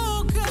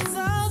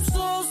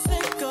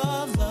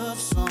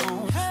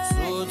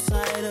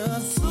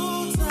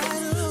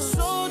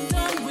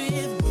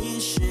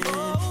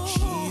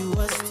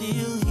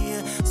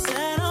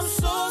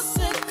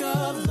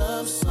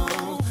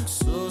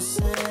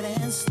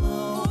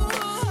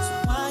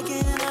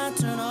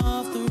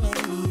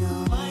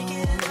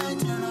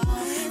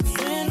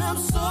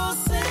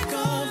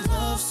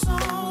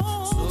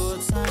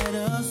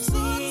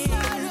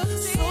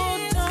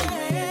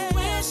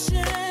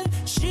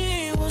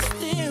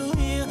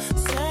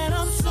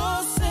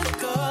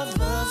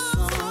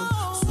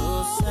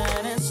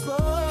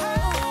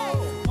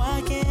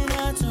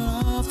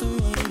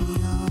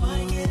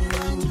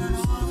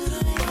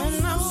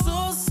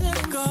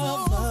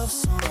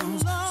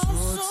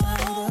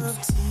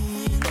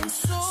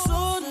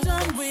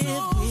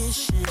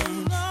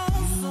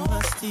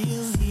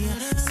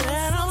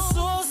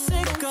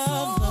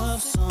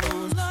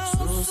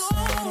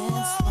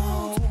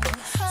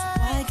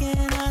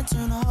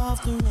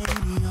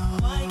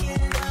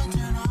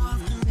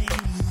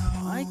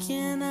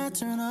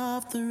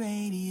 off the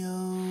radio.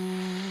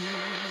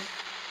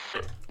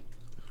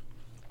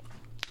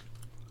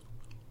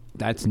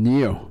 That's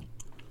Neo.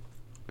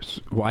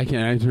 Why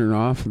can't I turn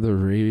off the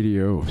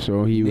radio?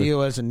 So he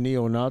Neo as a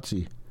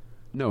neo-Nazi.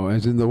 No,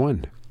 as in the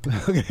one.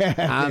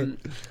 Okay.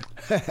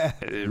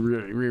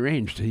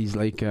 Rearranged. He's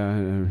like,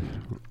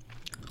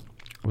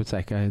 what's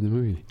that guy in the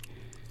movie?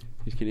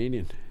 He's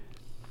Canadian.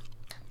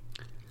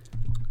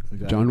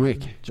 John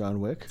Wick. John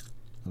Wick?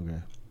 Okay.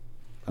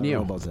 I Neo.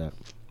 don't know about that.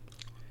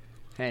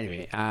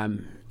 Anyway,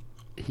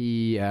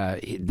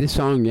 this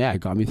song,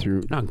 got me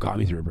through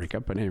a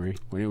breakup, but anyway,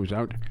 when it was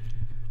out,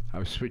 I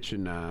was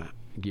switching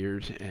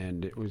gears,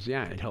 and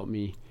it helped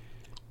me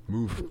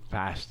move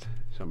past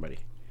somebody.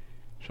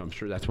 So I'm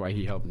sure that's why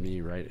he helped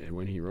me write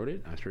when he wrote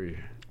it. I'm sure he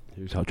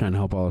was trying to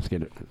help all of us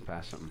get it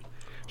past something.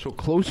 So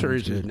Closer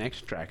is the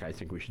next track I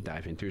think we should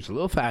dive into. It's a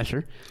little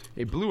faster.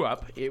 It blew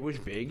up. It was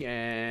big.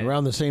 And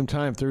around the same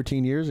time,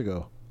 13 years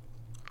ago.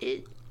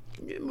 It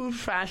moved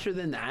faster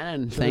than that.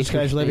 And So this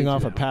guy's living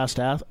off of past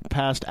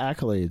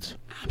accolades.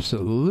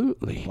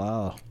 Absolutely.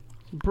 Wow.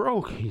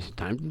 Broke. He's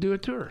time to do a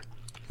tour.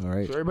 All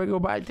right. So everybody go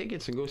buy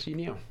tickets and go see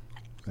Neo.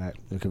 At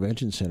the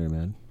convention center,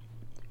 man.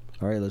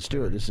 All right, let's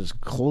do it. This is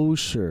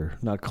Closer,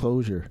 not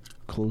Closure.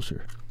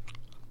 Closer.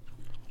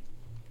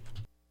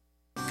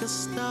 Like a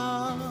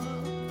star.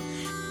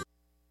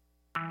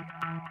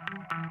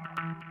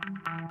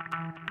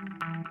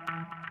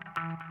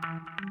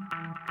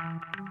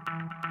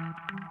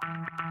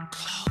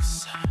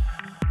 Closer,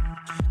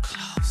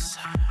 closer,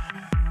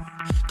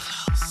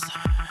 closer,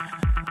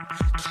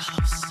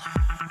 closer.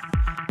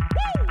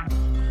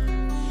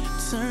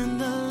 Turn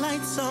the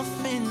lights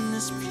off in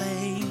this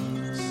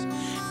place,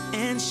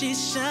 and she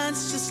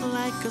shines just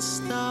like a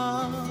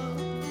star.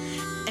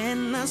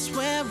 And I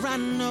swear I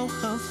know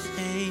her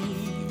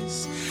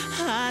face,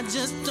 I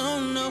just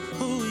don't know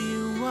who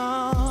you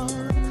are.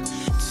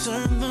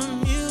 Turn the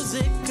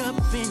music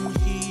up in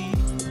here,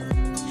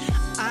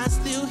 I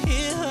still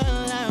hear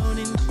her loud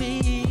and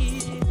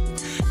clear,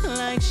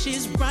 like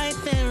she's right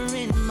there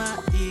in my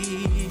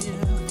ear,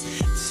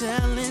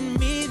 telling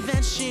me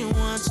that she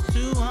wants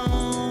to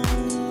own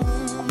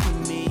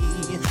me,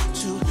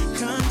 to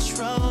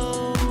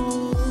control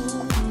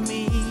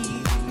me.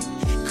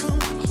 Come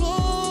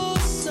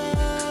closer,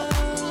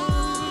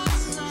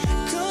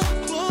 come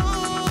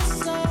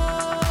closer,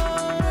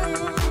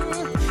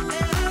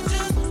 and I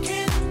just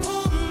can't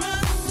pull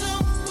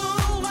myself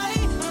away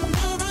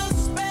under a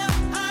spell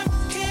I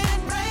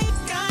can't break.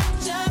 I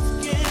just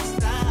can't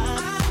stop.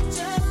 I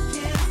just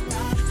can't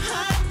stop.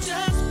 I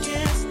just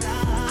can't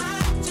stop.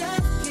 I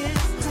just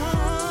can't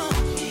stop.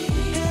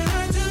 And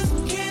I just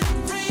can't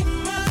free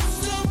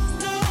myself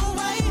no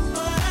way,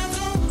 but I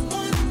don't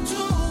want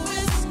to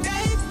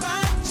escape. I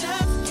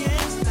just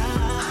can't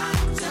stop. I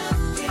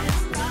just can't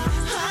stop.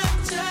 I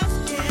just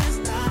can't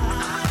stop.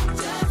 I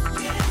just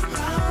can't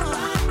stop.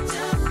 I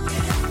just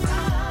can't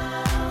stop.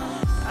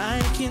 I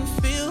can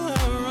feel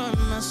her on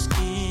my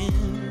skin,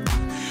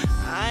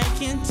 I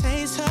can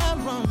taste her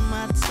on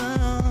my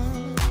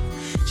tongue.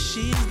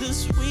 She's the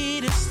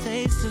sweetest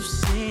taste of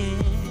sin.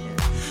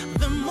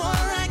 The more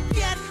I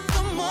get,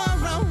 the more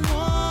I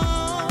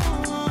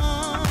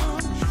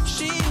want.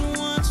 She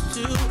wants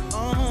to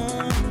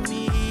own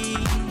me.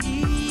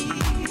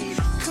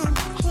 Come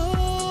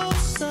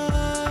closer.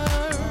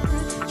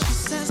 She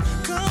says,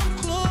 come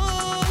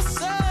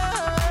closer.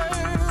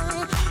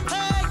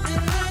 Hey,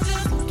 and I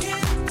just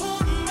can't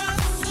pull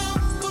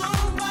myself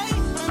away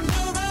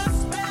under a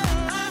spell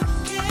I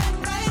can't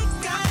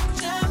break. I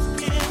just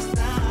can't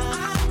stop.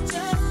 I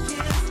just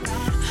can't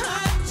stop.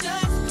 I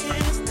just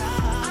can't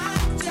stop.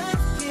 I just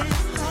can't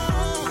stop.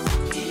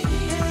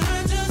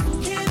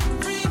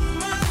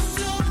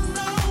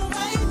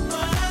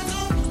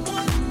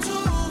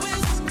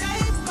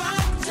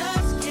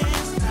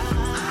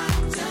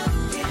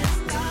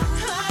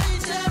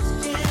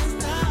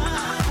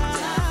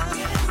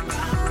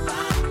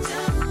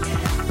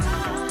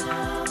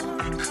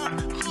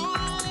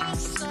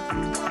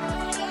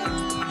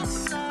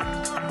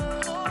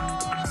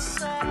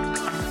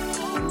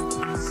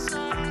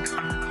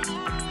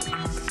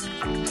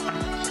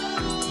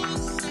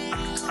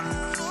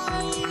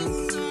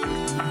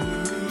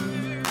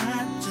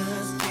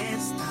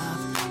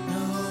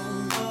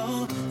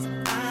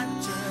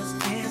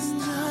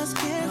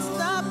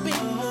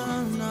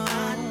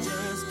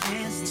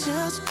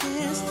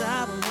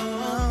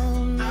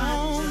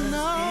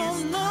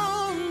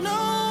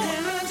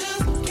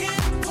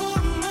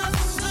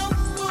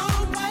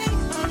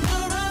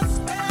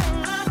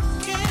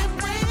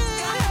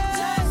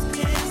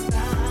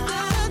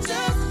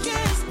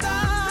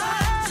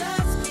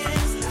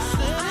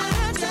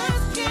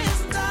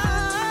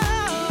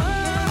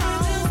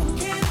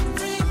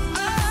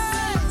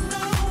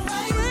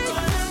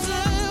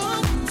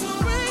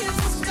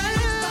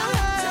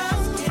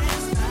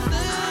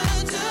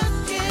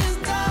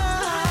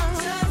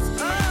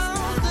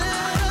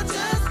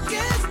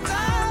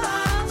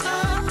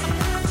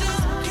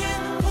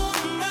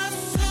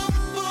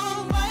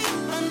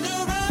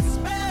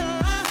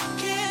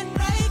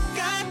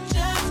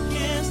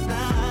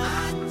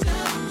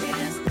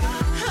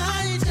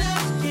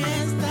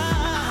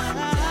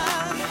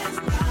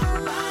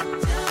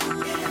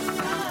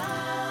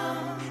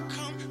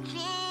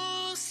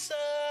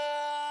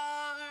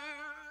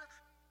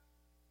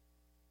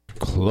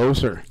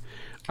 Closer.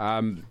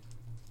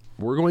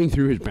 We're going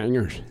through his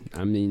bangers.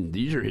 I mean,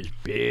 these are his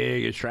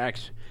biggest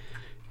tracks.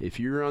 If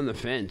you're on the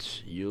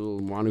fence, you'll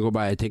want to go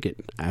buy a ticket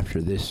after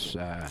this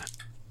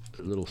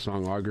little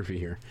songography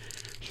here.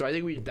 So I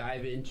think we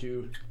dive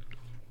into...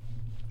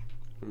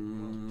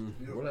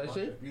 what did I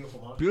say?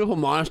 Beautiful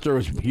Monster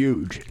was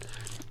huge.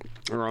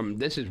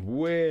 This is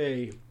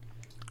way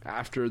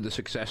after the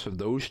success of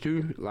those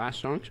two last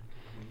songs.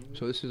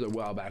 So this is a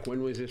while back.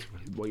 When was this?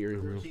 What year?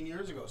 13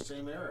 years ago,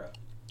 same era.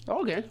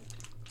 Oh, okay.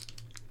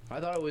 I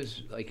thought it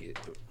was like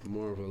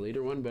more of a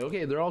later one, but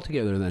okay, they're all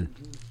together then.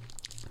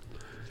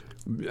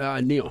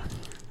 Neil,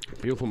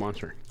 Beautiful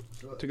Monster.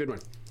 It's a good one.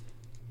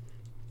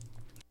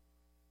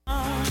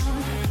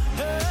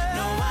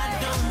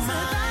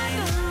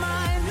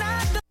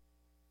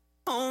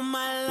 All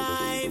my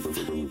life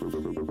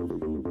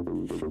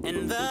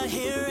and the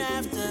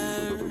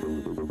hereafter,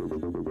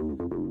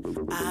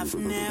 I've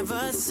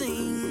never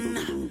seen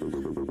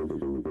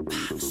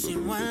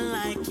one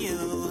like you.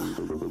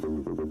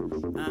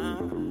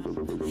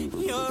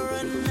 You're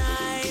a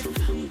knife,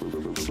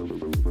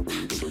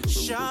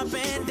 sharp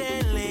and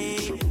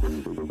deadly,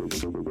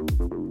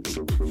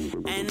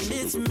 and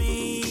it's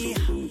me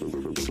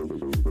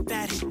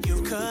that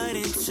you cut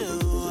into.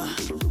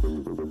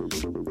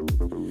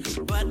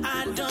 But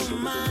I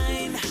don't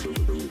mind.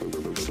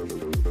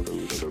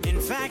 In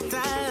fact,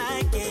 I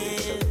like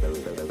it.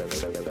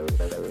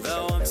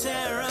 Though I'm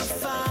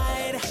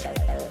terrified,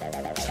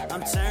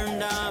 I'm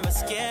turned on but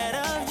scared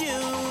of you.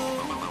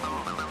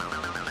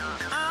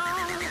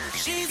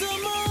 She's a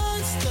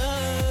monster,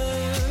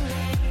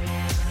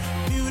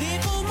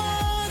 beautiful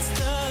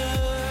monster,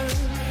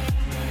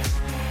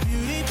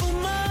 beautiful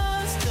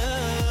monster.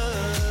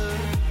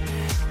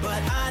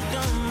 But I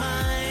don't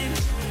mind.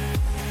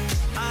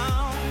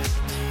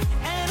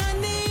 And I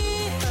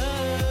need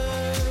her.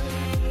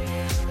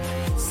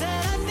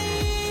 Said I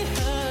need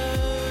her.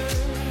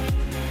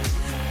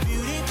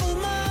 Beautiful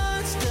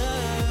monster.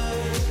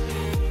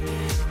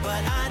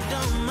 But I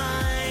don't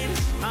mind.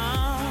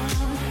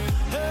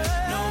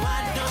 No,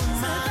 I don't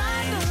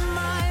mind.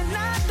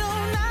 I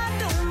don't mind.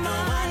 No,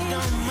 I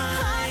don't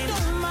mind. I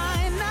don't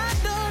mind.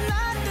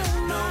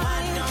 No,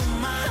 I don't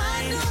mind.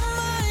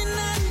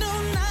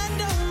 I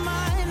don't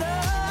mind.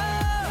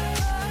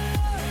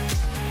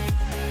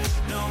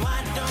 No, I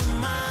don't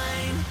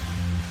mind.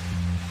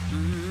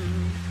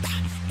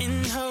 In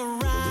her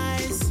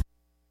eyes.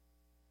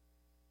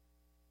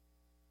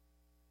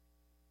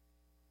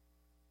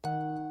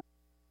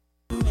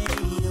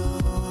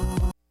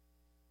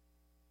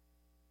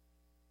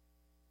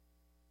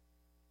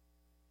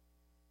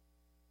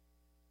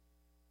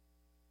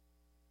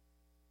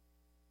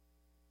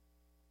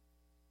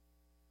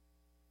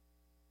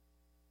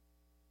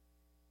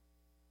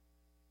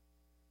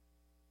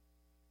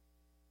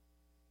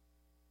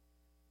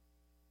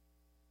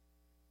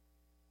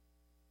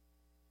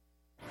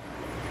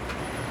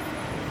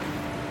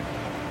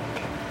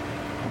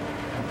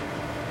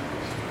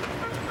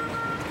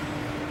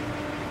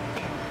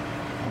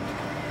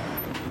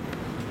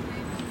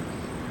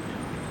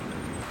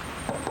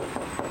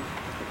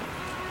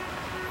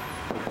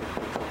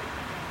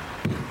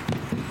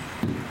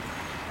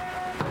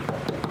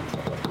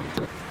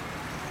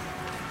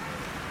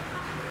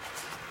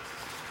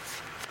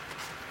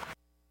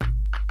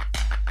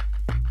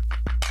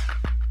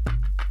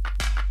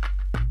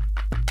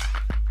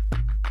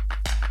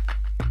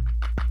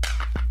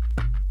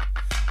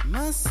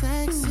 My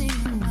sexy,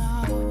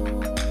 no,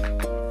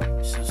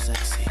 so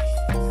sexy.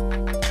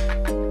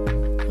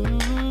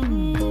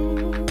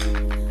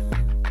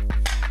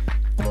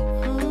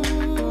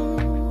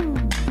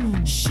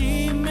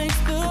 She makes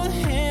the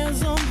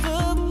hands on the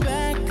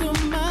back of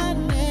my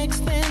neck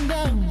stand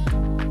up.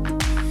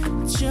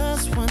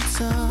 Just one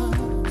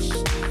touch,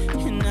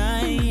 and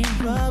I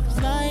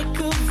erupt like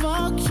a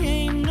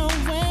volcano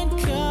and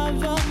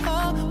cover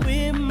up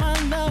with my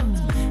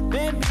love.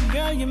 Baby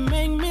girl, you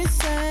make me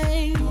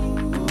say.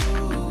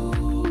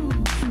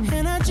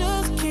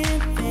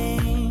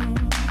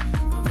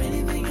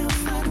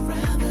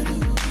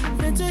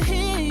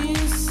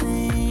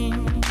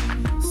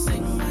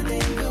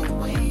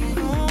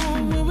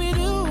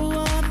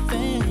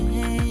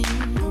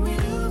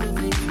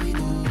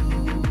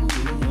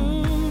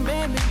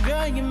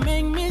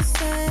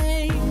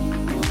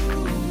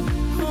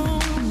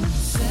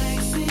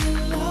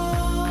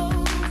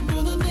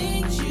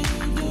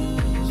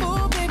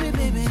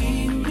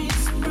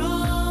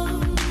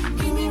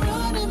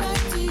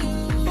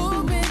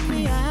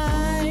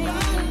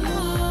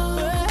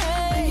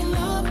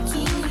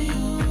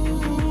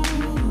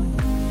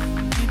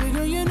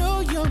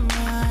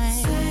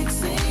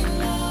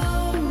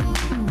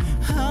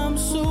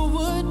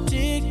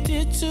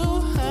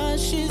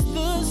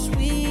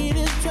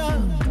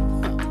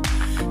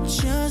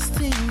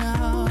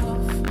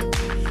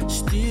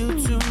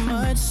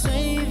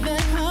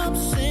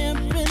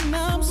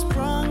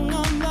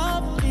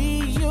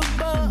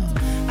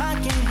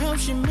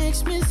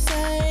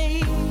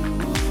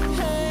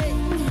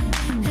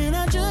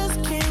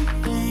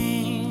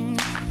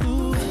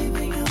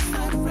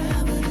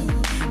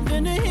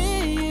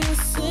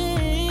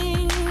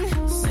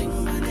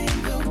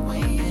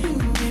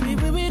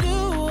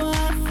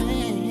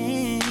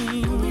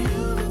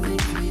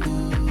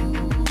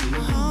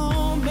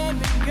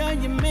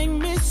 you make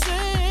me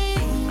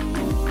sing.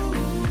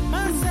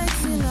 My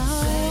sexy love.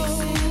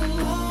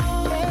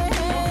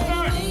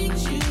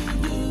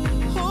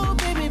 Oh,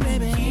 baby,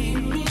 baby.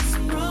 Keep me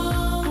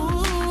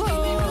strong.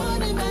 Keep me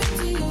running back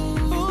to you.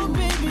 Oh,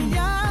 baby, making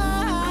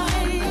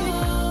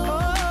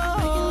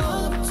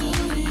love to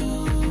you.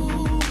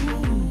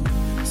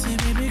 Say,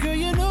 baby girl,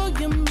 you know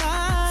you're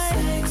my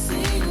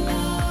sexy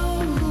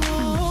love.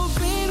 Oh,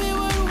 baby,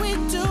 what we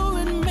do,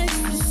 it makes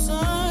the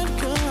sun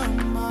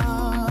come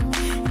up.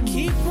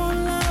 Keep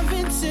on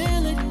loving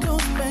till it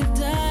goes back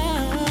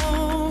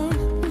down.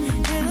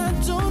 And I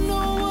don't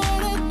know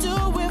what I'd do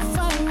if I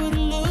would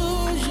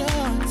lose your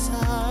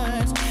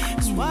touch.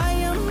 That's why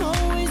I'm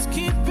always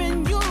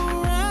keeping you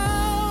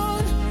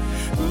around.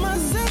 My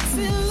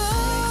sexy love.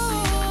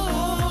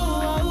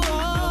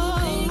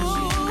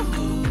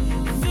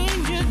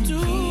 Things you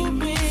do,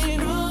 baby.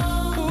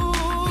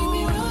 Keep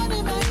me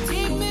running back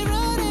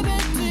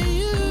to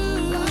you.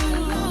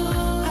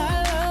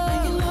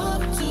 Making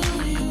love to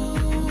you.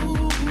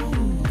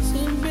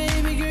 Say,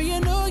 baby girl, you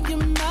know you're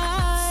my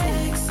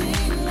sexy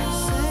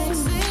love.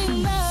 Sexy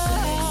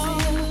love.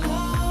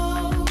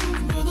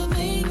 For the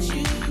things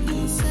you do.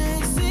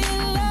 Sexy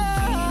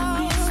love.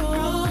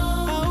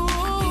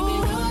 Keep me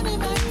running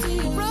back to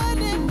you.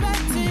 Running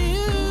back to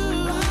you.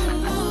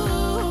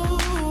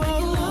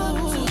 Making love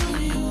to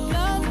you.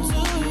 Love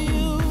to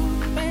you.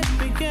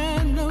 Baby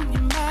girl, know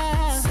you're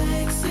my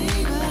sexy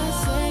love.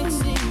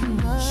 Sexy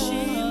love. She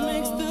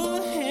makes the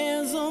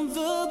hands on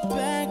the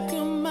back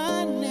of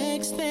my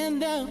neck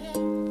stand up.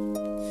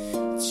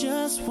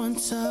 Just one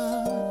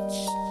touch.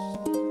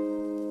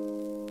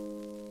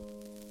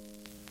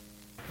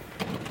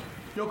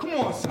 Yo, come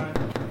on, son.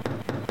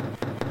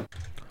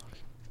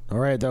 All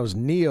right, that was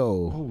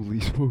Neo. Holy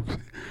smokes.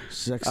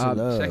 Sexy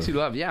Love. Sexy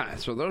Love, yeah.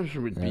 So those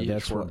would be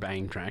his four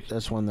bang tracks.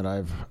 That's one that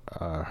I've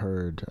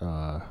heard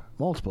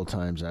multiple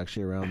times,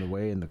 actually, around the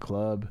way in the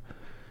club,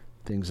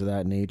 things of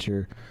that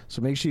nature.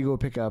 So make sure you go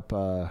pick up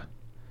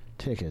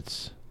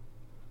tickets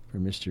for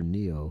Mr.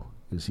 Neo,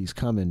 because he's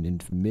coming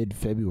in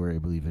mid-February, I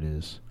believe it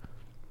is.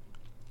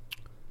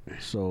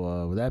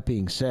 So with that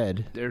being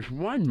said... There's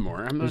one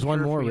more. I'm not There's sure one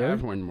if more, we really?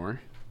 have one more.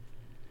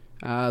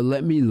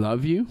 Let Me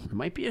Love You. It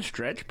might be a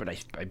stretch, but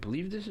I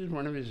believe this is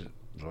one of his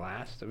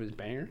last of his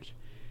bangers.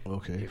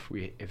 Okay.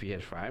 If he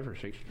has 5 or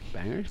 6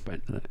 bangers,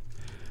 but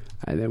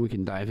then we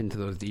can dive into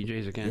those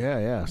DJs again.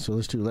 Yeah. So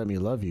let's do Let Me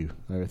Love You.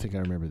 I think I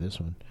remember this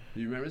one. Do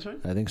you remember this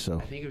one? I think so.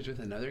 I think it was with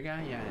another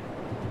guy, yeah.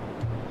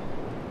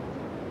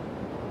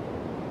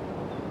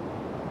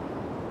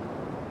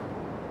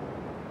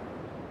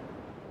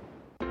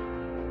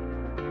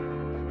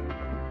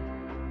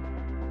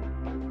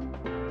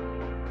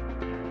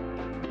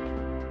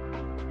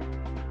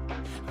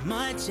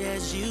 Much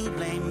as you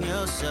blame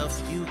yourself,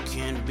 you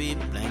can't be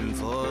blamed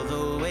for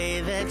the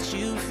way that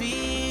you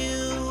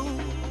feel.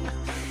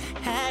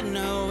 Had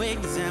no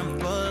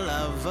example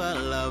of a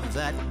love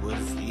that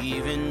was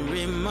even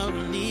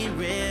remotely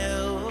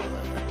real.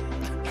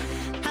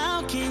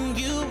 How can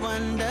you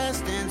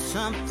understand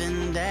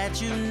something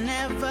that you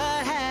never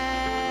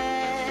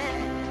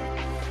had?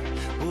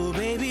 Oh,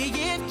 baby,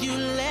 if you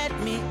let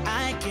me,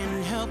 I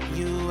can help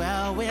you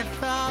out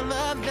with all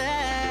of that.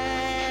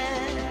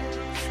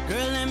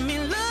 Girl, let me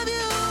love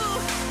you,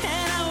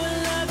 and I will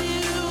love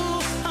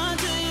you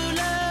until you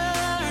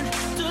learn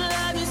to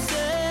love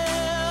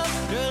yourself.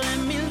 Girl, let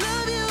me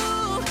love you,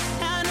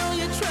 I know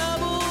you're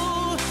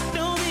trouble,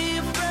 don't be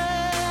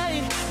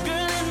afraid.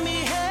 Girl, let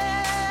me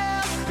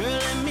help. Girl,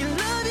 let me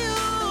love you,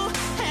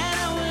 and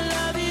I will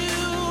love you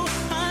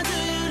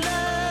until you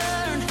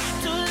learn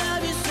to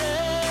love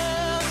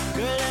yourself.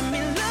 Girl, let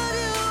me love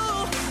you,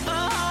 a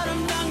heart of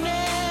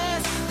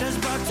darkness that's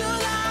brought to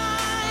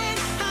light.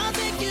 I'll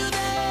take you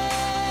there.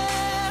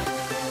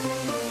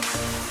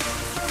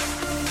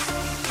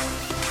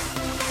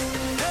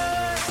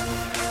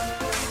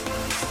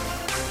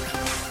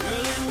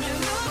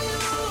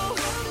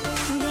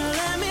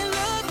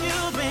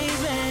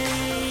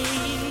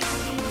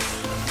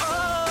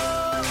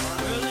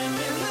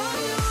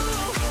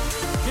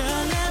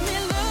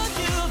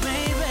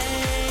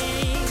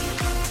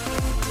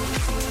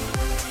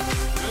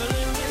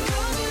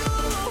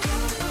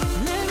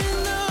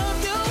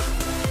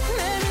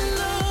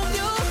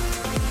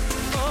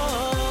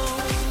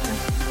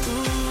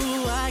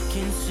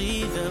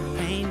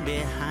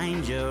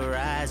 Your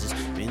eyes, it's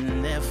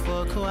been there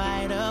for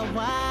quite a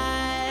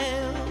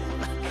while.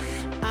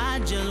 I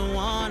just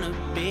wanna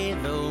be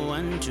the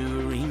one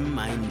to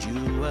remind you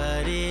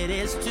what it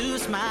is to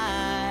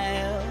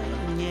smile.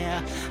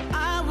 Yeah,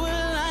 I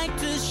would like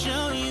to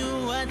show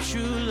you what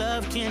true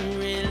love can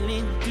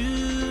really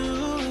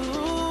do.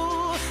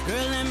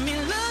 Girl, let me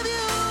love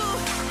you,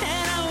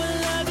 and I will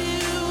love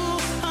you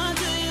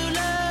until you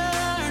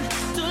learn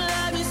to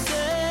love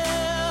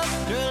yourself.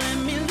 Girl, let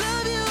me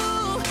love you,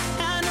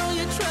 I know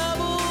you're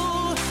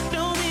trouble,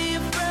 don't be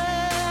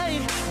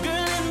afraid.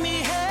 Girl, let me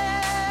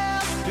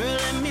help. Girl,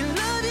 let me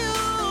love you,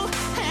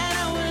 and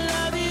I will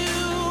love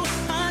you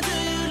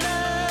until you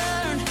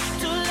learn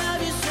to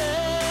love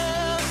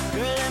yourself.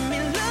 Girl, let me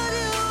love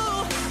you,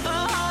 a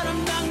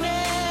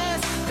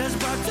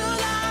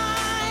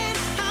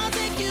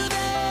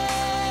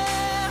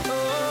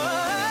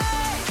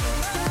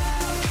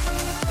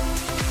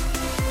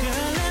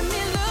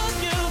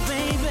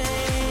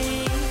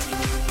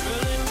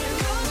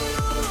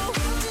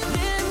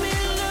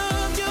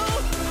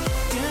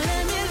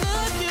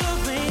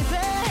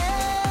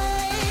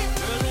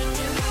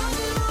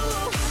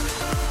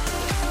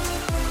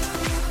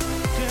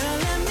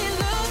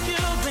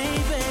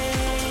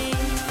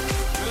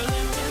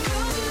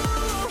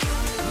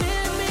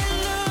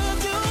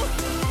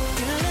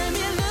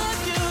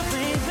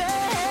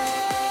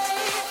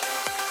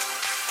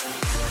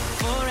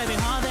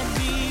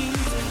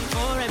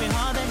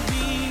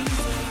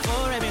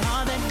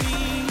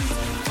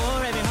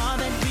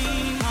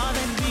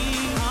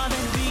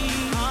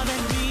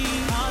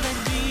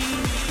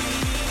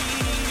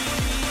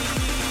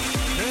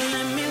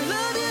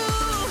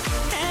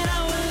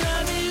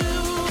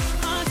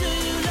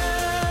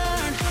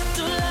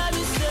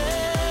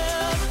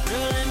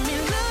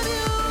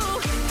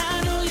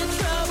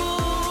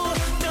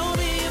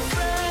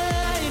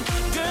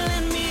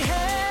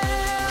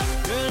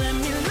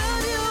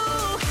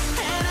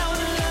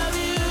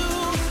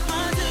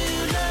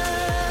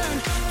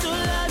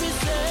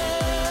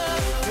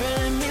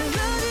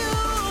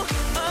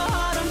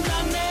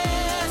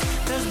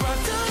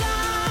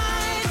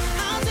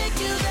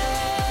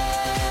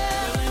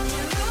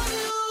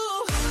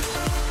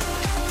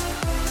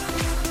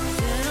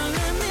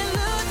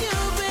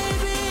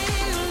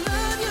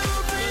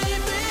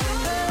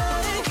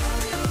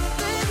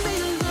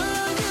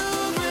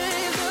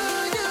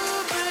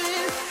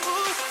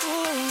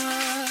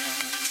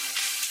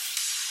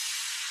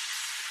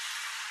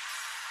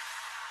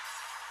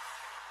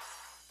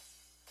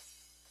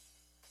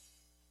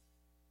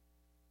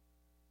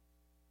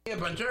Yeah,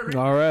 bunch of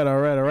All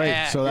right.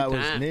 Yeah, So that good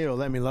was time. NATO,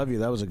 Let Me Love You.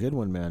 That was a good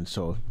one, man.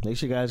 So make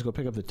sure you guys go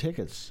pick up the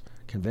tickets.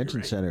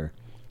 Convention Center,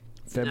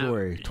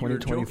 February Now, you were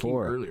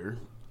 2024. joking earlier,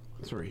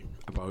 sorry,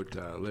 about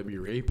Let Me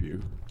Rape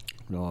You.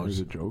 No, it was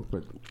a joke,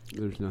 but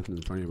there's nothing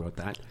funny about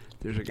that.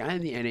 There's a guy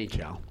in the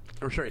NHL,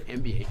 or sorry,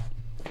 NBA,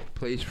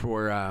 plays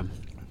for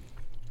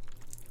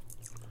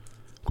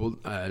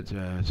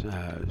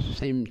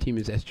same team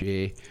as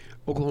SGA,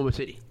 Oklahoma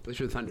City, plays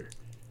for the Thunder.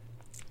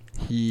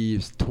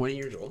 He's 20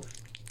 years old.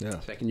 Yeah.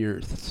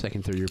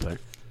 Second, third year player.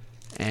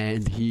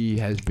 And he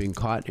has been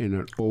caught in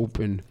an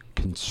open,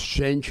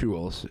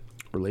 consensual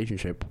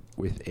relationship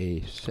with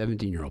a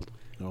 17-year-old.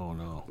 Oh,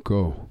 no.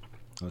 Go.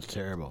 That's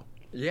terrible.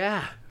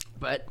 Yeah,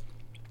 but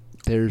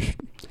there's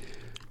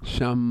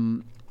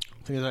some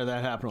things like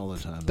that happen all the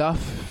time.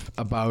 Stuff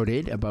about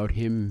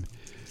him.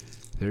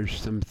 There's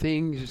some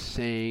things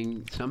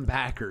saying, some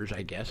backers,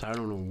 I guess. I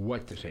don't know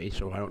what to say,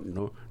 so I don't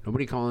know.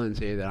 Nobody call in and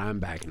say that I'm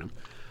backing him.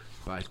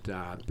 But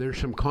there's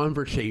some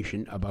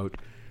conversation about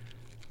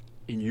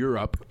in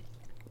Europe,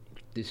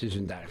 this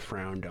isn't that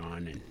frowned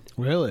on. And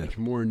really? It's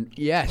more,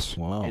 yes.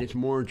 Wow. And it's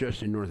more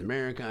just in North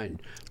America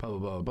and blah, blah,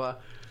 blah, blah.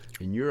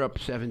 In Europe,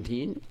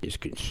 17 is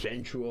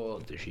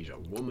consensual. She's a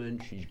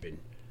woman. She's been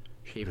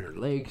shaving her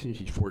legs since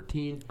she's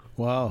 14.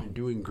 Wow. Been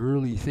doing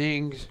girly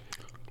things.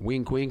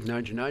 Wink, wink,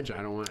 nudge, nudge.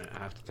 I don't want to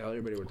have to tell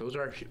everybody what those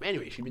are.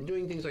 Anyway, she's been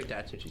doing things like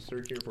that since she's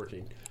 13 or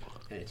 14.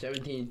 And at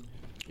 17,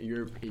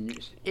 Europe,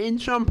 in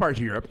some parts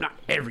of Europe, not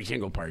every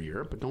single part of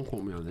Europe, but don't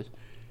quote me on this.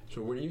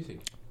 So what do you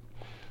think?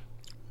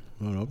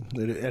 I don't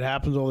know. It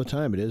happens all the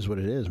time. It is what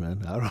it is,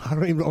 man. I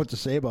don't even know what to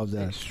say about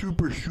that. It's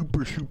super,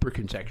 super, super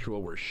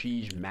consensual where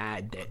she's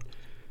mad that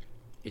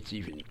it's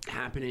even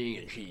happening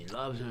and she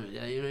loves him. You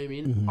know what I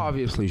mean? Mm-hmm.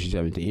 Obviously, she's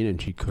 17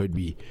 and she could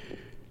be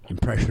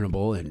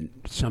impressionable and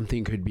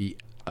something could be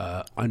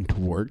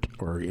untoward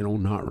or,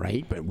 not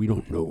right, but we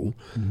don't know.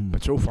 Mm-hmm.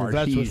 But so far, if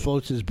that's what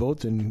floats his boat,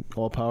 then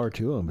all power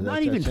to him.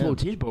 Not even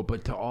floats his boat,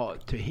 but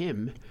to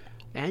him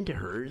and to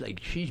her, like,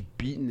 she's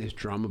beating this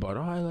drum about,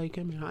 I like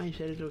him, and I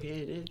said it's okay,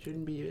 it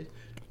shouldn't be,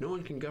 no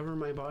one can govern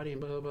my body, and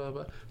blah, blah,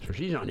 blah. So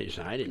she's on his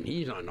side, and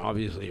he's on,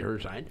 obviously, her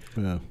side.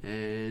 Yeah.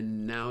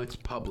 And now it's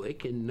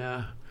public, and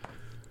I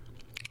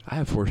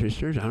have 4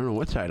 sisters. I don't know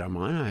what side I'm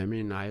on. I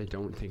mean, I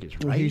don't think it's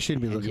right. Well, he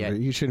shouldn't be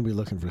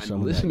looking for I'm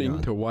someone listening that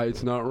young. to why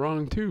it's not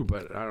wrong, too,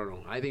 but I don't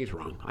know. I think it's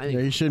wrong.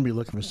 He shouldn't be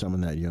looking for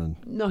someone that young.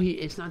 No,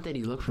 it's not that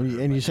he looked for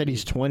her, And you said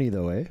he's 20,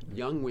 though, eh?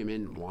 Young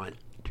women want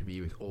to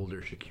be with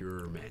older,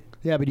 secure men.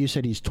 Yeah, but you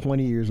said he's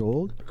 20 years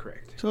old?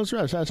 Correct. So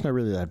that's not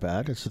really that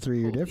bad. It's a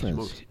 3-year difference.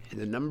 Smokes.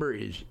 The number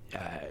is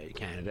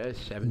Canada,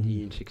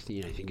 17,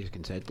 16, I think is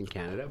consent in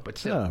Canada. But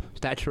still,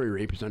 statutory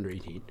rape is under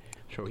 18.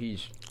 So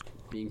he's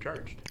being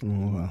charged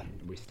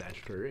with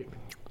statutory rape.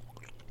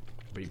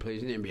 But he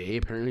plays in the NBA.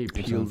 Apparently he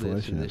peeled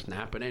this and this and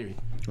that. But anyway.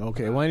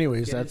 Okay, well,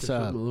 anyways, that's...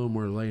 something a little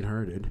more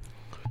lighthearted.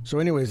 So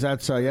anyways,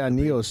 that's,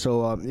 Neo.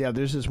 So,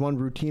 there's this one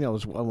routine I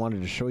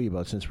wanted to show you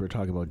about since we were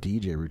talking about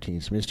DJ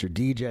routines. Mr.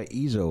 DJ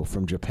Izo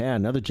from Japan,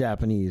 another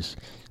Japanese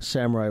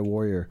samurai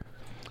warrior.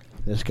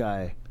 This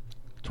guy,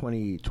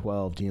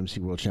 2012 DMC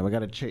World Champ. I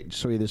got to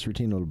show you this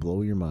routine. It'll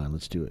blow your mind.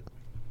 Let's do it.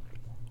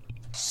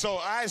 So,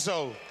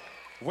 Izo,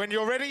 when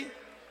you're ready,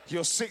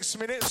 your 6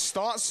 minutes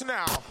starts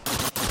now.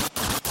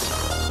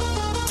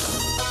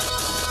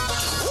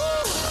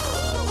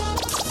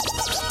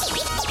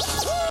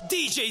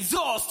 DJ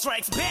Zol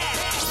strikes back.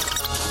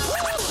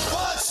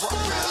 What's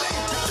really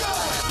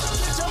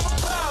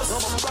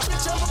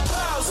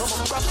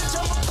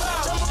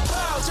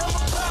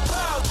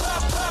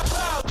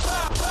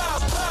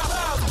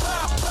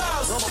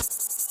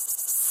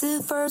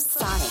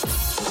Supersonic.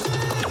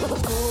 Supersonic.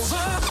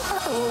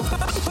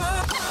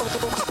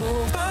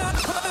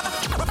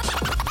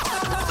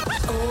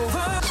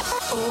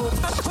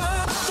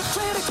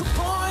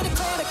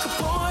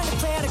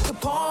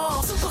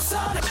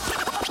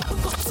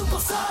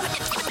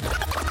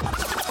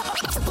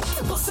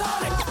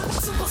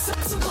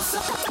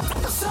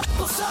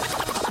 Supersonic.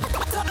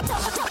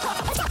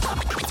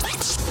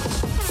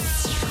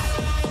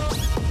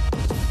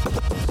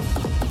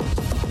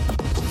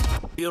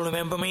 You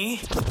remember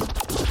me?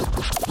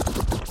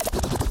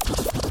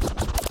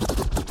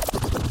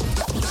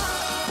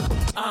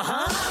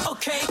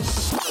 Okay.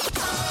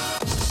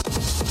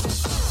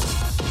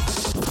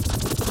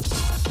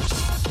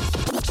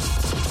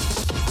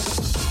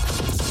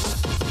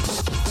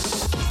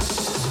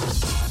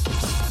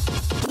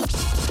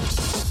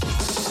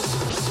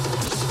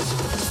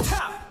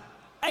 Stop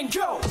and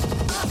go.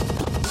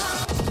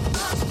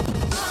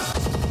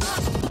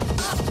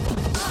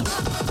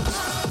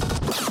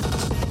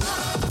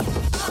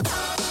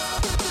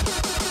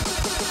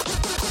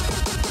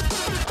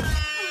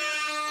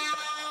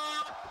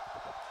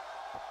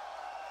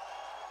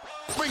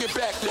 Bring it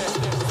back there.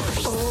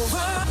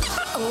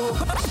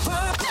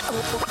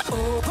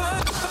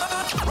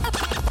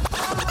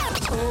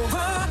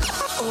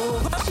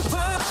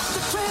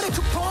 The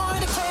critical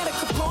point, the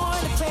critical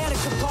point, the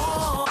critical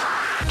point.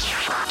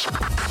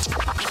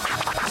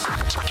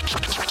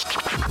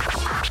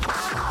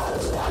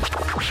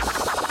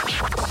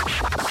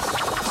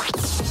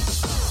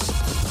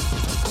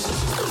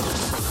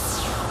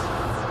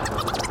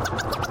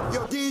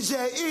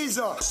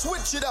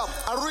 Switch it up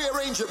and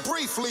rearrange it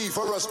briefly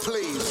for us,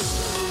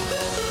 please.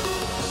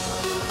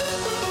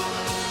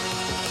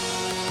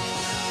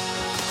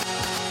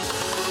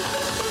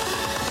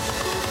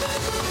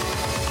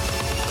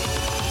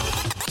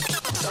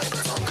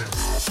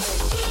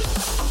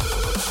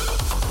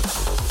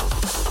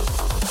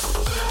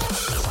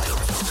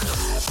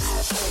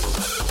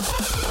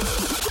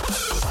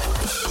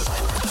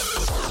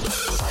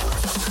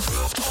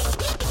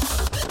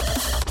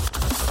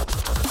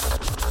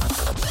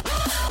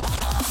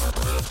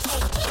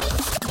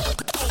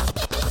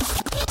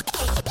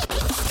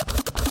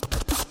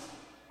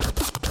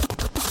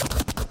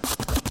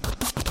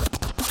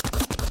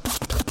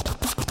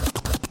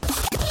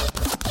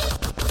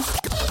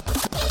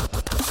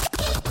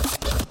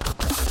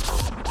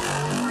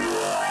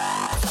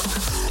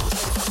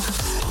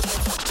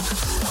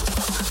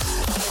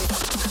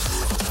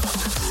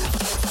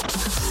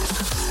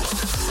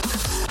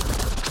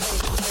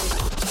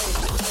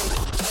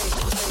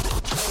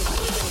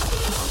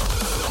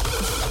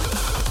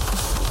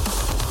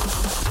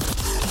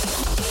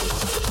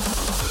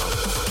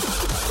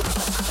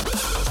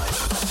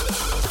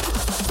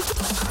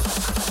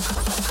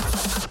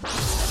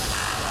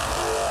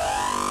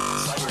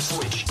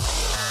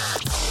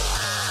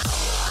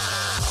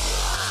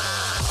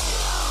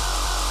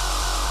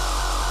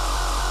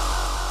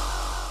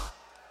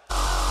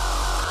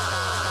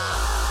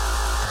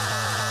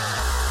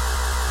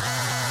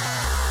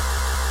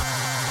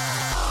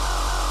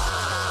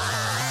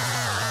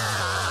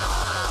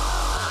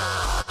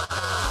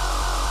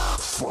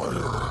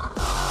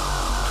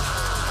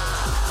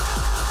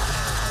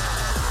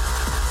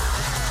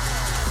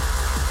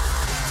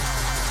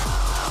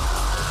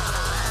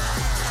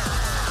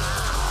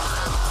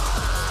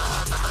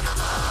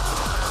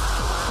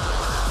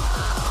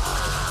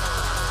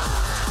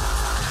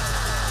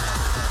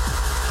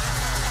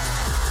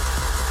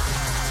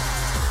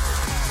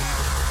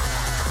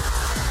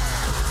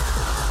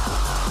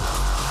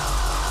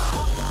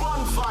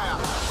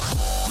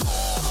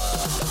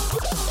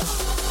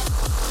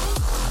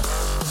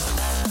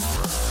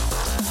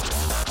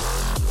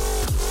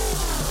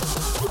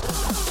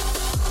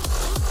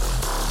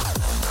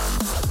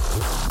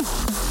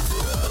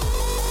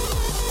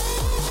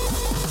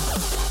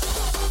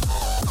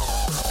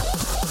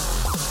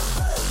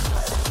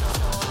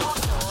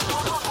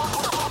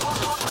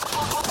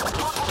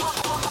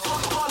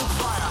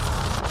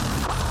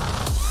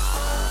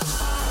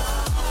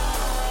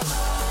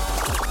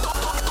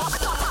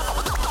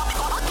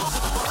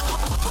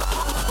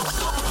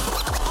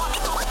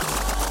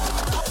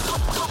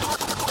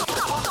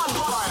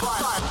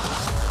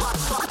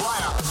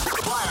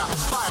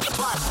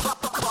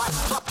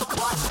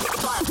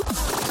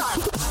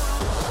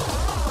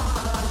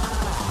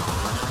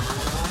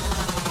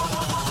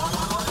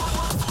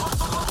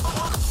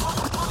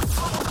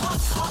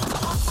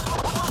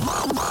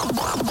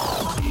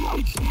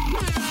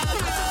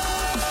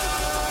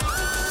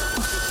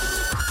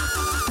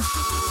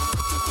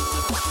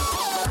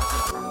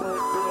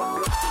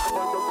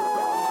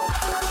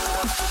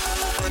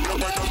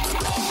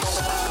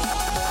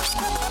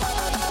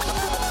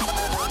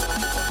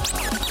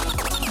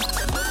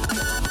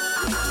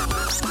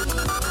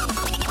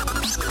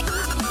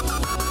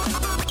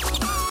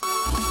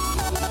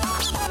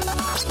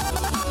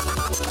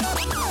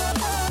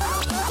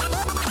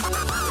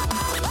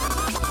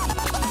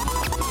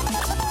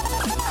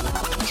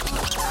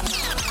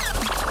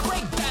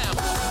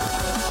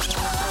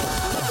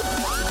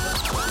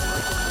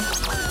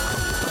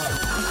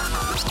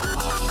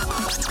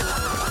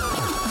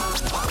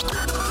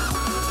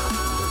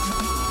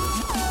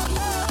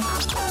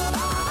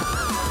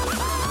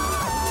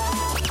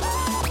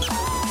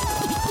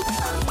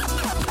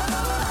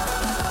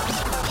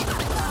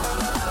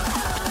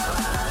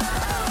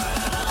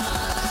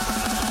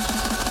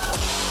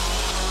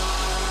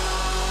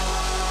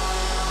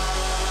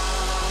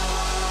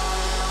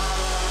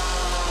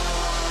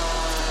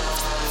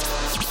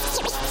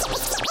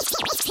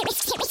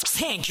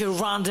 Thank you,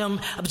 Random.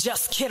 I'm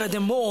just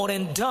kidding, more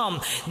than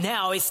dumb.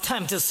 Now it's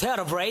time to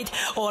celebrate.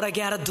 All I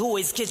gotta do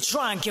is get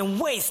drunk and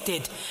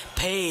wasted.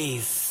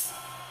 Peace.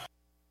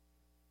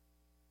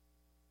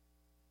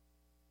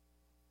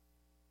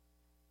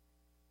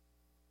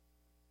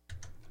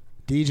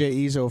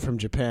 DJ Izo from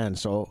Japan.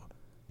 So,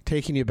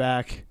 taking you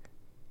back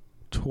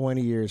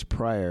 20 years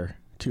prior,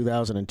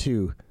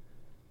 2002,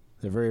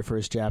 the very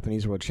first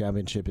Japanese World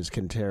Championship is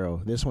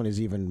Kentaro. This one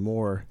is even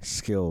more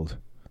skilled.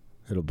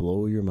 It'll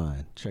blow your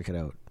mind. Check it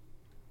out.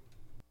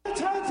 The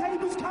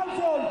turntables come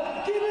from.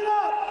 Give it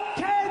up,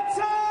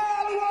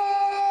 Kentaro!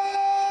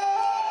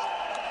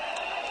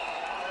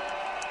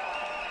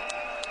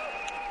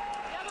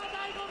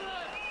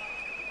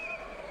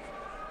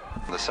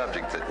 The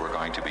subject that we're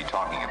going to be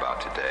talking about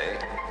today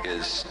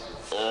is...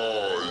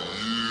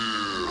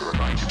 We're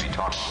going to be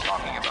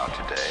talking about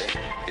today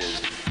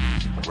is...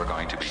 We're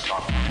going to be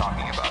talking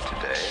about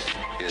today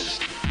is...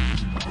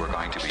 We're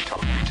going to be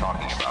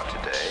talking about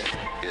today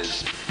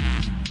is...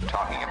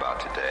 Talking about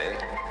today,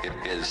 it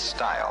is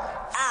style.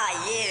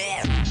 Ah,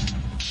 yeah.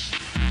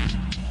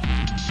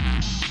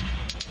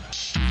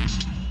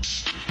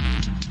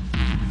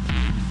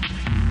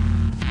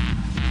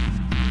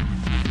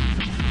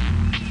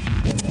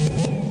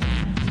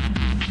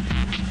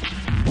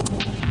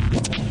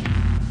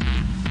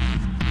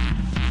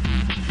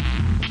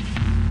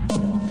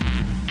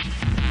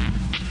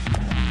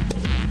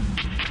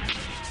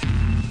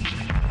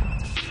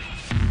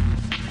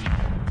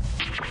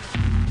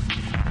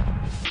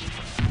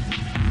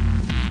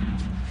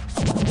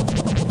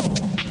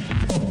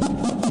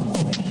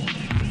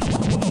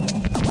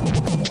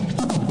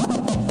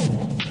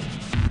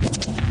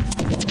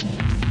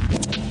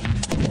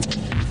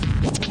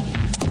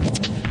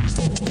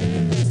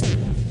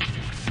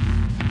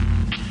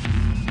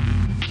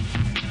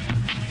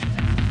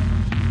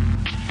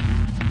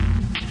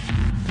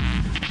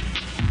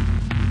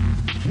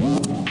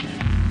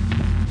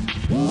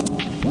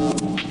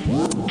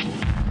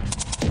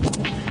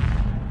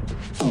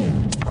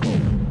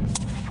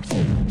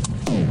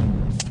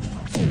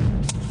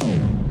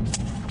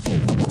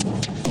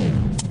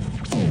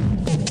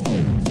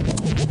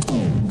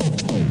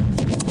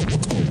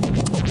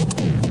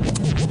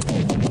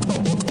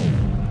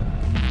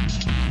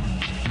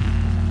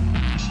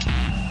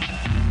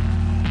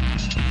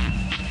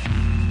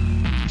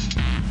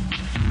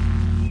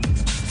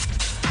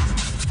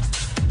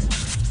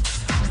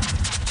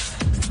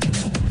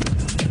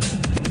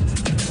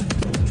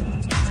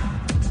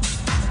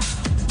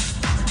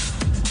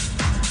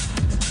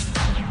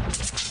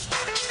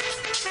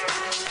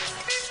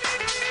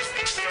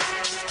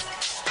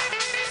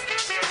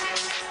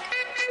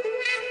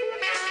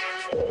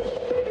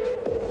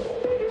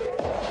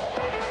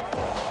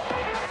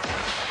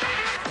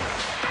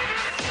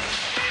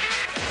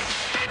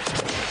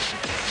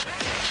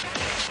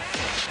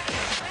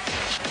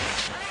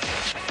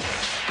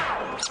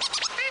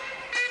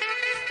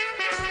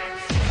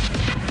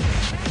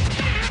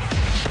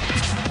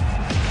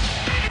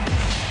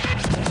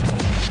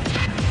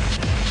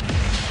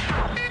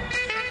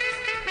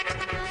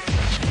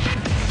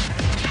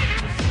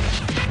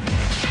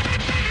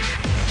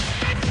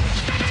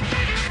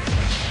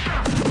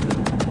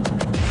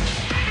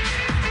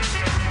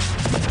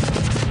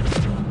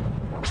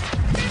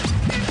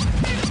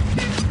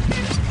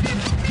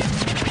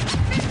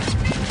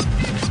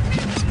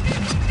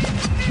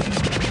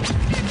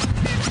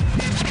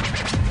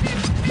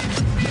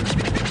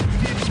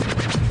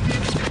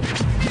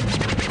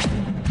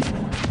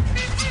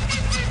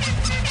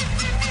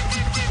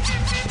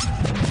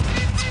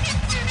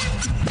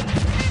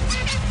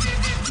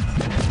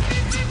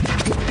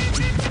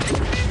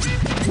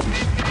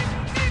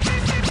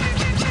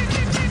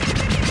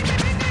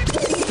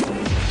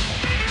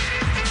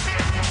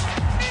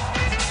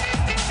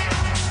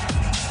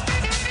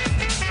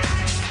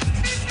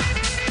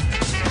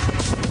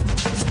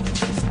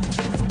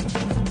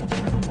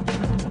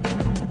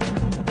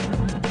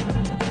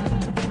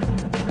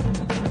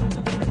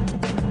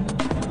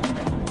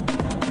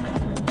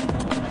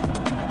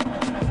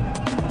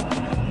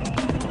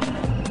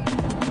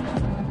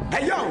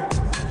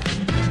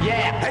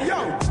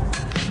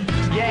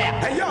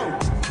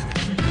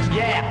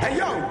 Hey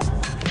yo.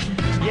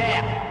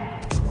 Yeah.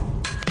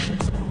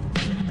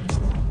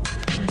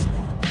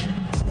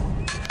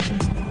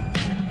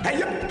 Hey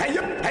yo, hey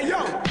yo, hey yo.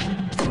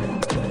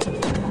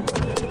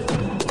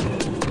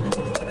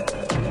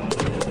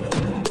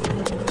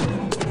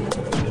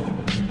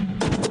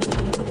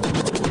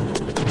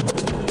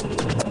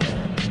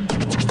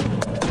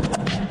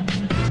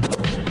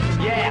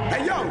 Yeah.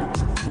 Hey yo.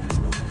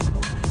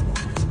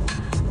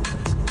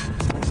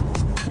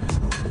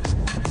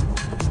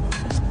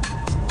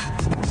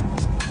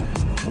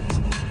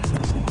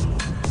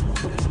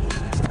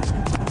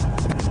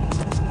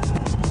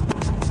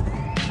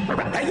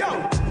 Hey yo.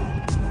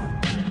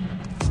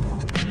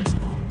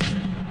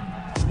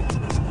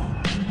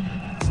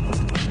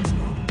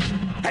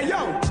 Hey yo.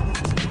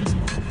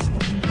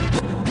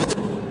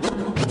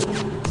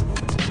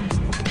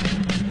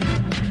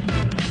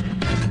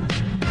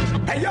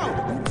 Hey yo.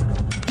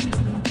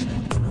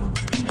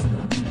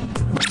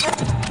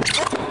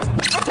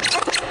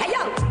 Hey,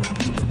 yo.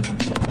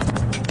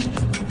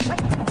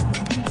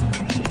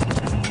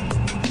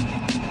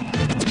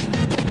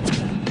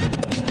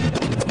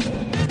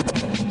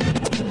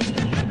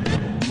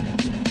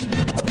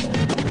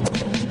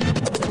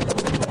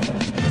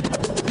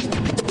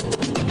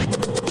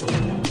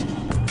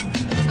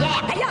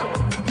 Yeah, hey, yo.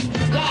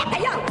 Yeah,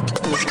 hey, yo.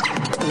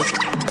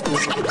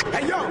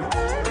 Hey yo.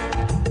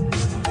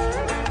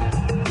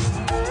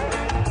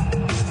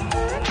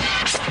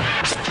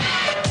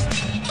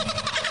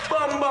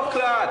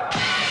 Bumbleclad.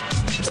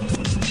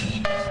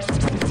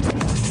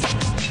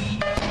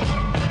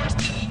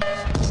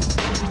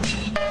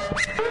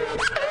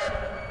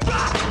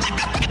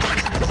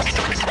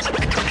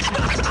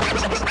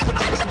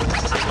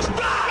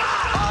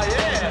 Ah,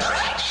 yeah.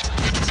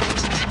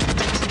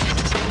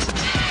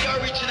 The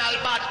original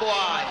bad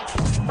boy.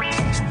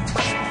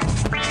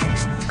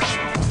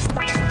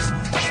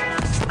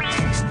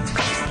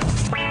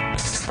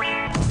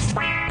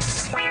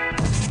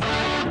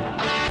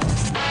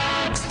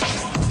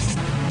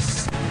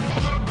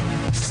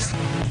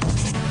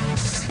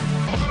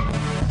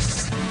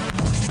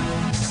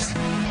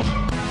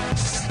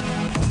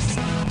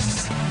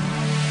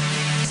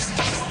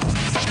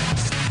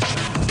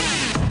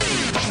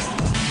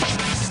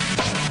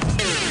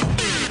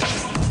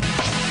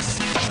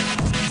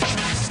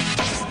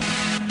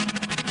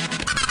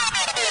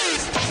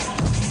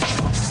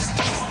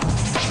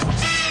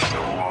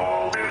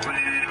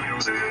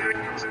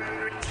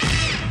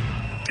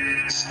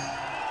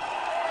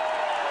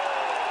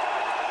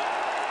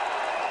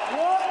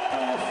 What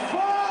the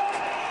fuck?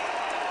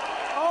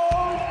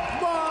 Oh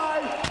my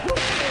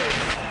goodness!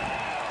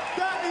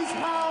 That is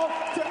how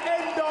to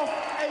end off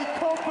a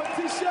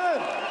competition.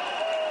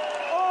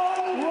 Oh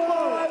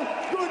my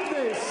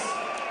goodness!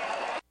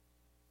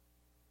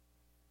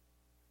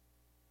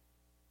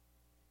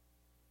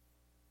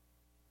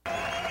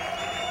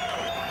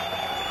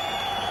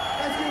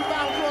 Let's give a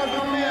round of applause to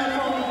my man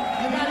from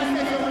the United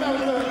States of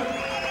America,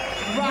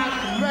 Rock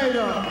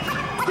Raider.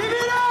 Give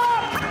it up!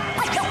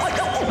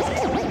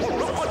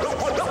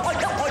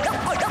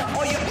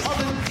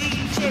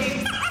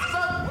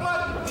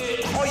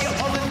 All your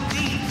other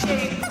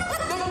DJs.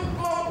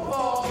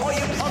 All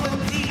your other DJs. All your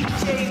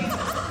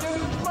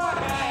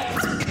other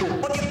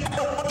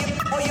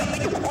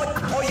DJs.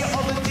 All your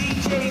other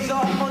DJs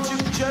are a bunch of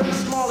Jerry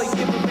Smalley.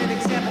 Give them an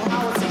example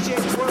how a DJ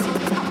works.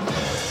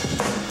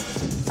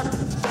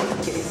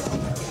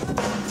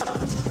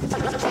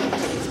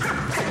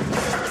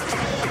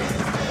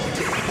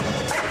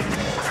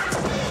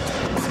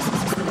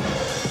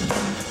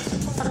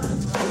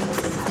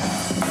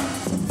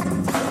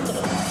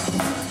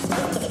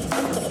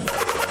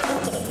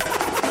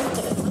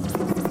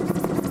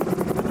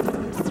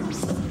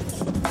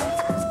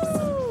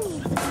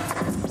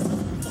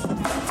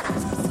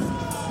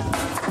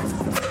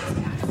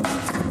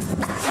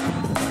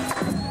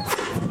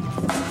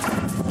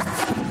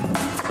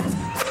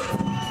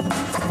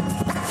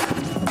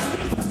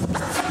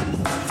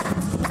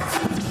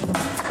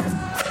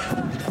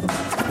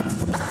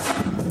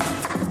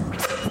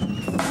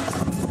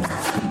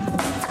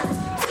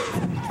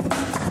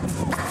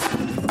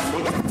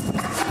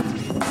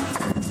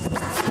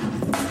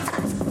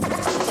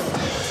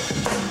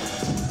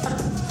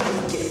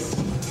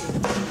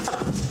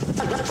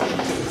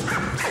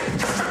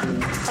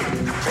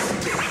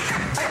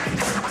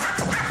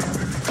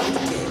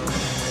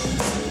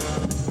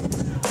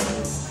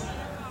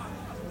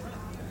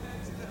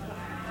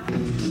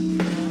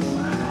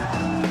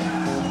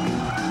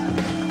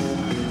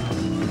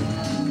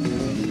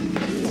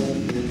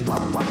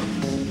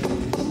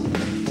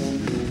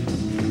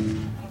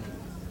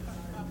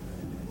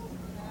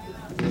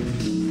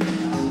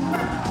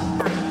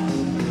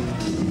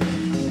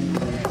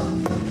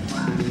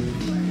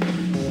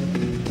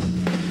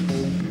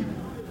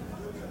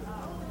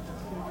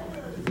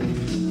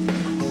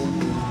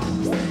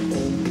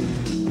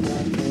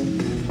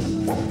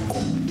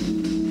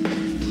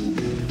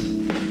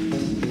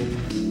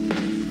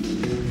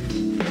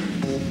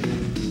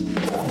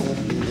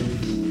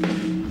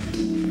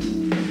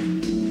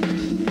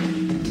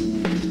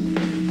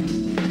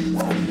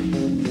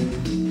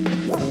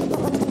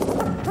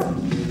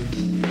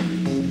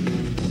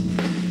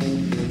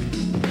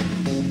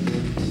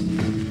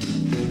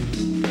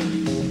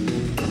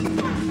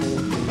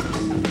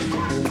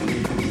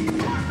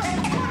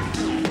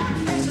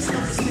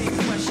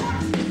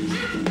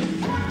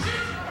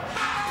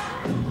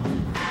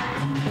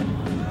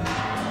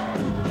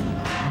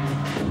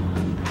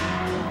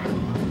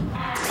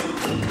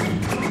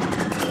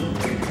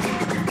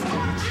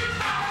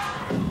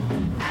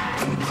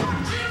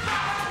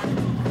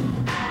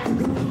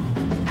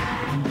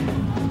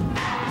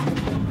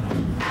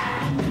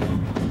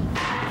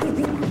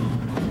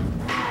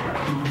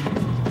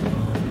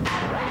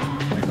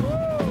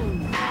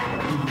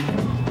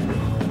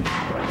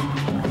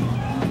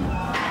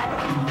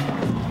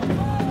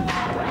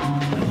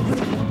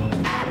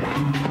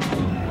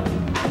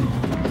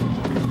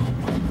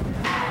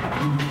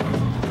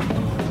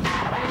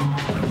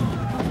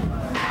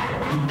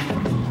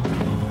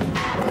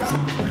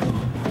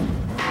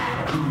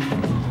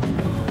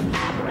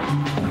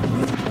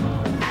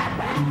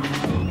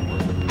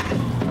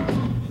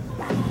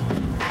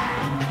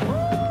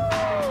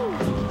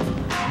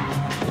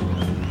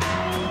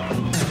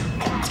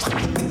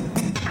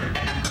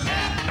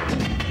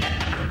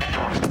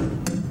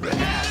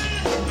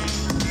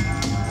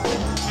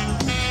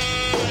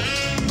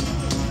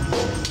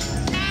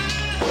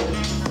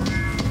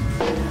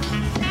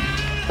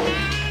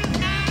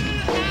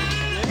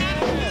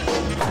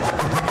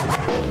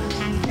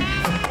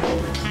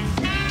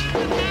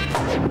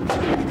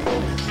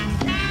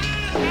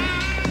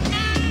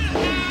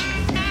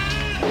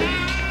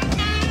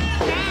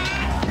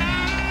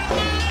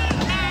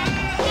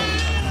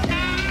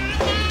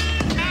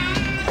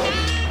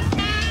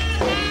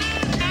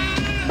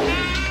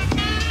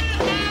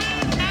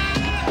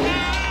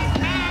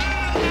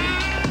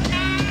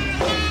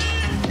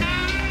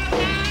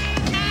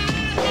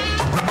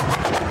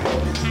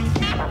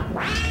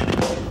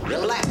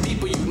 Black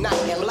people unite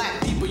and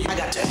black people I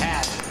got to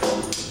have it.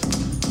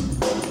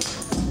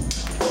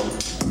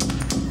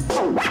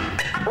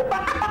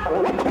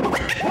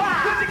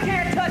 Cause you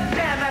can't touch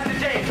down, Master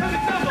James. Cause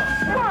it's simple.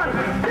 1,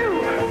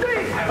 2,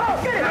 3, 4,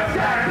 get it.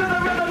 Jack to the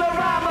rhythm of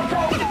rhyme, I'm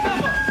talking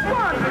simple.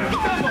 1,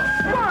 simple.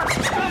 1,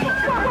 simple.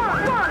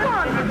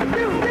 1,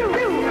 2,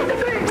 3, 4,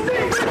 get it.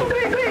 3,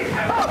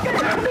 4, get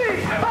it.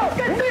 3, 4,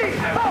 get it. 4, get it. 3,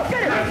 4,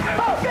 get it.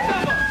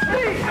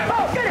 3,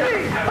 4, get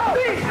it.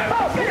 3,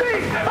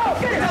 4,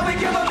 get it. Now we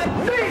give them the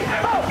 3,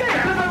 4, get it.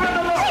 To the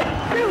rhythm of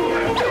 2,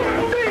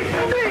 3,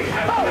 3,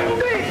 4,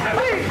 3,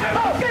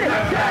 4, get it.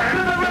 Jack to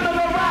the rhythm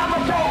of rhyme,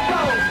 I'm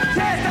talking.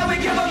 Dance how we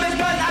give them this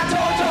gun, I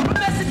told you.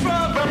 Message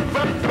from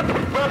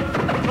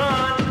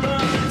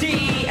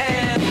DMC.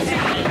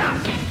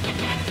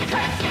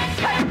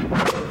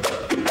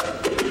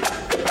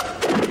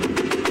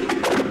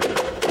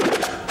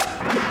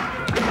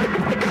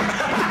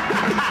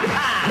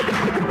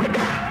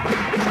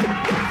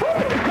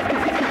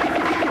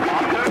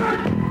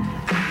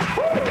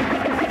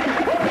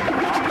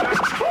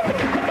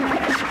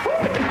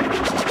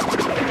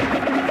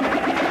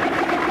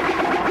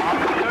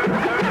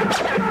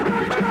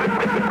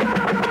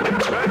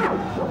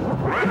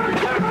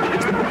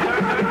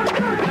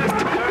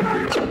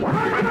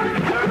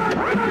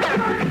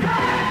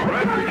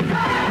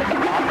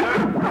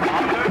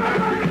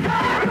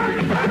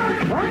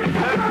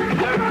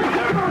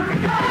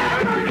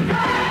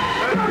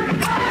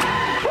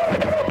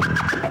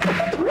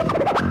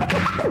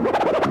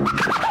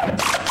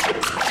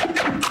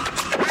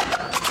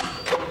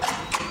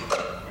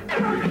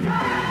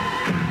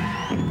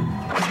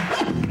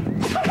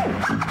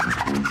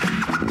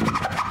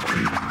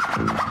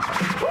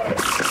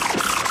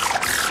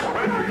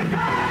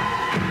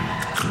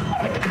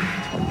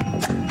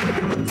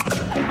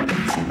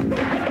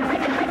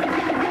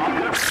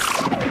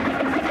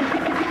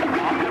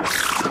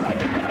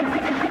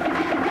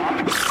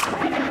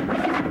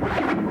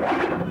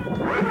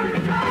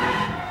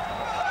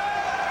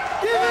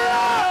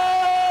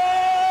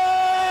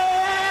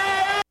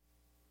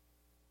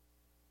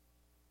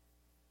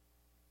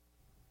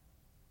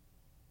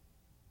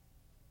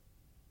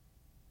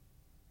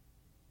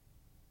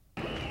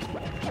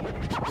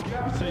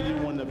 Say you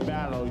won the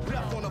battle.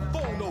 Death on the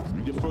phone, no.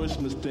 Your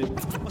first mistake.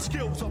 My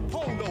skills are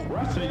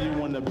porno. Say you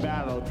won the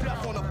battle.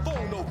 Death on the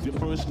phone, no. Your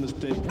first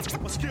mistake.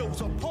 My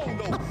skills are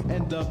porno.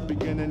 End up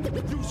beginning.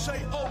 You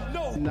say, oh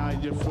no. Now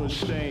you're first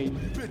shame.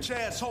 Bitch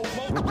ass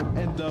homo.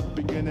 End up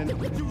beginning.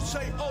 You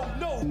say, oh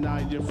no. Now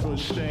you're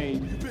first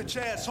shame. Bitch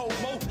ass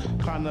homo.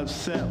 Kind of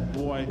upset,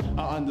 boy.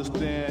 I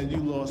understand you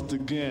lost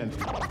again.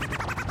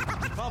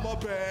 I'm a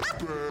bad.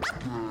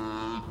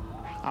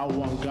 I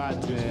won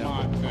goddamn.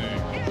 My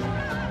thing.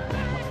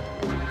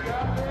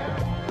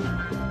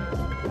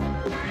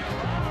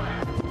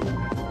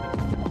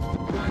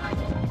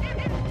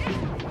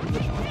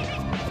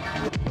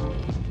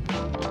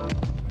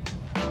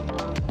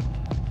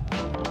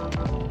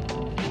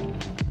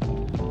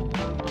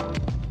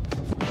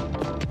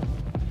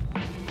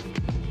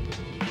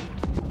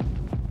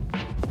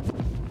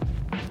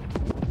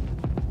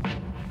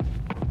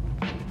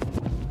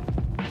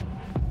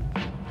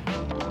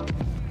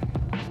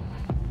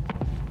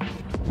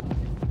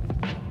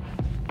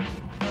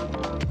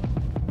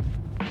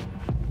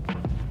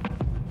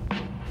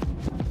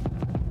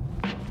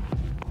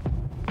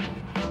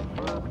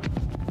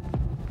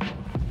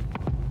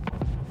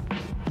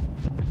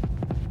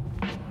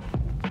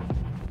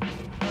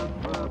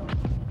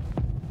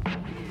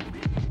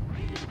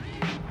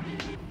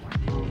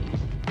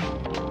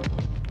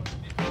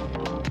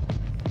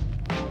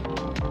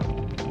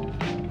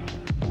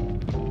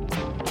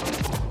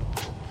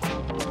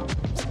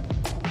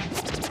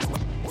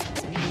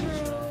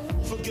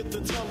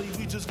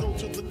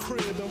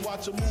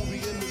 Watch a movie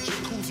in the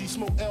jacuzzi,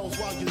 smoke L's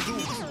while you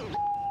do.